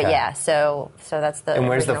changed. But Okay. yeah, so that's the And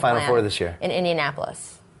where's the original Final plan. Four this year? In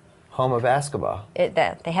Indianapolis. Home of basketball. They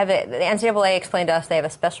have it. The NCAA explained to us they have a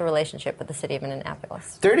special relationship with the city of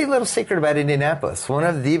Indianapolis. Dirty little secret about Indianapolis. One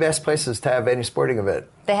of the best places to have any sporting event.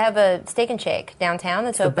 They have a Steak and Shake downtown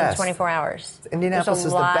that's open 24 hours. Indianapolis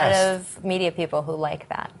is the best. There's a lot of media people who like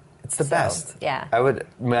that. It's the best. Yeah.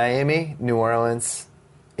 Miami, New Orleans,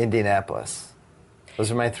 Indianapolis.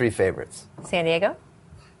 Those are my 3 favorites. San Diego?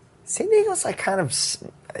 San Diego's like kind of,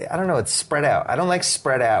 I don't know, it's spread out. I don't like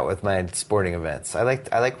spread out with my sporting events. I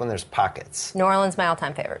like when there's pockets. New Orleans, my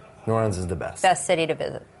all-time favorite. New Orleans is the best. Best city to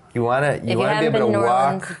visit. You want to be able to walk. If you haven't been to New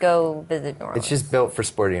Orleans, go visit New Orleans. It's just built for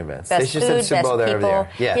sporting events. Best they should food, have Super Bowl best there people.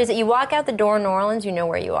 every year. Yeah. You walk out the door in New Orleans, you know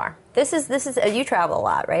where you are. This is you travel a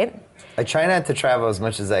lot, right? I try not to travel as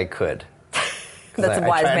much as I could. That's a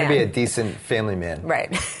wise man. I try to be a decent family man.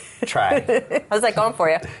 Right. Try. How's that going for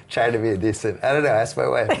you? Try to be a decent. I don't know. Ask my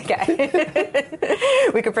wife. Okay.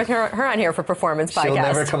 We could bring her on here for performance podcast. She'll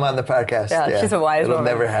never come on the podcast. Yeah, she's a wise woman. It'll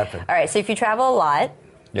never happen. All right. So if you travel a lot,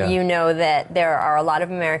 yeah. You know that there are a lot of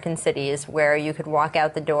American cities where you could walk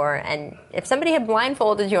out the door, and if somebody had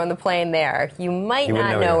blindfolded you on the plane there, you might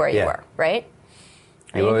not know where you were, right?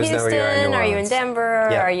 Are you in Houston? Are you in Denver?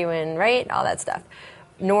 Yeah. Are you in, right? All that stuff.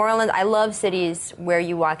 New Orleans, I love cities where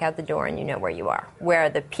you walk out the door and you know where you are, where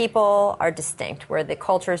the people are distinct, where the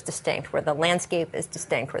culture is distinct, where the landscape is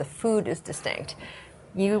distinct, where the food is distinct.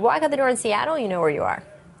 You walk out the door in Seattle, you know where you are.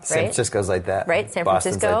 Right? San Francisco's like that. Right? San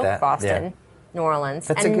Boston's Francisco, like that. Boston, Yeah. New Orleans.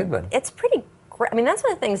 That's a good one. It's pretty great. I mean, that's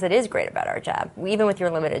one of the things that is great about our job, even with your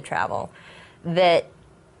limited travel, that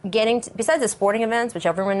besides the sporting events, which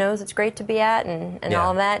everyone knows it's great to be at and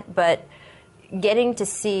all of that, but getting to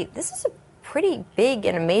see, this is a pretty big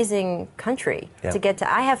and amazing country to get to.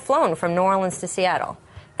 I have flown from New Orleans to Seattle.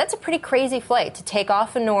 That's a pretty crazy flight to take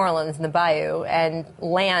off in New Orleans in the bayou and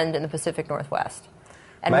land in the Pacific Northwest.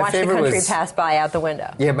 And watch the country pass by out the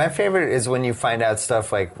window. Yeah, my favorite is when you find out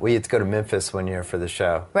stuff like we had to go to Memphis one year for the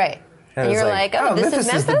show. Right. And you're like, oh, this Memphis is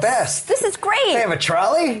Memphis? is the best. This is great. They have a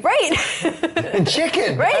trolley? Right. And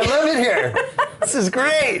chicken. Right. I love it here. This is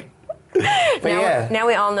great. Now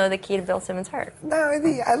we all know the key to Bill Simmons' heart. No,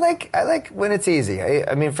 I like when it's easy.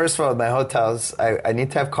 I mean, first of all, my hotels, I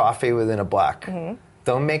need to have coffee within a block. Mm-hmm.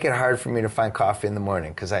 Don't make it hard for me to find coffee in the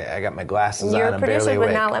morning because I got my glasses on. Your I'm barely producer would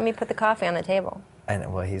awake. not let me put the coffee on the table. I know.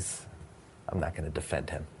 Well, I'm not going to defend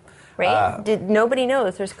him. Right? Nobody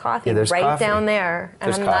knows there's coffee down there,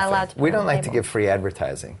 and I'm not allowed to put We it on don't the like to table. give free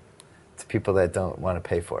advertising to people that don't want to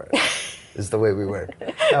pay for it. Is the way we work.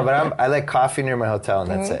 No, but I like coffee near my hotel, and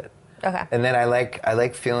that's it. Okay. And then I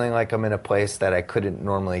like feeling like I'm in a place that I couldn't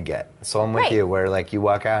normally get. So I'm with you, where like you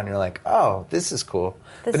walk out and you're like, oh, this is cool.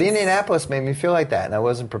 But Indianapolis made me feel like that, and I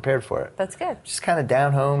wasn't prepared for it. That's good. Just kind of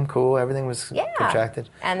down home, cool. Everything was contracted.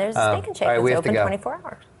 And there's a Steak and Shake that's open 24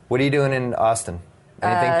 hours. What are you doing in Austin?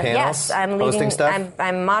 Anything panels? Yes, I'm hosting leading. stuff?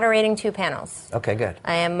 I'm moderating 2 panels. Okay, good.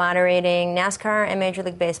 I am moderating NASCAR and Major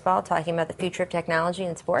League Baseball, talking about the future of technology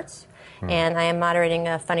in sports, and I am moderating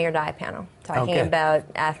a Funny or Die panel, talking about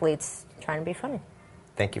athletes trying to be funny.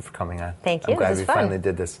 Thank you for coming on. Thank you. I'm glad this we is fun. finally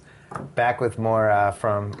did this. Back with more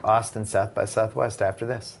from Austin South by Southwest after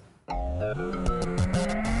this.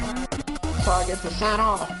 Target to sign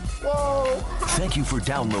off. Whoa. Thank you for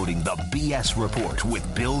downloading the BS Report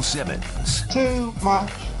with Bill Simmons. Too much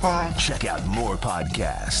fun. Check out more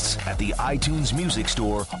podcasts at the iTunes Music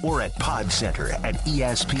Store or at Podcenter at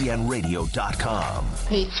ESPNRadio.com.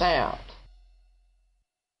 Peace out.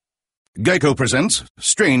 Geico presents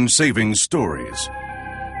Strange Savings Stories.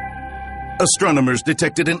 Astronomers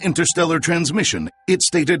detected an interstellar transmission. It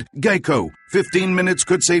stated, Geico, 15 minutes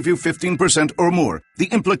could save you 15% or more. The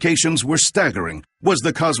implications were staggering. Was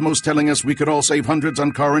the cosmos telling us we could all save hundreds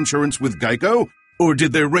on car insurance with Geico? Or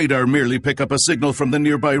did their radar merely pick up a signal from the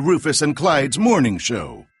nearby Rufus and Clyde's morning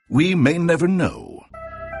show? We may never know.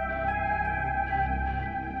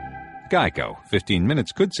 Geico. 15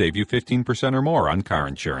 minutes could save you 15% or more on car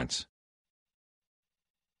insurance.